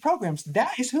do these programs,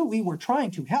 that is who we were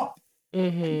trying to help.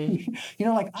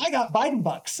 Like I got Biden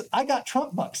bucks, I got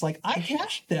Trump bucks. Like I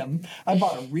cashed them. I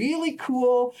bought a really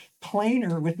cool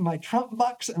planer with my Trump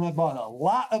bucks, and I bought a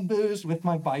lot of booze with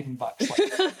my Biden bucks.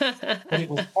 But it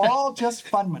was all just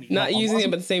fun money. Not using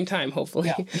them at the same time, hopefully.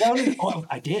 Yeah, no,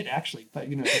 I did actually, but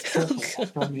just carefully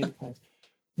after I made the plans.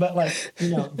 But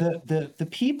the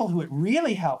people who it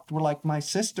really helped were like my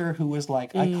sister, who was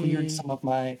like, I cleared some of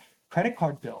my credit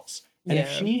card bills, and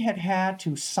if she had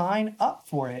to sign up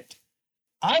for it,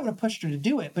 I would have pushed her to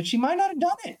do it, but she might not have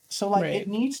done it. So it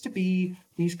needs to be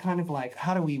these kind of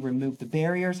how do we remove the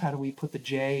barriers? How do we put the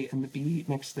J and the B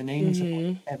next to the names?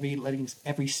 Letting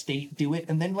every state do it,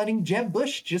 and then letting Jeb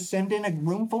Bush just send in a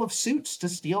room full of suits to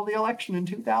steal the election in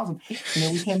 2000.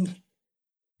 We can,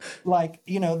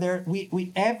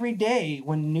 we every day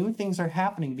when new things are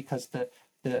happening, because the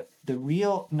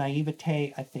real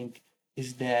naivete, I think,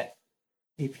 is that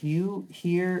if you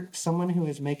hear someone who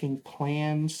is making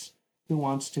plans, who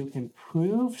wants to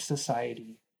improve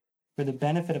society for the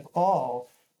benefit of all,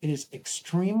 it is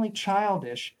extremely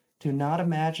childish to not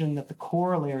imagine that the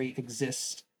corollary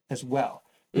exists as well.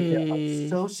 That there are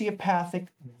sociopathic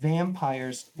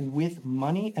vampires with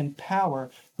money and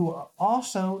power who are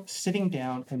also sitting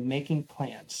down and making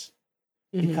plans.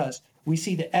 Because we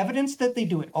see the evidence that they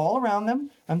do it all around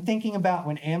them. I'm thinking about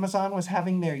when Amazon was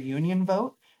having their union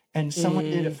vote and someone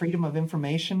did a Freedom of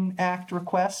Information Act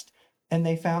request, and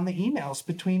they found the emails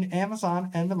between Amazon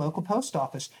and the local post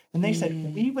office. And they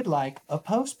said, we would like a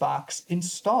post box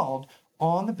installed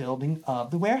on the building of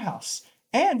the warehouse,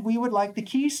 and we would like the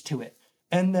keys to it.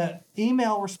 And the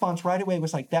email response right away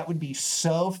was like, that would be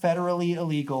so federally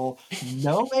illegal.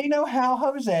 No way, no how,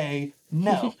 Jose.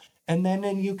 No. And then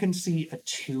you can see a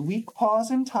 2-week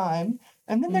pause in time.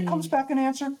 And then there comes back an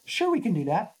answer. Sure, we can do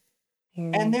that.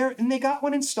 And they got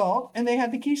one installed, and they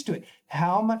had the keys to it.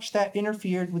 How much that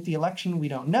interfered with the election, we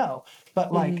don't know.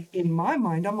 But in my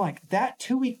mind, I'm like, that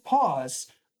 2-week pause,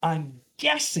 I'm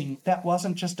guessing that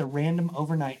wasn't just a random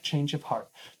overnight change of heart.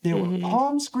 There were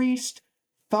palms greased,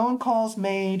 phone calls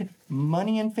made,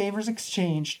 money and favors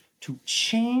exchanged to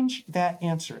change that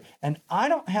answer. And I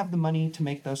don't have the money to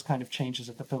make those kind of changes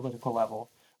at the political level.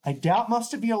 I doubt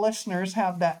most of your listeners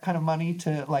have that kind of money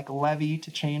to levy to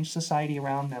change society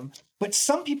around them. But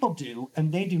some people do,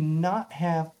 and they do not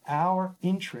have our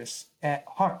interests at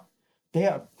heart. They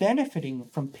are benefiting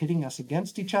from pitting us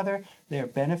against each other. They are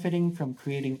benefiting from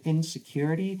creating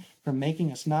insecurity, from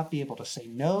making us not be able to say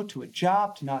no to a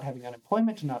job, to not having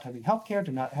unemployment, to not having healthcare,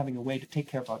 to not having a way to take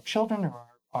care of our children or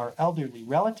our elderly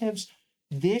relatives.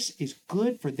 This is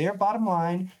good for their bottom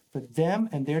line, for them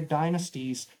and their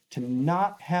dynasties to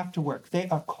not have to work. They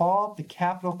are called the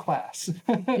capital class.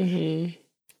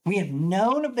 We have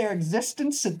known of their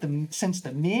existence since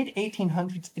the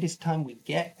mid-1800s. It is time we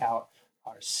get out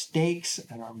our stakes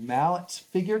and our mallets,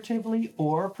 figuratively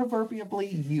or proverbially.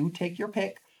 You take your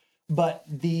pick. But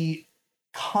the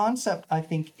concept, I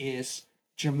think, is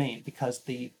germane, because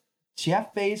the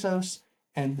Jeff Bezos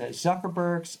and the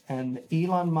Zuckerbergs and the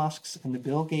Elon Musks and the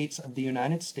Bill Gates of the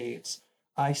United States,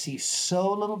 I see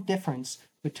so little difference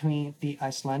between the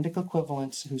Icelandic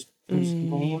equivalents whose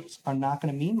names are not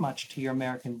going to mean much to your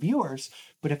American viewers.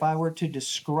 But if I were to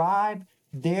describe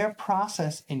their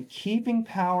process in keeping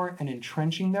power and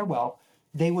entrenching their wealth,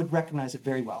 they would recognize it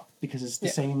very well, because it's the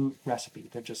same recipe.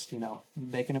 They're just,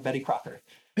 making a Betty Crocker.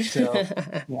 So,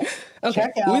 okay.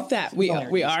 With that, we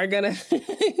are gonna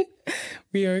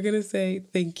say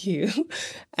thank you,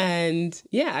 and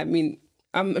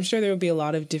I'm sure there will be a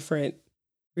lot of different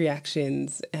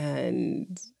reactions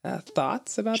and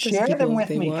thoughts about this. Share them with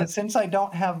me, because since I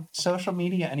don't have social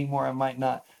media anymore, I might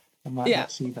not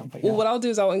see them. But Well, what I'll do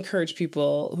is I'll encourage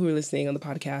people who are listening on the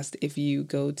podcast, if you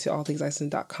go to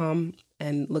allthingsiceland.com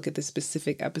and look at this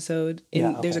specific episode,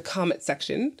 there's a comment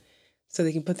section, so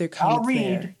they can put their comments I'll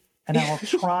read, there. And I will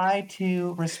try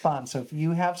to respond. So if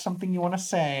you have something you want to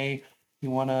say, you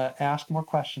want to ask more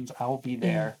questions, I will be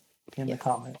there in the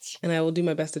comments. And I will do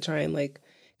my best to try and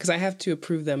because I have to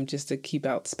approve them just to keep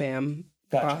out spam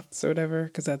bots or whatever,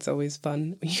 because that's always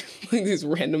fun. These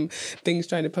random things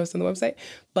trying to post on the website.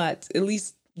 But at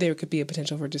least there could be a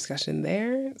potential for discussion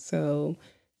there. So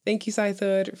thank you,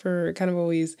 Saithud, for kind of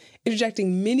always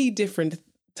interjecting many different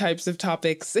types of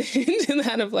topics into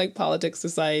that of politics,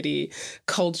 society,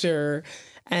 culture,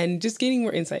 and just gaining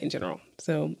more insight in general.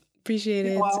 So appreciate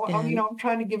it. Well, I'm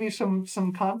trying to give you some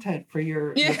content for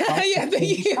your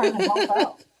thank you. Trying to help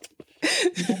out.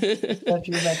 Scratch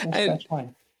your back and And scratch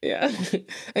mine. yeah.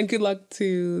 And good luck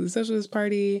to the Socialist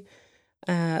Party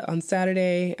on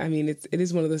Saturday. I mean, it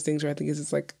is one of those things where I think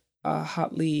it's like a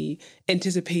hotly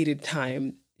anticipated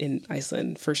time in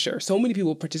Iceland for sure. So many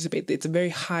people participate. It's a very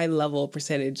high level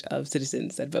percentage of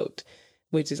citizens that vote,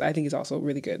 which is I think is also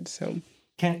really good. So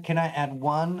Can I add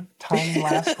one tiny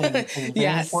last thing that is very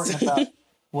yes. important about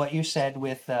what you said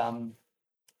with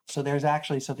so there's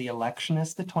actually the election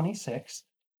is the 26th.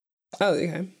 Oh,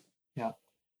 okay. Yeah.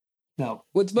 No.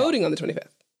 What's voting on the 25th?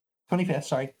 25th,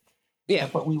 sorry. Yeah.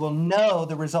 But we will know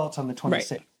the results on the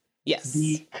 26th. Right. Yes.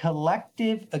 The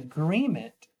collective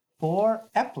agreement for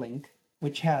Eplink,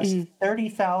 which has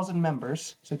 30,000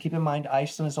 members, so keep in mind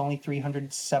Iceland is only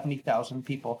 370,000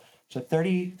 people, so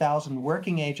 30,000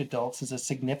 working age adults is a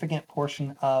significant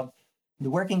portion of the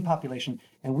working population,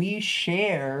 and we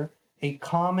share a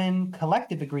common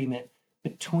collective agreement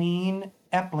between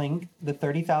Eplink, the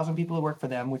 30,000 people who work for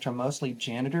them, which are mostly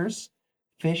janitors,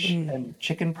 fish and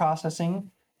chicken processing,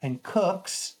 and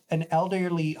cooks, an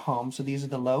elderly home. So these are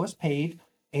the lowest paid,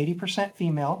 80%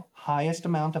 female, highest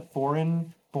amount of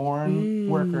foreign-born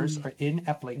workers are in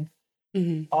Eplink.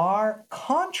 Our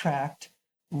contract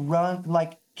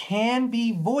can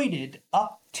be voided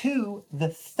up to the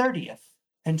 30th.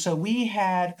 And so we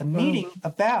had a meeting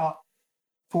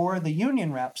for the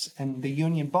union reps, and the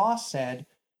union boss said,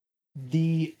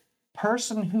 the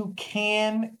person who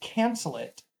can cancel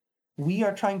it, we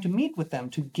are trying to meet with them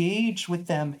to gauge with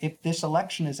them if this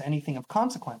election is anything of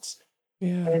consequence.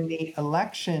 Yeah. And the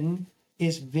election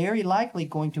is very likely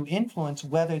going to influence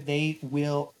whether they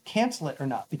will cancel it or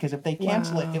not. Because if they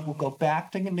cancel it, it will go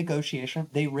back to negotiation.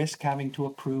 They risk having to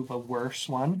approve a worse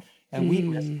one, and we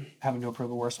risk having to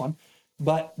approve a worse one.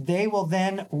 But they will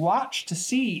then watch to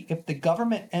see if the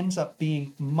government ends up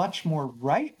being much more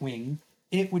right-wing,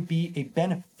 it would be a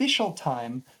beneficial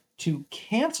time to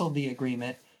cancel the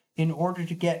agreement in order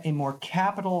to get a more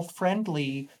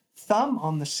capital-friendly thumb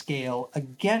on the scale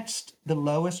against the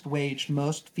lowest wage,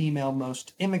 most female,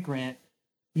 most immigrant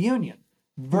union.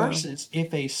 Versus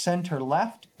if a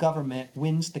center-left government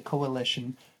wins the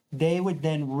coalition, they would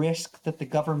then risk that the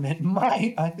government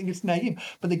might, I think it's naive,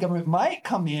 but the government might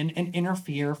come in and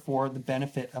interfere for the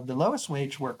benefit of the lowest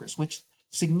wage workers, which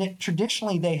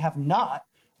traditionally they have not.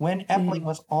 When Eplink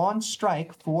was on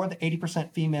strike for the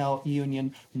 80% female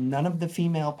union, none of the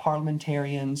female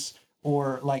parliamentarians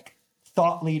or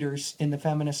thought leaders in the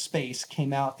feminist space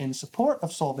came out in support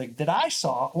of Solvig that I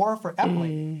saw, or for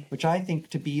Eplink, which I think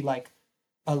to be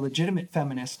a legitimate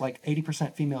feminist,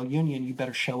 80% female union, you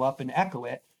better show up and echo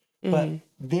it. But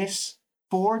this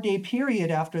 4-day period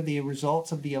after the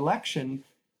results of the election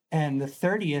and the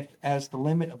 30th as the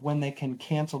limit of when they can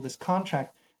cancel this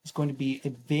contract is going to be a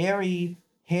very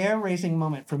hair-raising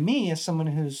moment for me as someone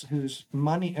whose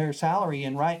money or salary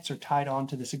and rights are tied on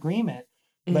to this agreement.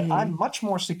 But I'm much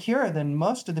more secure than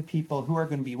most of the people who are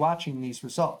going to be watching these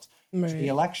results. Right. So the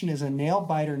election is a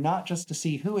nail-biter, not just to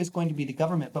see who is going to be the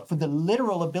government, but for the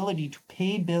literal ability to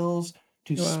pay bills,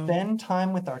 to spend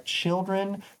time with our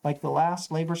children. Like the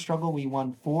last labor struggle, we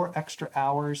won 4 extra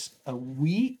hours a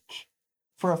week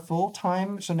for a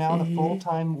full-time. So now the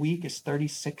full-time week is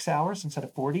 36 hours instead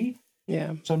of 40.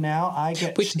 Yeah. So now I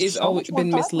get which is always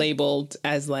been mislabeled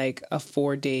as a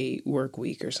 4-day work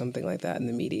week or something like that in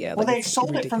the media. Well, they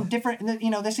sold it from different.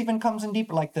 This even comes in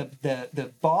deeper.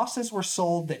 The bosses were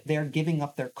sold that they're giving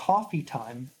up their coffee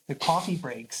time, their coffee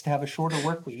breaks, to have a shorter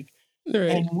work week.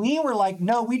 Right. And we were like,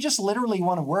 no, we just literally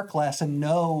want to work less, and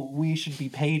no, we should be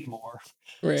paid more.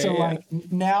 Right, so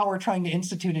now we're trying to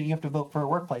institute it, and you have to vote for a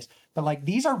workplace. But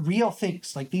these are real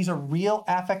things. These are real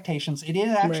affectations. It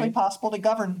is actually possible to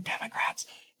govern Democrats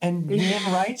and win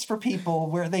rights for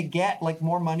people where they get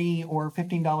more money or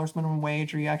 $15 minimum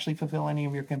wage, or you actually fulfill any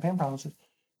of your campaign promises.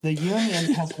 The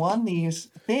union has won these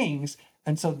things.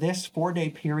 And so this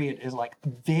 4-day period is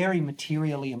very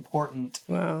materially important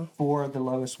for the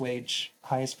lowest wage,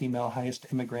 highest female, highest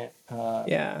immigrant,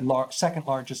 second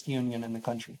largest union in the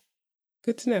country.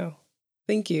 Good to know.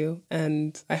 Thank you.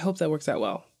 And I hope that works out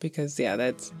well because,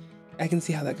 I can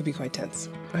see how that could be quite tense.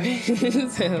 Right?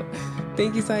 So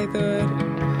thank you,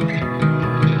 Saithud.